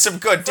there. That's some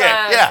good dick.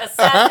 A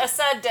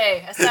sad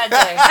day.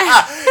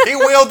 He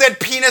wielded that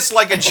penis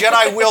like a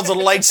Jedi wields a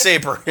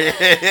lightsaber.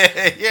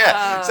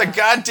 It's a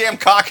goddamn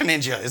cock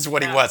ninja is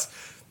what he was.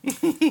 All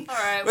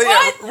right. But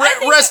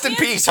rest in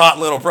peace, hot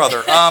little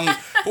brother.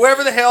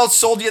 Whoever the hell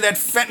sold you that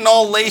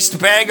fentanyl-laced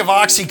bag of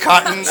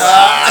OxyContin,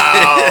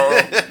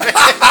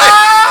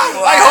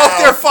 I hope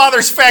their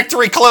father's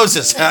factory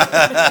closes. Anyway,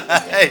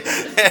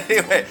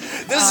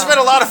 this has been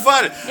a lot of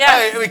fun.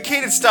 Yeah. Hey,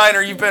 Keenan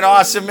Steiner, you've been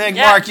awesome. Meg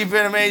Mark, you've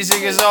been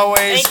amazing as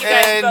always. Thank you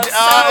guys both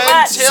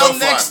so much. Until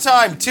next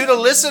time, to the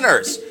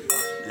listeners,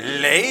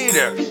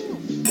 later.